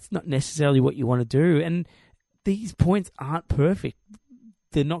that's not necessarily what you want to do. And these points aren't perfect.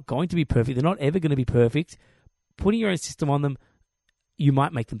 They're not going to be perfect. They're not ever going to be perfect. Putting your own system on them, you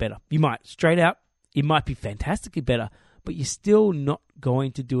might make them better. You might. Straight out, it might be fantastically better, but you're still not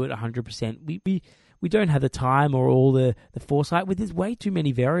going to do it 100%. We don't have the time or all the foresight. There's way too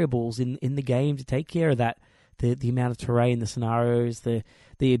many variables in the game to take care of that. The amount of terrain, the scenarios, the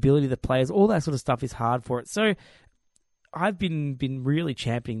ability of the players, all that sort of stuff is hard for it. So I've been really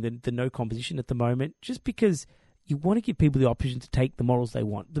championing the no composition at the moment, just because you want to give people the option to take the models they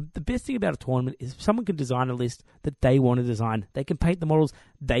want. The best thing about a tournament is someone can design a list that they want to design. They can paint the models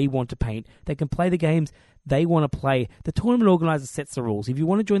they want to paint. They can play the games they want to play. The tournament organizer sets the rules. If you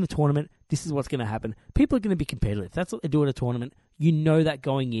want to join the tournament, this is what's going to happen. People are going to be competitive. That's what they do at a tournament. You know that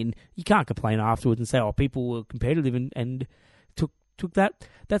going in. You can't complain afterwards and say, oh, people were competitive and took that.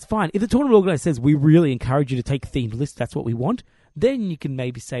 That's fine. If the tournament organizer says, we really encourage you to take themed lists, that's what we want, then you can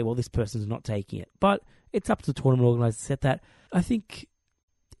maybe say, well, this person's not taking it. But it's up to the tournament organizer to set that. I think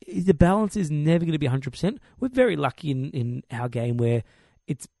the balance is never going to be 100%. We're very lucky in our game where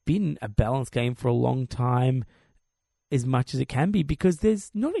it's been a balanced game for a long time, as much as it can be, because there's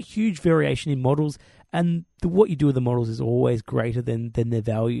not a huge variation in models, and what you do with the models is always greater than their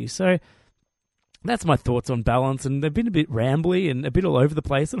value. So that's my thoughts on balance, and they've been a bit rambly and a bit all over the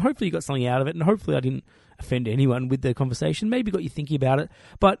place, and hopefully you got something out of it, and hopefully I didn't offend anyone with the conversation. Maybe got you thinking about it.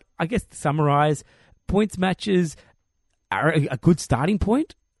 But I guess to summarize, points matches are a good starting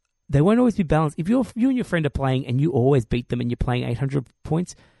point. They won't always be balanced. If you and your friend are playing and you always beat them and you're playing 800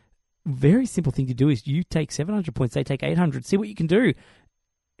 points, very simple thing to do is you take 700 points, they take 800. See what you can do.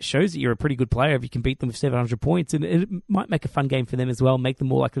 Shows that you're a pretty good player if you can beat them with 700 points, and it might make a fun game for them as well, make them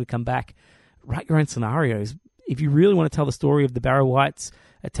more likely to come back. Write your own scenarios. If you really want to tell the story of the Barrow Wights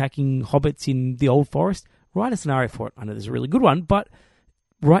attacking hobbits in the Old Forest, write a scenario for it. I know there's a really good one, but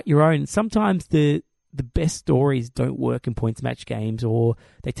write your own. Sometimes the best stories don't work in points match games, or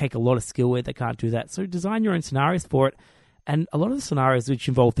they take a lot of skill where they can't do that. So design your own scenarios for it. And a lot of the scenarios which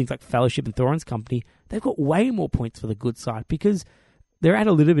involve things like Fellowship and Thorin's Company, they've got way more points for the good side because they're at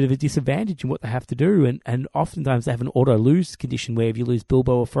a little bit of a disadvantage in what they have to do. And oftentimes they have an auto-lose condition where if you lose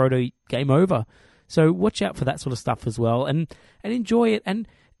Bilbo or Frodo, game over. So watch out for that sort of stuff as well, and enjoy it. And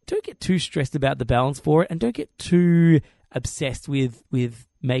don't get too stressed about the balance for it, and don't get too obsessed with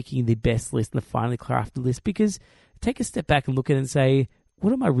making the best list and the finely crafted list, because take a step back and look at it and say,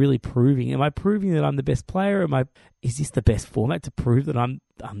 what am I really proving? Am I proving that I'm the best player? Is this the best format to prove that I'm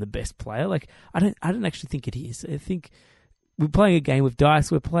the best player? Like, I don't actually think it is. I think we're playing a game with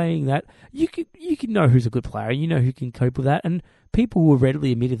dice. We're playing that. You can know who's a good player. You know who can cope with that, and people will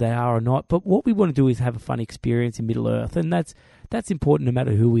readily admit if they are or not. But what we want to do is have a fun experience in Middle Earth, and that's important no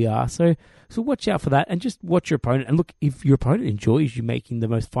matter who we are. So watch out for that, and just watch your opponent. And look, if your opponent enjoys you making the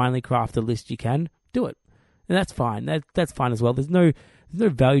most finely crafted list you can, do it, and that's fine. That's fine as well. There's no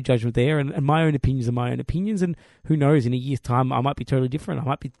value judgment there, and my own opinions are my own opinions, and who knows, in a year's time I might be totally different. I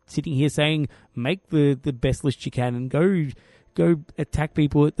might be sitting here saying, make the best list you can and go attack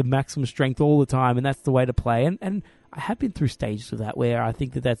people at the maximum strength all the time, and that's the way to play. And I have been through stages of that where I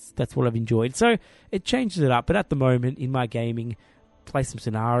think that's what I've enjoyed. So it changes it up, but at the moment in my gaming, play some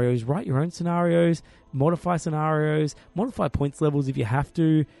scenarios, write your own scenarios, modify points levels if you have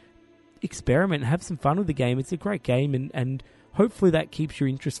to, experiment and have some fun with the game. It's a great game, and hopefully that keeps your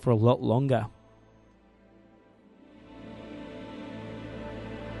interest for a lot longer.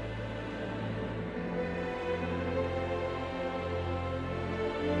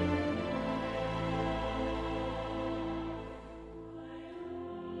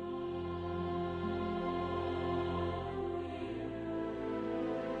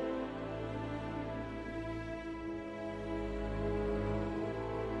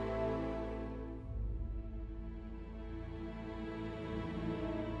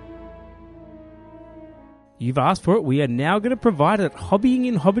 You've asked for it. We are now going to provide it. Hobbying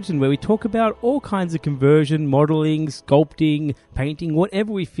in Hobbiton, where we talk about all kinds of conversion, modelling, sculpting, painting,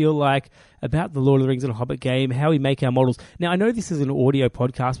 whatever we feel like about the Lord of the Rings and Hobbit game, how we make our models. Now, I know this is an audio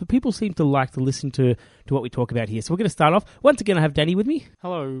podcast, but people seem to like to listen to what we talk about here. So we're going to start off. Once again, I have Danny with me.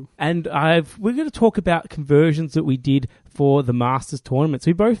 Hello. And we're going to talk about conversions that we did for the Masters tournament. So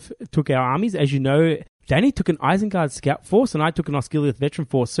we both took our armies. As you know, Danny took an Isengard Scout Force, and I took an Osgiliath Veteran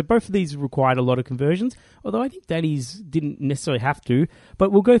Force. So both of these required a lot of conversions, although I think Danny's didn't necessarily have to.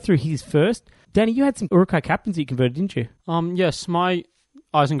 But we'll go through his first. Danny, you had some Uruk-hai captains that you converted, didn't you? Yes, my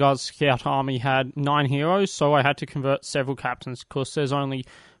Isengard Scout army had 9 heroes, so I had to convert several captains, because there's only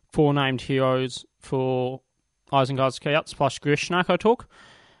 4 named heroes for Isengard Scouts, plus Grishnak I took.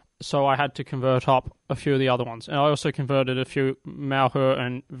 So I had to convert up a few of the other ones. And I also converted a few Malheur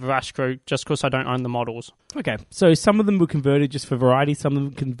and Vaskru just because I don't own the models. Okay, so some of them were converted just for variety, some of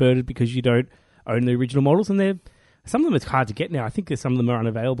them converted because you don't own the original models, and some of them it's hard to get now. I think some of them are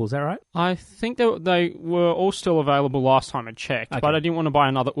unavailable, is that right? I think they were all still available last time I checked, but I didn't want to buy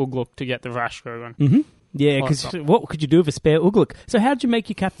another Ugluk to get the Vaskru. Mm-hmm. Yeah, because what could you do with a spare Ugluk? So how did you make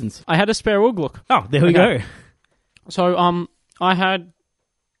your captains? I had a spare Ugluk. Oh, there we go. So I had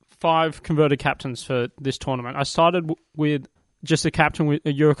 5 converted captains for this tournament. I started with just a captain with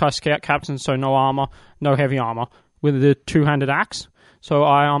a Uruk-hai Scout captain, so no armor, no heavy armor, with the 2-handed axe. So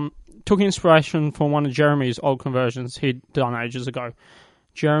I took inspiration from one of Jeremy's old conversions he'd done ages ago.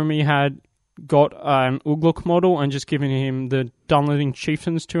 Jeremy had got an Ugluk model and just given him the Dunlending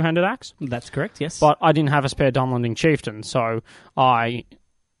Chieftain's two-handed axe. That's correct, yes. But I didn't have a spare Dunlending Chieftain, so I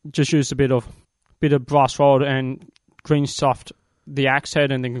just used a bit of brass rod and green stuffed the axe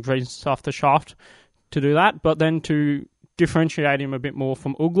head and then green stuffed the shaft to do that. But then to differentiate him a bit more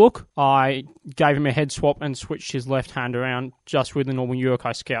from Ugluk, I gave him a head swap and switched his left hand around just with the normal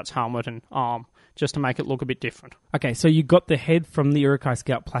Uruk-hai Scout's helmet and arm, just to make it look a bit different. Okay, so you got the head from the Uruk-hai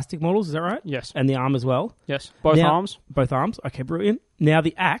Scout plastic models, is that right? Yes. And the arm as well? Yes, both arms. Both arms, okay, brilliant. Now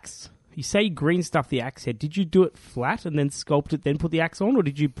the axe, you say green stuff the axe head. Did you do it flat and then sculpt it, then put the axe on, or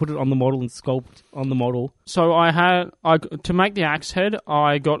did you put it on the model and sculpt on the model? So to make the axe head,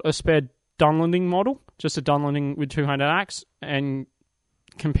 I got a spare Dunlending model, just a Dunlending with two-handed axe, and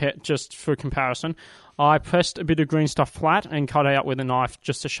just for comparison, I pressed a bit of green stuff flat and cut it out with a knife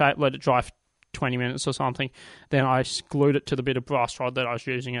just to shape, let it dry for 20 minutes or something. Then I glued it to the bit of brass rod that I was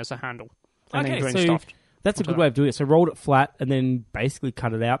using as a handle. And then green stuffed. That's a good way of doing it. So rolled it flat and then basically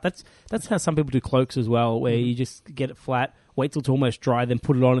cut it out. That's how some people do cloaks as well, where you just get it flat, wait till it's almost dry, then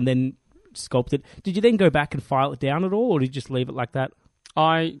put it on and then sculpt it. Did you then go back and file it down at all, or did you just leave it like that?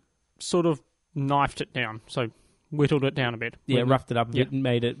 I sort of knifed it down, so whittled it down a bit. Yeah, roughed it up a bit and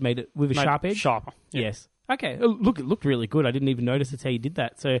made it with a sharp edge? Sharper. Yep. Yes. Okay. Look, it looked really good. I didn't even notice that's how you did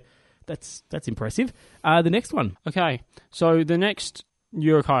that. So that's impressive. The next one. Okay, so the next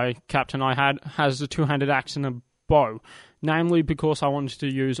Uruk-hai captain I had has a two-handed axe and a bow, namely because I wanted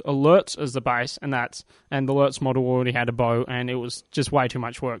to use alerts as the base, and the alerts model already had a bow, and it was just way too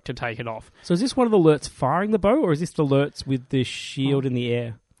much work to take it off. So is this one of the alerts firing the bow, or is this the alerts with the shield in the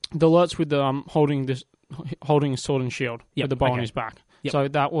air? The alerts with the holding a sword and shield with the bow on his back. Yep. So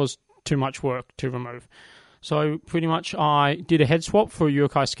that was too much work to remove. So pretty much I did a head swap for a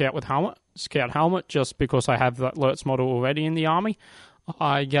Uruk-hai Scout helmet, just because I have that alerts model already in the army.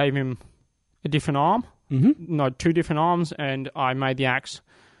 I gave him a different arm, two different arms, and I made the axe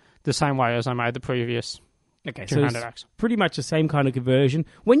the same way as I made the previous two-handed axe. Pretty much the same kind of conversion.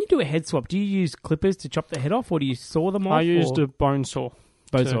 When you do a head swap, do you use clippers to chop the head off, or do you saw them off? I used a bone saw.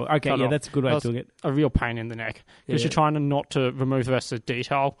 Okay, yeah, that's a good way of doing it. A real pain in the neck, because you're trying not to remove the rest of the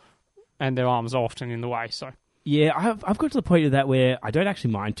detail, and their arms are often in the way, so... Yeah, I've got to the point of that where I don't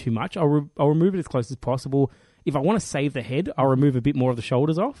actually mind too much. I'll remove it as close as possible. If I want to save the head, I'll remove a bit more of the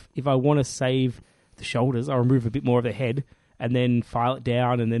shoulders off. If I want to save the shoulders, I'll remove a bit more of the head and then file it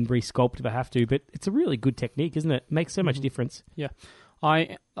down and then re-sculpt if I have to. But it's a really good technique, isn't it? It makes so much difference. Yeah.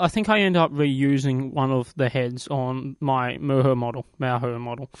 I think I end up reusing one of the heads on my Mauher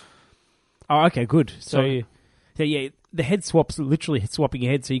model. Oh, okay, good. So yeah, the head swap's literally swapping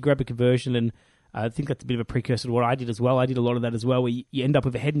your head. So you grab a conversion, and I think that's a bit of a precursor to what I did as well. I did a lot of that as well, where you end up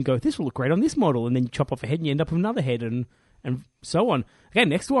with a head and go, this will look great on this model, and then you chop off a head and you end up with another head, and so on. Okay,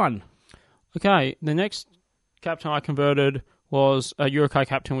 next one. Okay, the next captain I converted was a Uruk-hai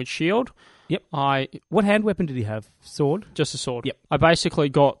captain with shield. Yep. What hand weapon did he have? Sword? Just a sword. Yep. I basically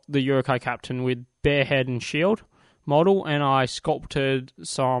got the Uruk-hai captain with bare head and shield model, and I sculpted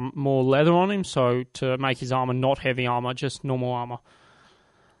some more leather on him, so to make his armor not heavy armor, just normal armor.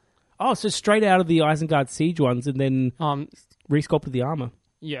 Oh, so straight out of the Isengard Siege ones, and then re-sculpted the armor.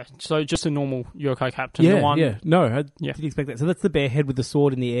 Yeah, so just a normal Uruk-hai captain. Yeah. No, I didn't expect that. So that's the bare head with the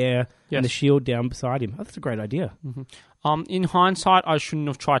sword in the air and the shield down beside him. Oh, that's a great idea. Mm-hmm. In hindsight, I shouldn't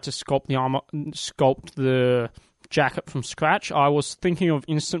have tried to sculpt the jacket from scratch. I was thinking of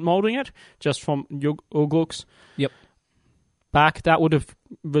instant molding it just from Ugluk's back. That would have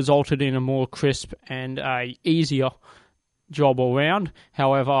resulted in a more crisp and a easier job all round.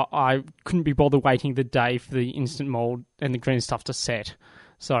 However, I couldn't be bothered waiting the day for the instant mold and the green stuff to set.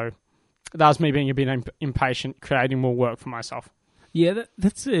 So that was me being a bit impatient, creating more work for myself. Yeah,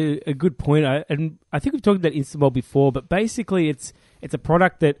 that's a good point. And I think we've talked about Instamold before, but basically it's a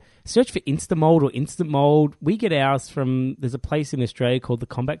product that, search for Instamold or Instant Mold. We get ours from, there's a place in Australia called the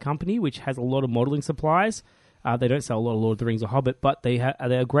Combat Company, which has a lot of modelling supplies. They don't sell a lot of Lord of the Rings or Hobbit, but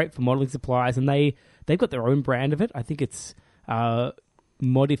they're great for modelling supplies, and they've got their own brand of it. I think it's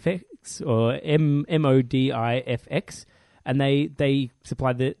Modifx or MODIFX, and they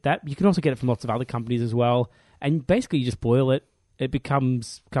supply that. You can also get it from lots of other companies as well. And basically, you just boil it. It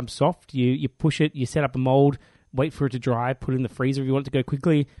becomes soft. You push it. You set up a mold. Wait for it to dry. Put it in the freezer if you want it to go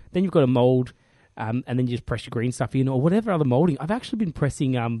quickly. Then you've got a mold, and then you just press your green stuff in or whatever other molding. I've actually been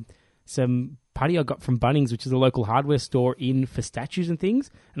pressing some putty I got from Bunnings, which is a local hardware store, in for statues and things.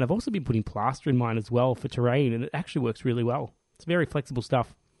 And I've also been putting plaster in mine as well for terrain, and it actually works really well. It's very flexible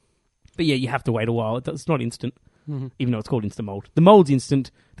stuff. But yeah, you have to wait a while. It's not instant, even though it's called Instant Mold. The mold's instant,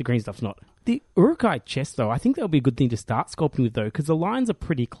 the green stuff's not. The Urukai chest, though, I think that would be a good thing to start sculpting with, though, because the lines are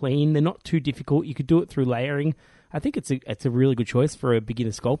pretty clean. They're not too difficult. You could do it through layering. I think it's a really good choice for a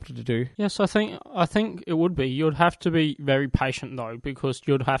beginner sculptor to do. Yes, I think it would be. You'd have to be very patient, though, because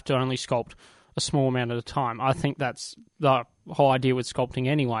you'd have to only sculpt a small amount at a time. I think that's the whole idea with sculpting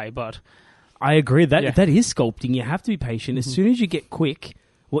anyway, but... I agree. That is sculpting. You have to be patient. As soon as you get quick,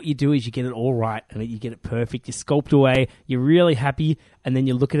 what you do is you get it all right and you get it perfect. You sculpt away. You're really happy, and then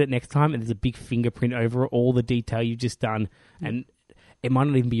you look at it next time, and there's a big fingerprint over all the detail you've just done. And it might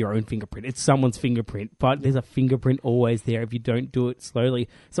not even be your own fingerprint. It's someone's fingerprint, but there's a fingerprint always there if you don't do it slowly.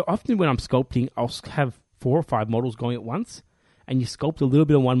 So often when I'm sculpting, I'll have 4 or 5 models going at once, and you sculpt a little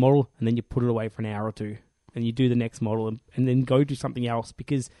bit on one model, and then you put it away for an hour or two. And you do the next model and then go do something else,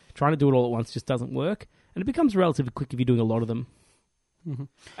 because trying to do it all at once just doesn't work. And it becomes relatively quick if you're doing a lot of them. Mm-hmm.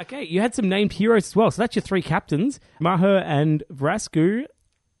 Okay, you had some named heroes as well. So that's your 3 captains, Maher and Vrasku,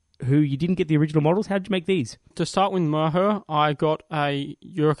 who you didn't get the original models. How did you make these? To start with Maher, I got a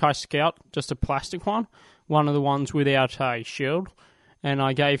Urukai Scout, just a plastic one of the ones without a shield. And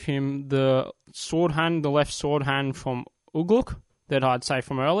I gave him the sword hand, the left sword hand from Ugluk, that I'd say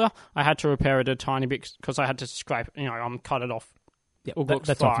from earlier. I had to repair it a tiny bit because I had to scrape, cut it off. Yeah,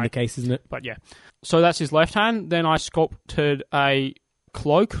 that's often the case, isn't it? But yeah. So that's his left hand. Then I sculpted a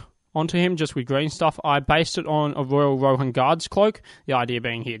cloak onto him just with green stuff. I based it on a Royal Rohan Guard's cloak, the idea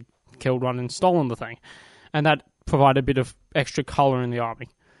being he had killed one and stolen the thing. And that provided a bit of extra colour in the army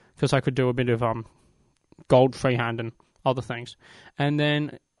because I could do a bit of gold freehand and other things. And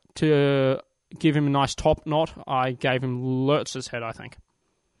then to give him a nice top knot, I gave him Lurtz's head, I think.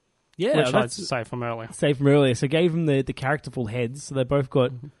 Yeah, which I'd say from earlier. So gave him the characterful heads, so they both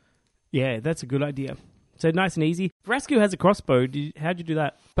got... Mm-hmm. Yeah, that's a good idea. So nice and easy. Vrasku has a crossbow. How'd you do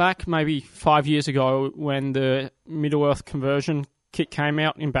that? Back maybe 5 years ago when the Middle-earth conversion kit came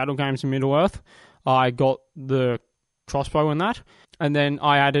out in Battle Games in Middle-earth, I got the crossbow in that, and then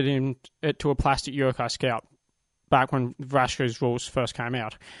I added it to a plastic Urukai Scout back when Vrasku's rules first came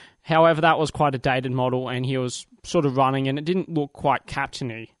out. However, that was quite a dated model, and he was sort of running, and it didn't look quite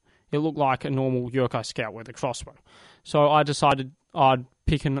captain-y. It looked like a normal Urukai Scout with a crossbow. So I decided I'd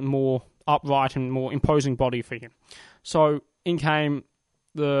pick a more upright and more imposing body for him. So in came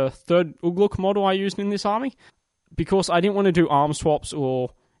the 3rd Ugluk model I used in this army. Because I didn't want to do arm swaps or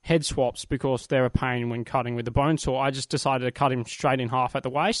head swaps because they're a pain when cutting with the bone saw, I just decided to cut him straight in half at the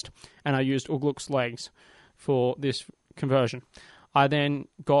waist, and I used Ugluk's legs for this conversion. I then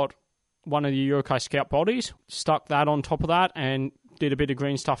got one of the Urukai Scout bodies, stuck that on top of that, and did a bit of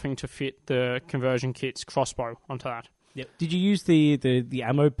green stuffing to fit the conversion kit's crossbow onto that. Yep. Did you use the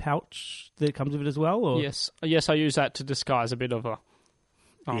ammo pouch that comes with it as well? Or? Yes, I use that to disguise a bit of a...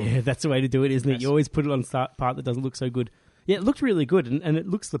 yeah, that's the way to do it, isn't it? You always put it on the part that doesn't look so good. Yeah, it looked really good, and it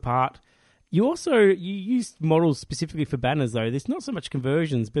looks the part. You used models specifically for banners, though. There's not so much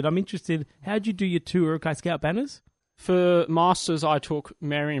conversions, but I'm interested, how'd you do your 2 Urukai Scout banners? For Masters, I took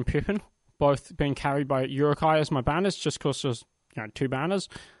Mary and Pippin, both being carried by Urukai as my banners, just because there's 2 banners.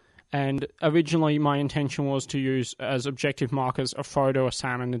 And originally, my intention was to use as objective markers a Frodo, a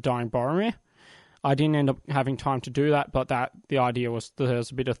Sam, and a Dying Boromir. I didn't end up having time to do that, but the idea was that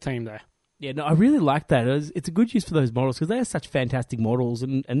there's a bit of theme there. Yeah, no, I really like that. It's a good use for those models because they are such fantastic models,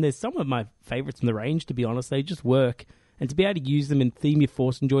 and there's some of my favourites in the range, to be honest. They just work. And to be able to use them and theme your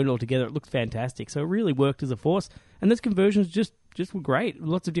force and join it all together, it looks fantastic. So it really worked as a force. And those conversions just were great.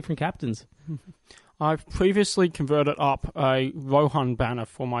 Lots of different captains. I've previously converted up a Rohan banner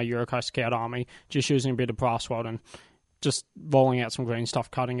for my Urukai Scout army, just using a bit of brass rod and just rolling out some green stuff,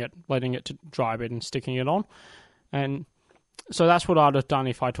 cutting it, letting it to dry a bit and sticking it on. And so that's what I'd have done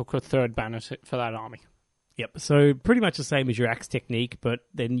if I took a 3rd banner for that army. Yep, so pretty much the same as your axe technique, but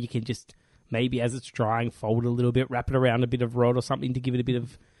then you can just... maybe as it's drying, fold it a little bit, wrap it around a bit of rod or something to give it a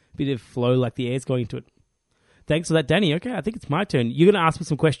bit of flow like the air's going into it. Thanks for that, Danny. Okay, I think it's my turn. You're going to ask me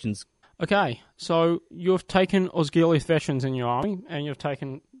some questions. Okay, so you've taken Osgiliath veterans in your army, and you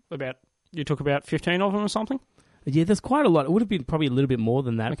took about 15 of them or something? Yeah, there's quite a lot. It would have been probably a little bit more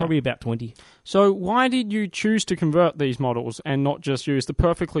than that, okay. Probably about 20. So why did you choose to convert these models and not just use the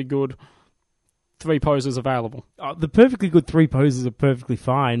perfectly good 3 poses available? The perfectly good 3 poses are perfectly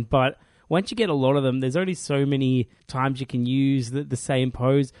fine, but... once you get a lot of them, there's only so many times you can use the same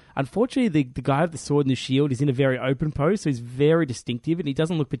pose. Unfortunately, the guy with the sword and the shield is in a very open pose, so he's very distinctive, and he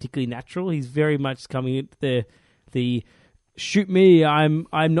doesn't look particularly natural. He's very much coming at the shoot me, I'm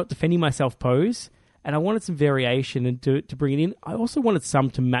not defending myself pose. And I wanted some variation and to bring it in. I also wanted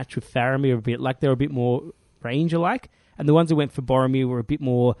some to match with Faramir a bit, like they're a bit more Ranger-like. And the ones that went for Boromir were a bit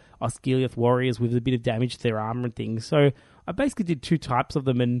more Osgiliath warriors with a bit of damage to their armor and things. So I basically did 2 types of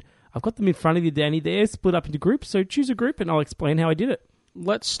them, and I've got them in front of you, Danny, there, split up into groups. So choose a group, and I'll explain how I did it.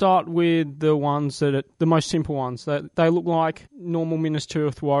 Let's start with the ones the most simple ones. They look like normal Minas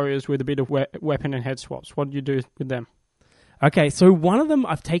Tirith warriors with a bit of weapon and head swaps. What did you do with them? Okay, so one of them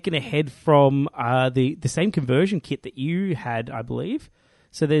I've taken a head from the same conversion kit that you had, I believe.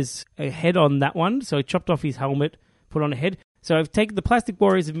 So there's a head on that one. So I chopped off his helmet, put on a head. So I've taken the plastic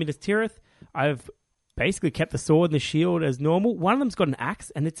warriors of Minas Tirith. I've basically kept the sword and the shield as normal. One of them's got an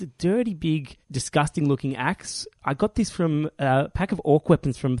axe, and it's a dirty, big, disgusting-looking axe. I got this from a pack of orc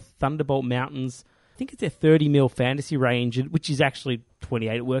weapons from Thunderbolt Mountains. I think it's their 30mm fantasy range, which is actually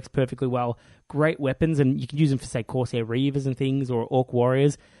 28. It works perfectly well. Great weapons, and you can use them for, say, Corsair Reavers and things, or Orc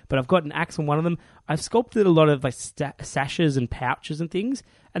Warriors. But I've got an axe on one of them. I've sculpted a lot of like sashes and pouches and things,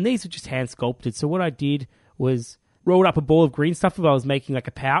 and these are just hand-sculpted. So what I did was rolled up a ball of green stuff if I was making like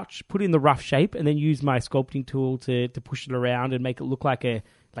a pouch, put it in the rough shape, and then use my sculpting tool to push it around and make it look like a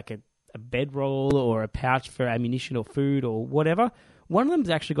bedroll or a pouch for ammunition or food or whatever. One of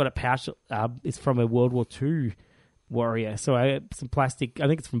them's actually got a pouch. It's from a World War II warrior. So I had some plastic, I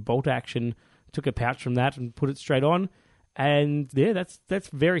think it's from Bolt Action, took a pouch from that and put it straight on. And yeah, that's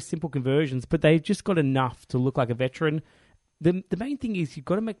very simple conversions, but they've just got enough to look like a veteran. The main thing is you've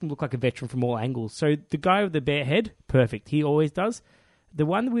got to make them look like a veteran from all angles. So the guy with the bare head, perfect. He always does. The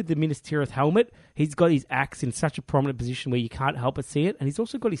one with the Minas Tirith helmet, he's got his axe in such a prominent position where you can't help but see it. And he's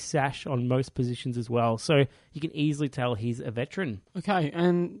also got his sash on most positions as well. So you can easily tell he's a veteran. Okay,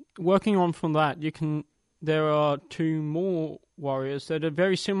 and working on from that, there are 2 more warriors that are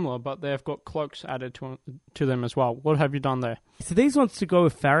very similar, but they've got cloaks added to them as well. What have you done there? So these ones to go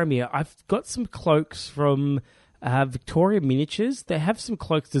with Faramir, I've got some cloaks from Victoria Miniatures. They have some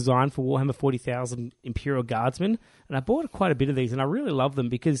cloaks designed for Warhammer 40,000 Imperial Guardsmen, and I bought quite a bit of these, and I really love them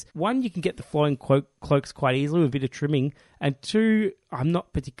because, 1, you can get the flowing cloaks quite easily with a bit of trimming, and 2, I'm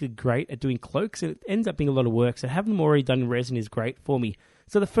not particularly great at doing cloaks, and it ends up being a lot of work, so having them already done in resin is great for me.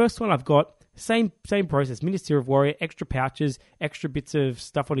 So the first one I've got, same process, Minas Tirith Warrior, extra pouches, extra bits of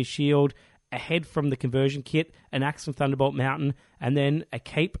stuff on his shield, a head from the conversion kit, an axe from Thunderbolt Mountain, and then a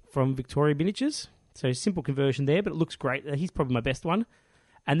cape from Victoria Miniatures. So simple conversion there, but it looks great. He's probably my best one.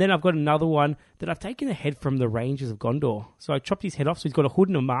 And then I've got another one that I've taken a head from the Rangers of Gondor. So I chopped his head off, so he's got a hood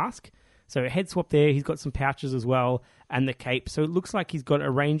and a mask. So a head swap there. He's got some pouches as well, and the cape. So it looks like he's got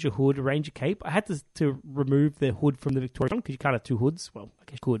a Ranger hood, a Ranger cape. I had to remove the hood from the Victorian because you can't have 2 hoods. Well, I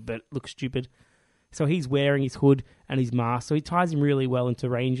guess you could, but it looks stupid. So he's wearing his hood and his mask. So he ties him really well into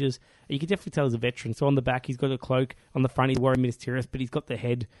Rangers. You can definitely tell he's a veteran. So on the back, he's got a cloak. On the front, he's wearing Minas Tirith, but he's got the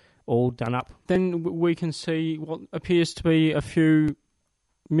head all done up. Then we can see what appears to be a few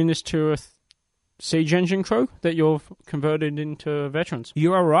Minas Tirith siege engine crew that you've converted into veterans.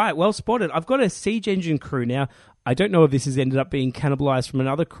 You are right. Well spotted. I've got a siege engine crew now. I don't know if this has ended up being cannibalized from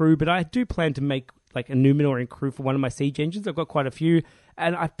another crew, but I do plan to make like a Numenorean crew for one of my siege engines. I've got quite a few,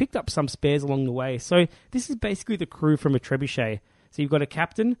 and I've picked up some spares along the way. So this is basically the crew from a trebuchet. So you've got a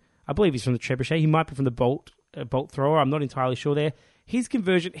captain. I believe he's from the trebuchet. He might be from the bolt thrower. I'm not entirely sure there. His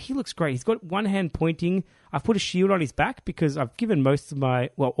conversion, he looks great. He's got one hand pointing. I've put a shield on his back because I've given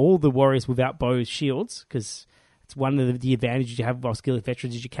all the warriors without bows shields, because it's one of the advantages you have while skilled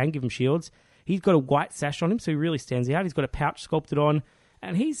veterans is you can give them shields. He's got a white sash on him, so he really stands out. He's got a pouch sculpted on,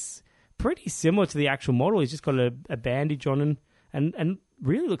 and he's pretty similar to the actual model. He's just got a bandage on him and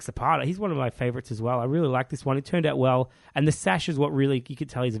really looks the part. He's one of my favorites as well. I really like this one. It turned out well, and the sash is what really you could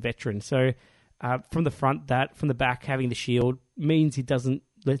tell he's a veteran. So from the front, from the back, having the shield means he doesn't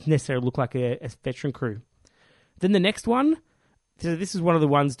necessarily look like a veteran crew. Then the next one, so this is one of the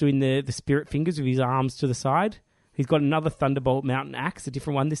ones doing the spirit fingers with his arms to the side. He's got another Thunderbolt Mountain axe, a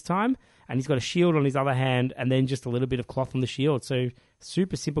different one this time, and he's got a shield on his other hand, and then just a little bit of cloth on the shield. So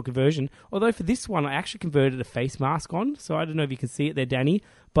super simple conversion. Although for this one, I actually converted a face mask on, so I don't know if you can see it there, Danny.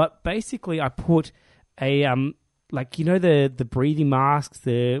 But basically, I put a the breathing masks,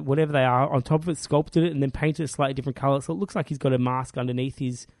 the whatever they are, on top of it, sculpted it, and then painted a slightly different color, so it looks like he's got a mask underneath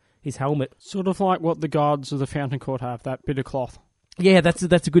his helmet. Sort of like what the guards of the Fountain Court have, that bit of cloth. Yeah, that's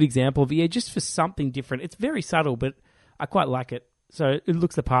a good example of it. Yeah, just for something different. It's very subtle, but I quite like it. So it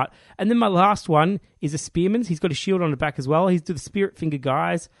looks the part. And then my last one is a spearman. He's got a shield on the back as well. He's the spirit finger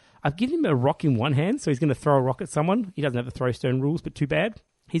guys. I've given him a rock in one hand, so he's going to throw a rock at someone. He doesn't have the throw stone rules, but too bad.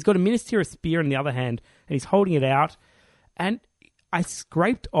 He's got a Minas Tirith spear in the other hand, and he's holding it out. And I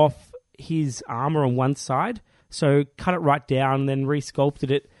scraped off his armor on one side, so cut it right down and then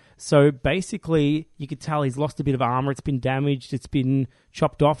re-sculpted it. So basically, you could tell he's lost a bit of armor. It's been damaged. It's been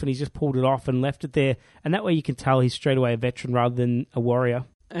chopped off, and he's just pulled it off and left it there. And that way you can tell he's straight away a veteran rather than a warrior.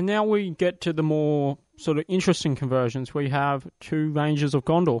 And now we get to the more sort of interesting conversions. We have 2 Rangers of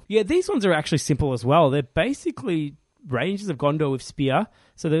Gondor. Yeah, these ones are actually simple as well. They're basically Rangers of Gondor with Spear.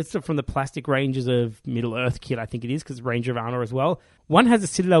 So that's from the plastic Rangers of Middle-earth kit, I think it is, because Ranger of Armor as well. One has a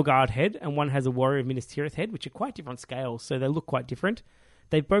Citadel Guard head, and one has a Warrior of Minas Tirith head, which are quite different scales, so they look quite different.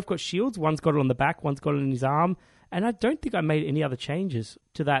 They've both got shields. One's got it on the back, one's got it in his arm. And I don't think I made any other changes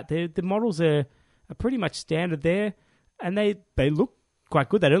to that. The models are pretty much standard there, and they look quite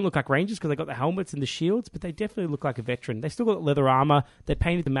good. They don't look like Rangers because they got the helmets and the shields, but they definitely look like a veteran. They still got leather armor. They're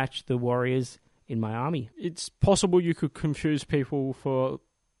painted to match the warriors in my army. It's possible you could confuse people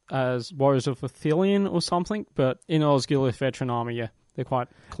as Warriors of Athelion or something, but in Osgiliath veteran armor, yeah, they're quite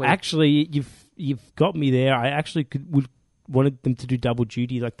clear. Actually, you've got me there. I actually would wanted them to do double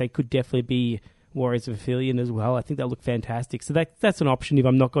duty. Like, they could definitely be Warriors of Athelion as well. I think they'll look fantastic. So that's an option if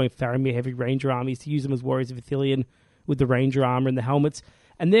I'm not going Faramir heavy Ranger armies, to use them as Warriors of Athelion with the Ranger armor and the helmets.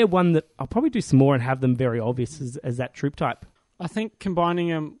 And they're one that I'll probably do some more and have them very obvious as that troop type. I think combining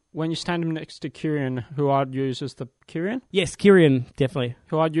them, when you stand them next to Kyrian, who I'd use as the Kyrian? Yes, Kyrian, definitely.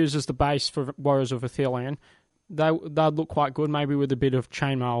 Who I'd use as the base for Warriors of Athelion. They'd look quite good, maybe with a bit of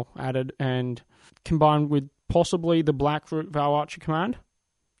chainmail added, and combined with possibly the Blackroot Val Archer command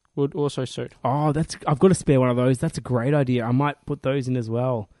would also suit. Oh, I've got to spare one of those. That's a great idea. I might put those in as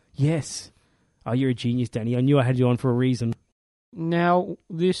well. Yes. Oh, you're a genius, Danny. I knew I had you on for a reason. Now,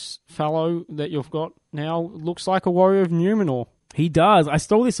 this fellow that you've got now looks like a Warrior of Numenor. He does. I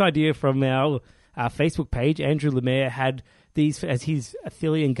stole this idea from our Facebook page. Andrew Lemaire had these as his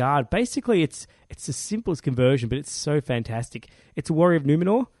Athelian guard. Basically, it's the simplest conversion, but it's so fantastic. It's a Warrior of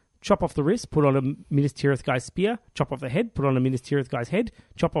Numenor. Chop off the wrist, put on a Minas Tirith guy's spear. Chop off the head, put on a Minas Tirith guy's head.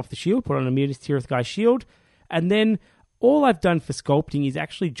 Chop off the shield, put on a Minas Tirith guy's shield. And then all I've done for sculpting is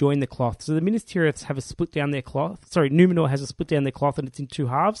actually join the cloth. So the Minas Tiriths have a split down their cloth. Sorry, Numenor has a split down their cloth and it's in 2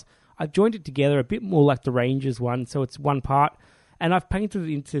 halves. I've joined it together a bit more like the Rangers one, so it's one part. And I've painted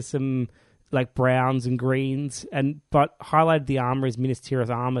it into some like browns and greens, but highlighted the armor as Minas Tirith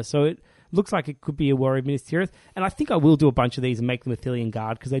armor. So it looks like it could be a Warrior of Minas Tirith. And I think I will do a bunch of these and make them Athelian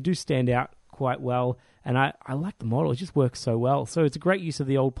Guard because they do stand out quite well. And I like the model. It just works so well. So it's a great use of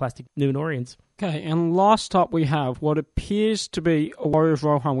the old plastic Numenorians. Okay, and last up we have what appears to be a Warrior of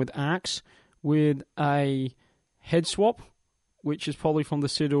Rohan with axe with a head swap, which is probably from the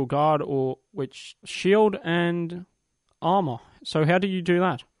Citadel Guard, or which shield and armor. So how do you do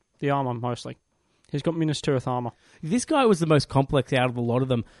that? The armor, mostly. He's got Minas Tirith armor. This guy was the most complex out of a lot of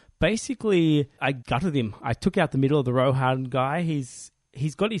them. Basically, I gutted him. I took out the middle of the Rohan guy. He's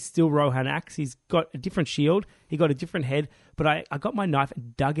got his steel Rohan axe. He's got a different shield. He got a different head. But I got my knife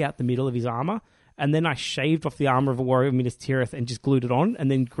and dug out the middle of his armor. And then I shaved off the armor of a Warrior of Minas Tirith and just glued it on. And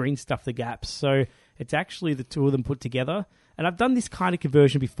then green stuffed the gaps. So it's actually the two of them put together. And I've done this kind of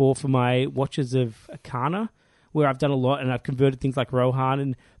conversion before for my Watchers of Akana, where I've done a lot. And I've converted things like Rohan.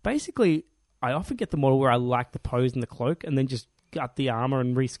 And basically, I often get the model where I like the pose and the cloak. And then just gut the armor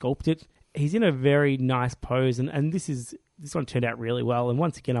and resculpt it. He's in a very nice pose. And this one turned out really well. And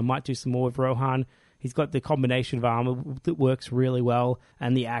once again, I might do some more with Rohan. He's got the combination of armor that works really well,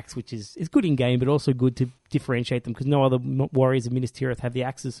 and the axe, which is good in game, but also good to differentiate them because no other warriors of Minas Tirith have the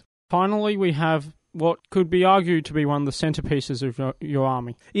axes. Finally, we have what could be argued to be one of the centerpieces of your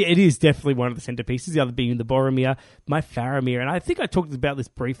army. Yeah, it is definitely one of the centerpieces, the other being the Boromir, my Faramir. And I think I talked about this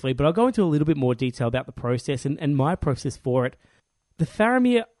briefly, but I'll go into a little bit more detail about the process and my process for it. The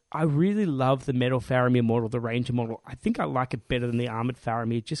Faramir, I really love the metal Faramir model, the Ranger model. I think I like it better than the armored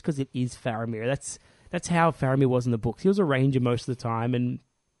Faramir just because it is Faramir. That's how Faramir was in the books. He was a ranger most of the time, and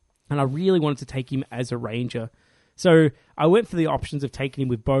I really wanted to take him as a ranger. So I went for the options of taking him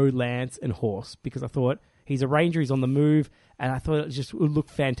with bow, lance, and horse because I thought he's a ranger, he's on the move, and I thought it would look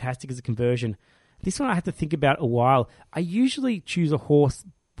fantastic as a conversion. This one I had to think about a while. I usually choose a horse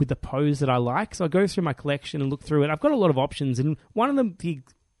with the pose that I like, so I go through my collection and look through it. I've got a lot of options, and one of them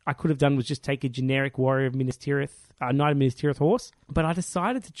I could have done was just take a generic Warrior of Minas Tirith, Knight of Minas Tirith horse, but I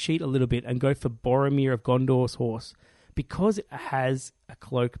decided to cheat a little bit and go for Boromir of Gondor's horse because it has a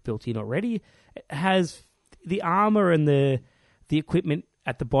cloak built in already. It has the armor and the equipment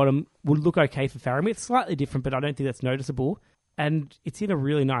at the bottom would look okay for Faramir. It's slightly different, but I don't think that's noticeable. And it's in a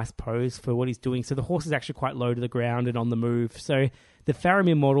really nice pose for what he's doing. So the horse is actually quite low to the ground and on the move. So the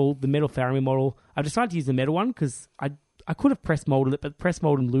Faramir model, the metal Faramir model, I decided to use the metal one because I could have press molded it, but press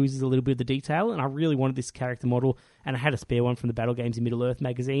molding loses a little bit of the detail, and I really wanted this character model, and I had a spare one from the Battle Games in Middle-earth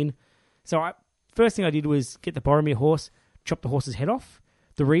magazine. So first thing I did was get the Boromir horse, chop the horse's head off.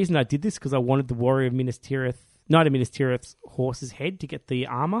 The reason I did this because I wanted the Warrior of Minas Tirith, Knight of Minas Tirith's horse's head to get the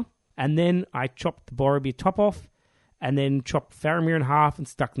armor, and then I chopped the Boromir top off, and then chopped Faramir in half and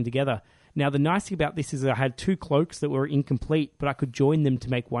stuck them together. Now, the nice thing about this is I had 2 cloaks that were incomplete, but I could join them to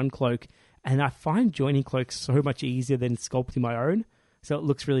make 1 cloak. And I find joining cloaks so much easier than sculpting my own. So it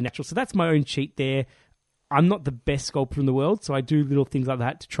looks really natural. So that's my own cheat there. I'm not the best sculptor in the world, so I do little things like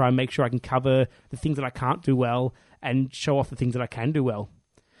that to try and make sure I can cover the things that I can't do well and show off the things that I can do well.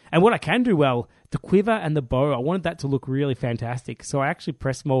 And what I can do well, the quiver and the bow, I wanted that to look really fantastic. So I actually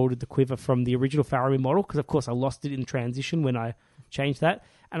press molded the quiver from the original Faramir model, because of course I lost it in transition when I changed that.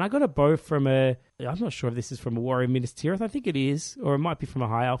 And I got a bow from I'm not sure if this is from a Warrior Minas Tirith. I think it is, or it might be from a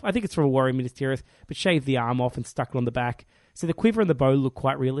High Elf. I think it's from a Warrior Minas Tirith, but shaved the arm off and stuck it on the back. So the quiver and the bow look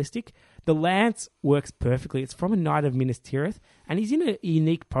quite realistic. The lance works perfectly. It's from a Knight of Minas Tirith, and he's in a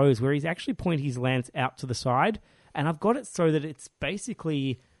unique pose where he's actually pointing his lance out to the side, and I've got it so that it's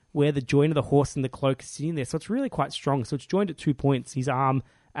basically where the joint of the horse and the cloak is sitting there. So it's really quite strong. So it's joined at 2 points, his arm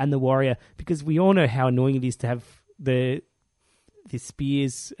and the warrior, because we all know how annoying it is to have the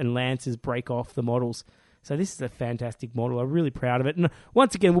spears and lances break off the models. So this is a fantastic model. I'm really proud of it. And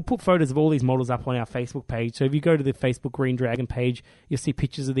once again, we'll put photos of all these models up on our Facebook page. So if you go to the Facebook Green Dragon page, you'll see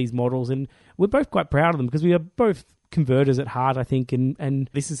pictures of these models. And we're both quite proud of them because we are both converters at heart, I think, and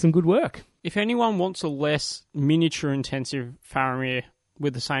this is some good work. If anyone wants a less miniature-intensive Faramir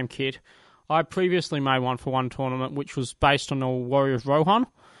with the same kit, I previously made one for one tournament, which was based on a Warrior of Rohan.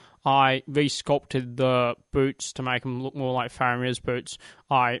 I re-sculpted the boots to make them look more like Faramir's boots.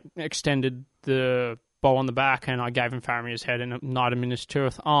 I extended the bow on the back, and I gave him Faramir's head and a Knight of Minas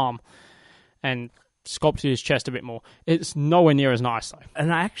Tirith arm, and sculpted his chest a bit more. It's nowhere near as nice, though.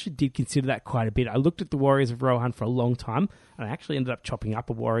 And I actually did consider that quite a bit. I looked at the Warriors of Rohan for a long time, and I actually ended up chopping up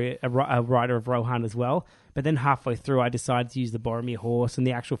a rider of Rohan as well. But then halfway through, I decided to use the Boromir horse and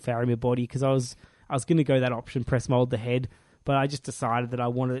the actual Faramir body, because I was going to go that option, press mold the head, but I just decided that I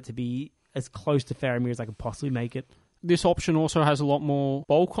wanted it to be as close to Faramir as I could possibly make it. This option also has a lot more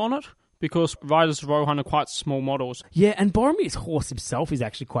bulk on it, because Riders of Rohan are quite small models. Yeah, and Boromir's horse himself is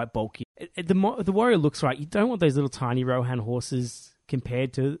actually quite bulky. The warrior looks right. You don't want those little tiny Rohan horses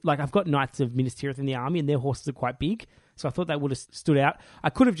compared to... Like, I've got Knights of Minas Tirith in the army, and their horses are quite big, so I thought that would have stood out.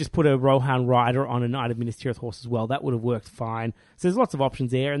 I could have just put a Rohan rider on a Knight of Minas Tirith horse as well. That would have worked fine. So there's lots of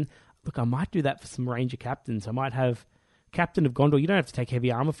options there, and look, I might do that for some Ranger captains. I might have Captain of Gondor. You don't have to take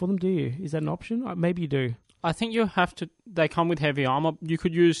heavy armor for them, do you? Is that an option? Maybe you do. I think you have to... They come with heavy armor. You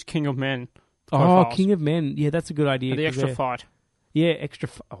could use King of Men. Oh, King of Men. Yeah, that's a good idea. The extra fight. Yeah, extra...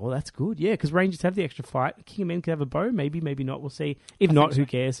 Oh, that's good. Yeah, because Rangers have the extra fight. King of Men could have a bow. Maybe, maybe not. We'll see. If not, who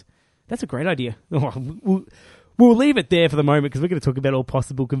cares? That's a great idea. We'll leave it there for the moment, because we're going to talk about all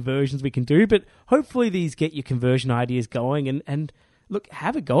possible conversions we can do. But hopefully these get your conversion ideas going. And look,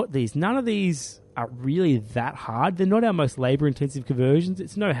 have a go at these. None of these are really that hard. They're not our most labour-intensive conversions.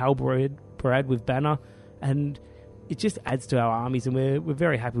 It's no Halbrad with Banner. And it just adds to our armies, and we're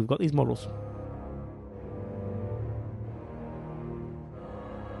very happy we've got these models.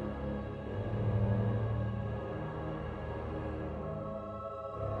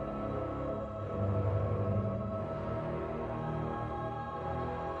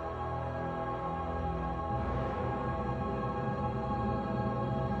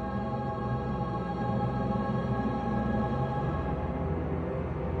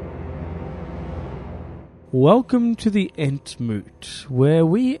 Welcome to the Entmoot, where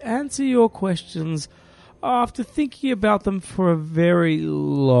we answer your questions after thinking about them for a very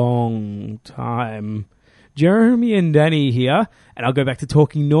long time. Jeremy and Danny here, and I'll go back to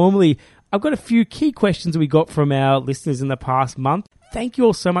talking normally. I've got a few key questions we got from our listeners in the past month. Thank you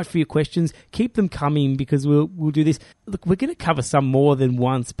all so much for your questions. Keep them coming, because we'll do this. Look, we're going to cover some more than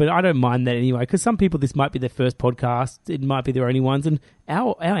once, but I don't mind that anyway, because some people, this might be their first podcast. It might be their only ones, and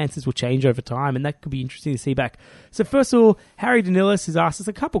our answers will change over time, and that could be interesting to see back. So first of all, Harry Danillis has asked us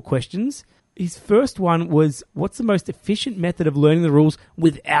a couple questions. His first one was, what's the most efficient method of learning the rules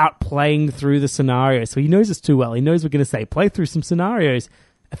without playing through the scenario? So he knows us too well. He knows we're going to say, play through some scenarios.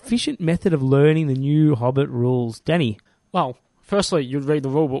 Efficient method of learning the new Hobbit rules. Danny? Well, firstly, you'd read the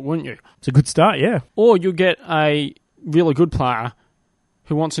rulebook, wouldn't you? It's a good start, yeah. Or you get a really good player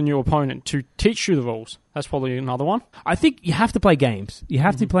who wants a new opponent to teach you the rules. That's probably another one. I think you have to play games. You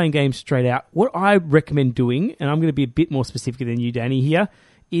have to be playing games straight out. What I recommend doing, and I'm going to be a bit more specific than you, Danny, here,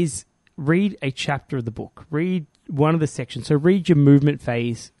 is read a chapter of the book. Read one of the sections. So read your movement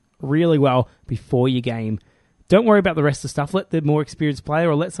phase really well before your game. Don't worry about the rest of the stuff. Let the more experienced player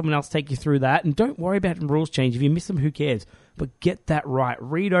or let someone else take you through that. And don't worry about rules change. If you miss them, who cares? But get that right.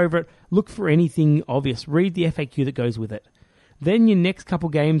 Read over it. Look for anything obvious. Read the FAQ that goes with it. Then your next couple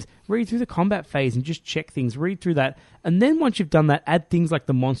games, read through the combat phase and just check things, read through that. And then once you've done that, add things like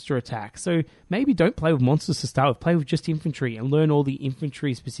the monster attack. So maybe don't play with monsters to start with, play with just infantry and learn all the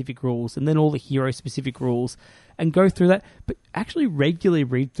infantry-specific rules and then all the hero-specific rules and go through that. But actually regularly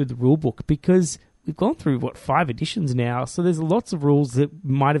read through the rulebook because we've gone through, 5 editions now, so there's lots of rules that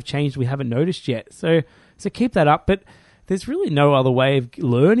might have changed we haven't noticed yet. So keep that up, but there's really no other way of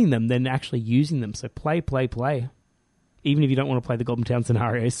learning them than actually using them. So play, even if you don't want to play the Goblin Town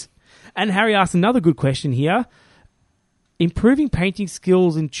scenarios. And Harry asked another good question here. Improving painting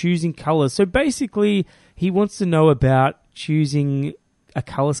skills and choosing colours. So basically, he wants to know about choosing a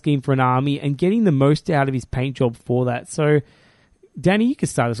colour scheme for an army and getting the most out of his paint job for that. So Danny, you can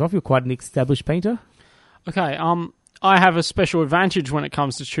start us off. You're quite an established painter. Okay, I have a special advantage when it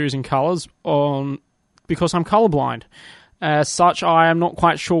comes to choosing colours because I'm colourblind. As such, I am not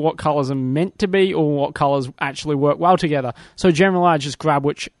quite sure what colours are meant to be or what colours actually work well together. So generally, I just grab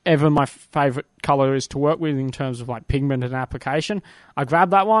whichever my favourite colour is to work with in terms of like pigment and application. I grab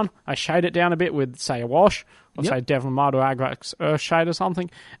that one, I shade it down a bit with, say, a wash, or say Devil Mud or Agrax Earth Shade or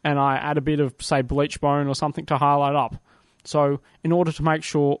something, and I add a bit of, say, bleach bone or something to highlight up. So in order to make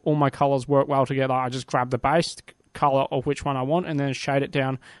sure all my colours work well together, I just grab the base colour of which one I want and then shade it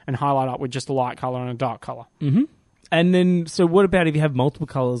down and highlight up with just a light colour and a dark colour. Mm-hmm. And then, so what about if you have multiple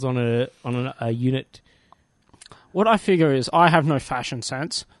colours on a unit? What I figure is I have no fashion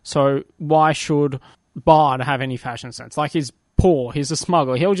sense, so why should Bard have any fashion sense? Like, he's poor, he's a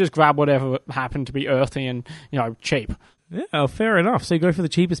smuggler, he'll just grab whatever happened to be earthy and, cheap. Yeah, fair enough. So go for the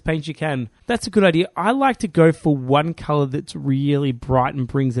cheapest paint you can. That's a good idea. I like to go for one colour that's really bright and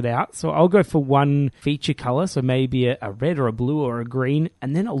brings it out. So I'll go for one feature colour, so maybe a red or a blue or a green,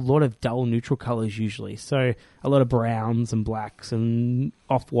 and then a lot of dull neutral colours usually. So a lot of browns and blacks and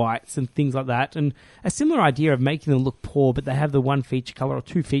off-whites and things like that. And a similar idea of making them look poor, but they have the one feature colour or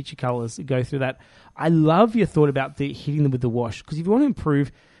two feature colours that go through that. I love your thought about hitting them with the wash, because if you want to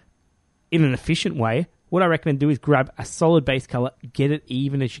improve in an efficient way, what I recommend do is grab a solid base color, get it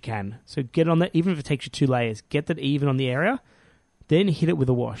even as you can. So get on that, even if it takes you 2 layers, get that even on the area, then hit it with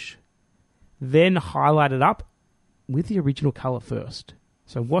a wash. Then highlight it up with the original color first.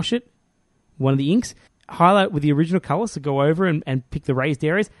 So wash it, one of the inks, highlight with the original color, so go over and pick the raised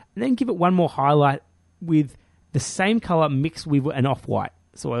areas, and then give it one more highlight with the same color mixed with an off-white.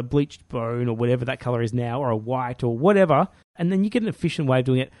 So a bleached bone or whatever that color is now, or a white or whatever, and then you get an efficient way of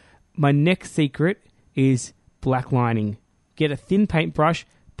doing it. My next secret is black lining. Get a thin paintbrush,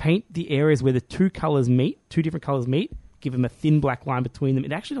 paint the areas where the two different colors meet, give them a thin black line between them.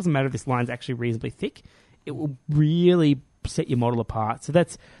 It actually doesn't matter if this line's actually reasonably thick. It will really set your model apart. So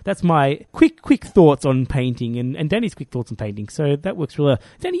that's my quick thoughts on painting and Danny's quick thoughts on painting. So that works really well.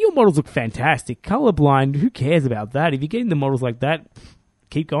 Danny, your models look fantastic. Colorblind, who cares about that? If you're getting the models like that,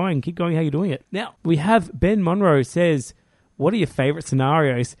 keep going how you're doing it. Now, we have Ben Monroe says, what are your favorite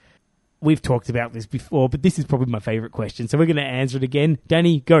scenarios? We've talked about this before, but this is probably my favourite question, so we're going to answer it again.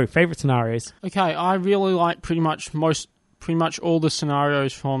 Danny, go. Favourite scenarios? Okay, I really like pretty much all the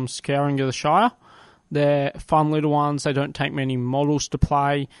scenarios from Scouring of the Shire. They're fun little ones. They don't take many models to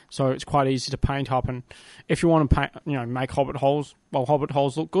play, so it's quite easy to paint up. And if you want to paint, make hobbit holes, well, hobbit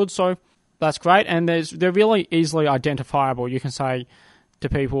holes look good, so that's great. And they're really easily identifiable. You can say to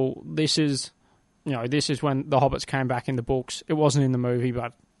people, this is when the hobbits came back in the books. It wasn't in the movie,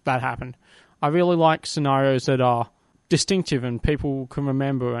 but that happened. I really like scenarios that are distinctive and people can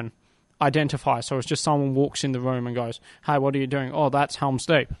remember and identify. So it's just someone walks in the room and goes, hey, what are you doing? Oh, that's Helm's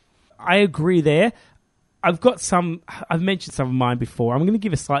Deep. I agree there. I've mentioned some of mine before. I'm going to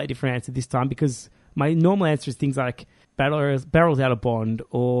give a slightly different answer this time because my normal answer is things like Barrels Out of Bond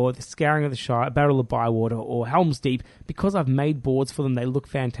or the Scouring of the Shire, Battle of Bywater or Helm's Deep. Because I've made boards for them, they look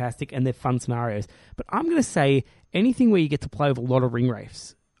fantastic and they're fun scenarios. But I'm going to say anything where you get to play with a lot of ring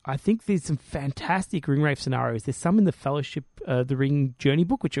wraiths. I think there's some fantastic ring wraith scenarios. There's some in the Fellowship, the Ring Journey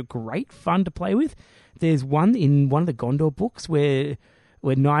book, which are great fun to play with. There's one in one of the Gondor books where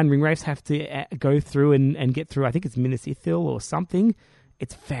 9 ring wraiths have to go through and get through, I think it's Minas Ithil or something.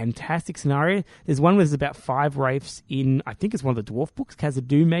 It's a fantastic scenario. There's one where there's about 5 wraiths in, I think it's one of the dwarf books,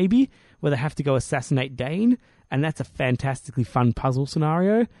 Khazad-dû maybe, where they have to go assassinate Dane, and that's a fantastically fun puzzle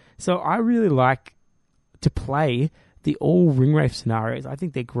scenario. So I really like to play the all ring wraith scenarios. I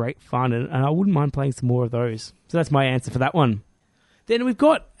think they're great fun, and I wouldn't mind playing some more of those. So that's my answer for that one. Then we've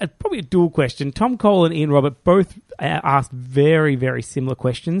got probably a dual question. Tom Cole and Ian Robert both asked very, very similar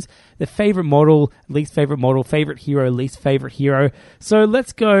questions. Their favourite model, least favourite hero, least favourite hero. So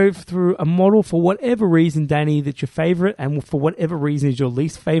let's go through a model for whatever reason, Danny, that's your favourite, and for whatever reason is your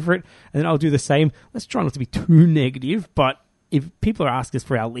least favourite, and then I'll do the same. Let's try not to be too negative, but if people are asking us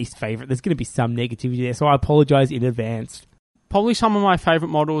for our least favourite, there's going to be some negativity there, so I apologise in advance. Probably some of my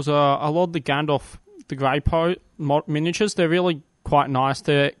favourite models are a lot of the Gandalf, the Grey miniatures. They're really quite nice.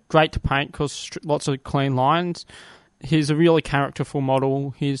 They're great to paint because lots of clean lines. He's a really characterful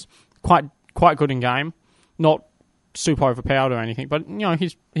model. He's quite good in game. Not super overpowered or anything, but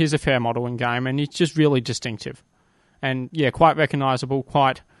he's a fair model in game, and he's just really distinctive. And yeah, quite recognisable,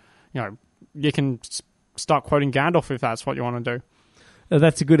 you can start quoting Gandalf if that's what you want to do.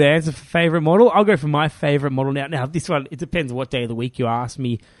 That's a good answer for favourite model. I'll go for my favourite model now. Now, this one, it depends on what day of the week you ask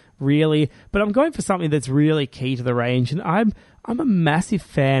me, really. But I'm going for something that's really key to the range. And I'm a massive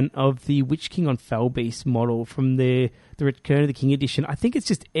fan of the Witch King on Fellbeast model from the Return of the King edition. I think it's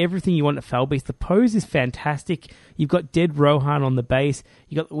just everything you want at Fellbeast. The pose is fantastic. You've got Dead Rohan on the base.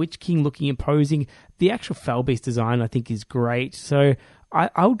 You've got the Witch King looking imposing. The actual Fellbeast design, I think, is great. So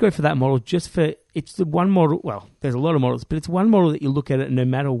I would go for that model just for, it's the one model, well, there's a lot of models, but it's one model that you look at it and no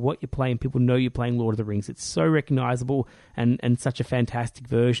matter what you're playing, people know you're playing Lord of the Rings. It's so recognisable and such a fantastic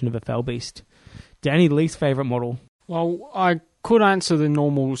version of a Fellbeast. Danny, least favourite model? Well, I could answer the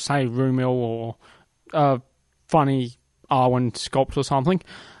normal, say, Rumil or funny Arwen sculpt or something,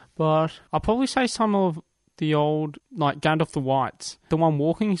 but I'll probably say some of the old, like Gandalf the Whites, the one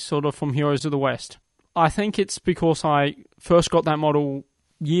walking sort of from Heroes of the West. I think it's because I first got that model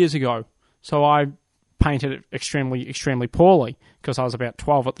years ago, so I painted it extremely, extremely poorly because I was about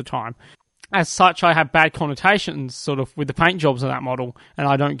 12 at the time. As such, I have bad connotations sort of with the paint jobs of that model, and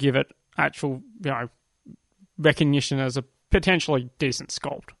I don't give it actual, recognition as a potentially decent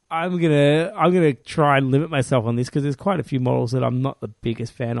sculpt. I'm gonna try and limit myself on this because there's quite a few models that I'm not the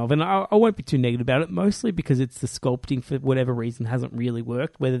biggest fan of, and I won't be too negative about it. Mostly because it's the sculpting for whatever reason hasn't really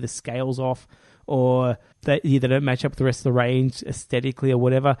worked, whether the scale's off or they don't match up with the rest of the range aesthetically or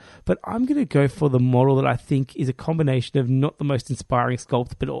whatever. But I'm gonna go for the model that I think is a combination of not the most inspiring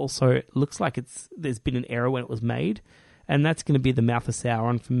sculpt, but also it looks like there's been an error when it was made, and that's going to be the Mouth of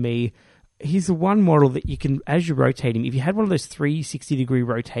Sauron for me. He's the one model that you can, as you rotate him, if you had one of those 360-degree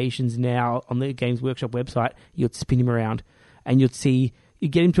rotations now on the Games Workshop website, you'd spin him around and you'd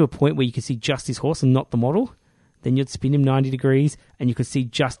get him to a point where you could see just his horse and not the model. Then you'd spin him 90 degrees and you could see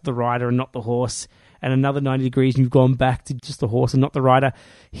just the rider and not the horse. And another 90 degrees and you've gone back to just the horse and not the rider.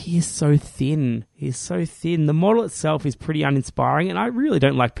 He is so thin. The model itself is pretty uninspiring, and I really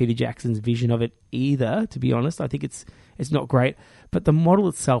don't like Peter Jackson's vision of it either, to be honest. I think it's not great. But the model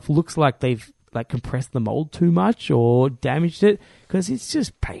itself looks like they've compressed the mold too much or damaged it because it's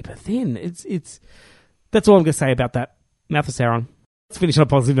just paper thin. That's all I'm going to say about that. Mouth of Sauron. Let's finish on a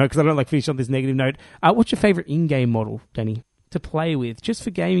positive note because I don't like finishing on this negative note. What's your favourite in-game model, Danny, to play with, just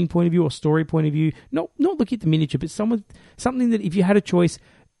for gaming point of view or story point of view? Not looking at the miniature, but something that if you had a choice,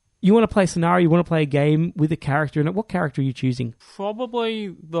 you want to play a scenario, you want to play a game with a character in it, what character are you choosing?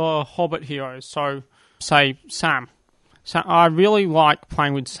 Probably the Hobbit heroes. So, say, Sam. So I really like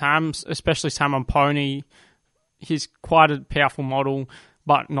playing with Sam, especially Sam on Pony. He's quite a powerful model,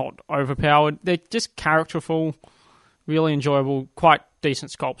 but not overpowered. They're just characterful, really enjoyable, quite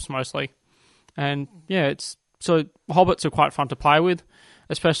decent sculpts mostly. And yeah, so Hobbits are quite fun to play with,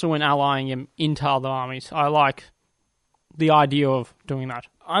 especially when allying him into other armies. I like the idea of doing that.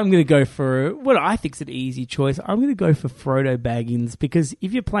 I'm going to go for what I think is an easy choice. I'm going to go for Frodo Baggins because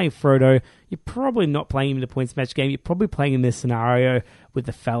if you're playing Frodo, you're probably not playing him in a points match game. You're probably playing in this scenario with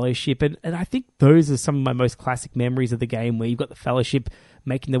the Fellowship. And I think those are some of my most classic memories of the game where you've got the Fellowship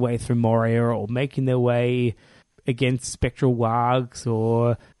making their way through Moria or making their way against spectral wargs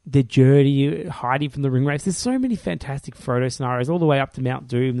or their journey hiding from the ring wraiths. There's so many fantastic Frodo scenarios all the way up to Mount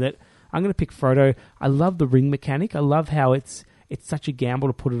Doom that I'm going to pick Frodo. I love the ring mechanic. I love how it's such a gamble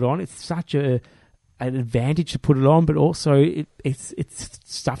to put it on. It's such an advantage to put it on, but also it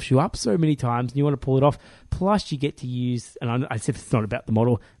stuffs you up so many times and you want to pull it off. Plus you get to use, and I said it's not about the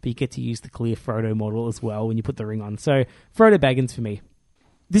model, but you get to use the clear Frodo model as well when you put the ring on. So Frodo Baggins for me.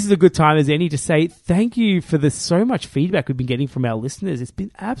 This is a good time as any to say thank you for the so much feedback we've been getting from our listeners. It's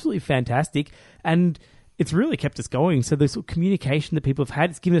been absolutely fantastic and it's really kept us going. So the sort of communication that people have had,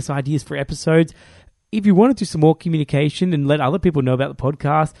 it's given us ideas for episodes. If you want to do some more communication and let other people know about the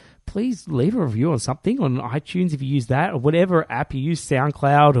podcast, please leave a review on something on iTunes if you use that, or whatever app you use,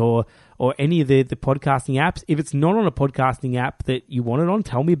 SoundCloud or any of the podcasting apps. If it's not on a podcasting app that you want it on,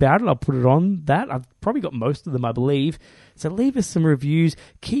 tell me about it. I'll put it on that. I've probably got most of them, I believe. So leave us some reviews.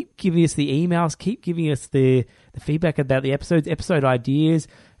 Keep giving us the emails. Keep giving us the feedback about the episodes, episode ideas,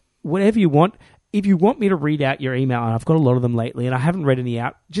 whatever you want. If you want me to read out your email, and I've got a lot of them lately, and I haven't read any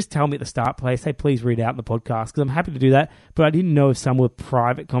out, just tell me at the start, say, please read out in the podcast, because I'm happy to do that, but I didn't know if some were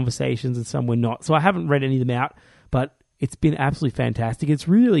private conversations and some were not. So I haven't read any of them out, but It's been absolutely fantastic. It's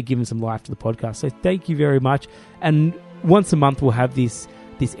really given some life to the podcast. So thank you very much. And once a month we'll have this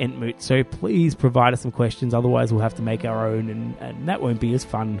Entmoot. So please provide us some questions. Otherwise we'll have to make our own, and that won't be as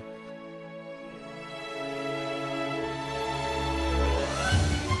fun.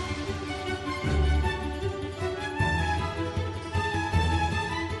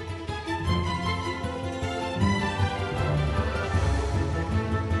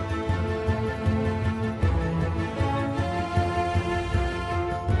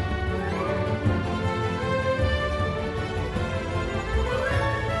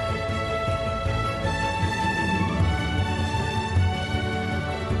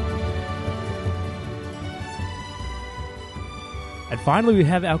 And finally, we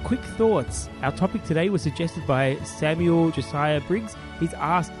have our quick thoughts. Our topic today was suggested by Samuel Josiah Briggs. He's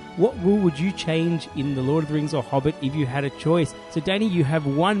asked, what rule would you change in The Lord of the Rings or Hobbit if you had a choice? So, Danny, you have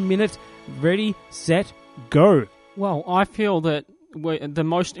 1 minute. Ready, set, go. Well, I feel that the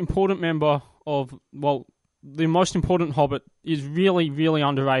most important the most important Hobbit is really, really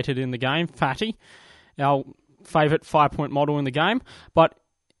underrated in the game, Fatty, our favourite 5-point model in the game. But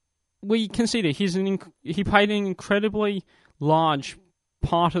we consider he played an incredibly large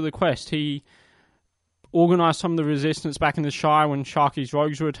part of the quest. He organised some of the resistance back in the Shire when Sharky's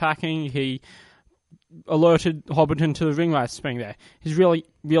rogues were attacking. He alerted Hobbiton to the ring wraiths being there. He's really,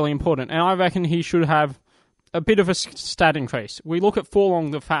 really important. And I reckon he should have a bit of a stat increase. We look at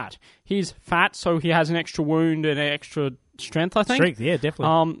Forlong the Fat. He's fat, so he has an extra wound and an extra strength, I think. Strength, yeah,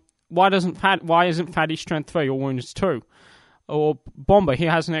 definitely. Why isn't Fatty strength 3 or wound is 2? Or Bomber, he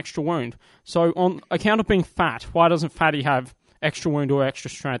has an extra wound. So on account of being fat, why doesn't Fatty have extra wound or extra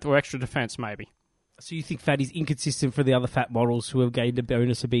strength or extra defense maybe? So you think Fatty's inconsistent for the other fat models who have gained a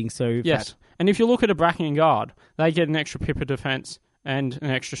bonus of being so yes. fat? And if you look at a Brackian Guard, they get an extra pip of defense and an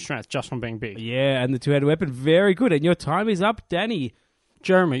extra strength just from being big. Yeah, and the two-handed weapon, very good. And your time is up, Danny.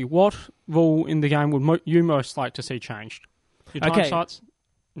 Jeremy, what rule in the game would you most like to see changed? Your time starts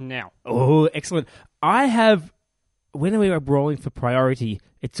now. Oh, excellent. I have... When we are rolling for priority,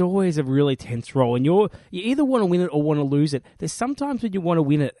 it's always a really tense roll, and you either want to win it or want to lose it. There's sometimes when you want to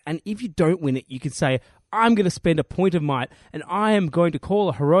win it, and if you don't win it, you can say, I'm going to spend a point of might, and I am going to call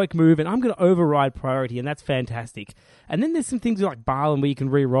a heroic move, and I'm going to override priority, and that's fantastic. And then there's some things like Barlin where you can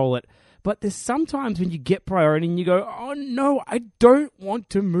re-roll it, but there's sometimes when you get priority and you go, oh no, I don't want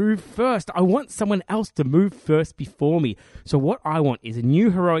to move first. I want someone else to move first before me. So what I want is a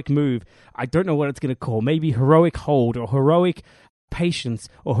new heroic move. I don't know what it's going to call. Maybe heroic hold or heroic patience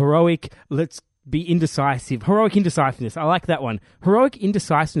or heroic, let's be indecisive. Heroic indecisiveness. I like that one. Heroic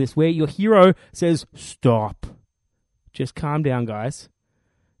indecisiveness where your hero says, stop. Just calm down, guys.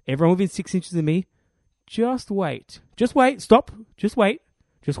 Everyone within 6 inches of me, just wait. Just wait. Stop. Just wait.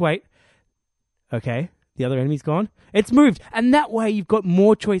 Just wait. Okay, the other enemy's gone. It's moved. And that way you've got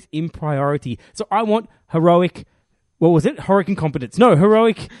more choice in priority. So I want heroic... What was it? Heroic incompetence. No,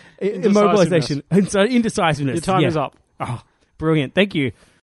 heroic immobilization. So indecisiveness. Your time is up. Oh, brilliant. Thank you.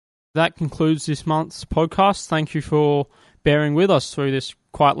 That concludes this month's podcast. Thank you for bearing with us through this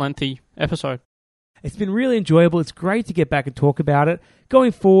quite lengthy episode. It's been really enjoyable. It's great to get back and talk about it.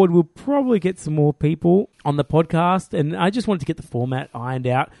 Going forward, we'll probably get some more people on the podcast, and I just wanted to get the format ironed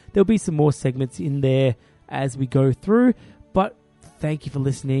out. There'll be some more segments in there as we go through, but thank you for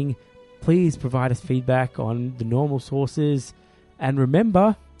listening. Please provide us feedback on the normal sources, and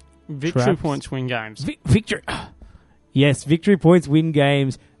remember... Victory points win games. Victory! Yes, victory points win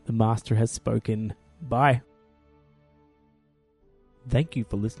games. The Master has spoken. Bye. Thank you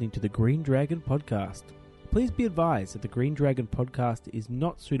for listening to the Green Dragon Podcast. Please be advised that the Green Dragon Podcast is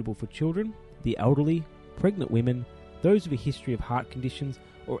not suitable for children, the elderly, pregnant women, those with a history of heart conditions,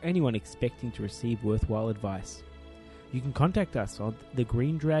 or anyone expecting to receive worthwhile advice. You can contact us on the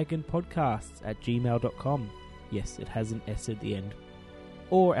Green Dragon Podcasts at gmail.com. Yes, it has an S at the end.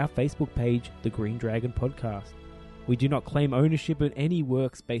 Or our Facebook page, The Green Dragon Podcast. We do not claim ownership of any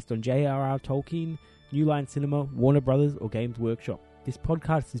works based on J.R.R. Tolkien, New Line Cinema, Warner Brothers, or Games Workshop. This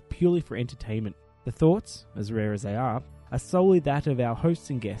podcast is purely for entertainment. The thoughts, as rare as they are solely that of our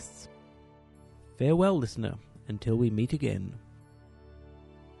hosts and guests. Farewell, listener, until we meet again.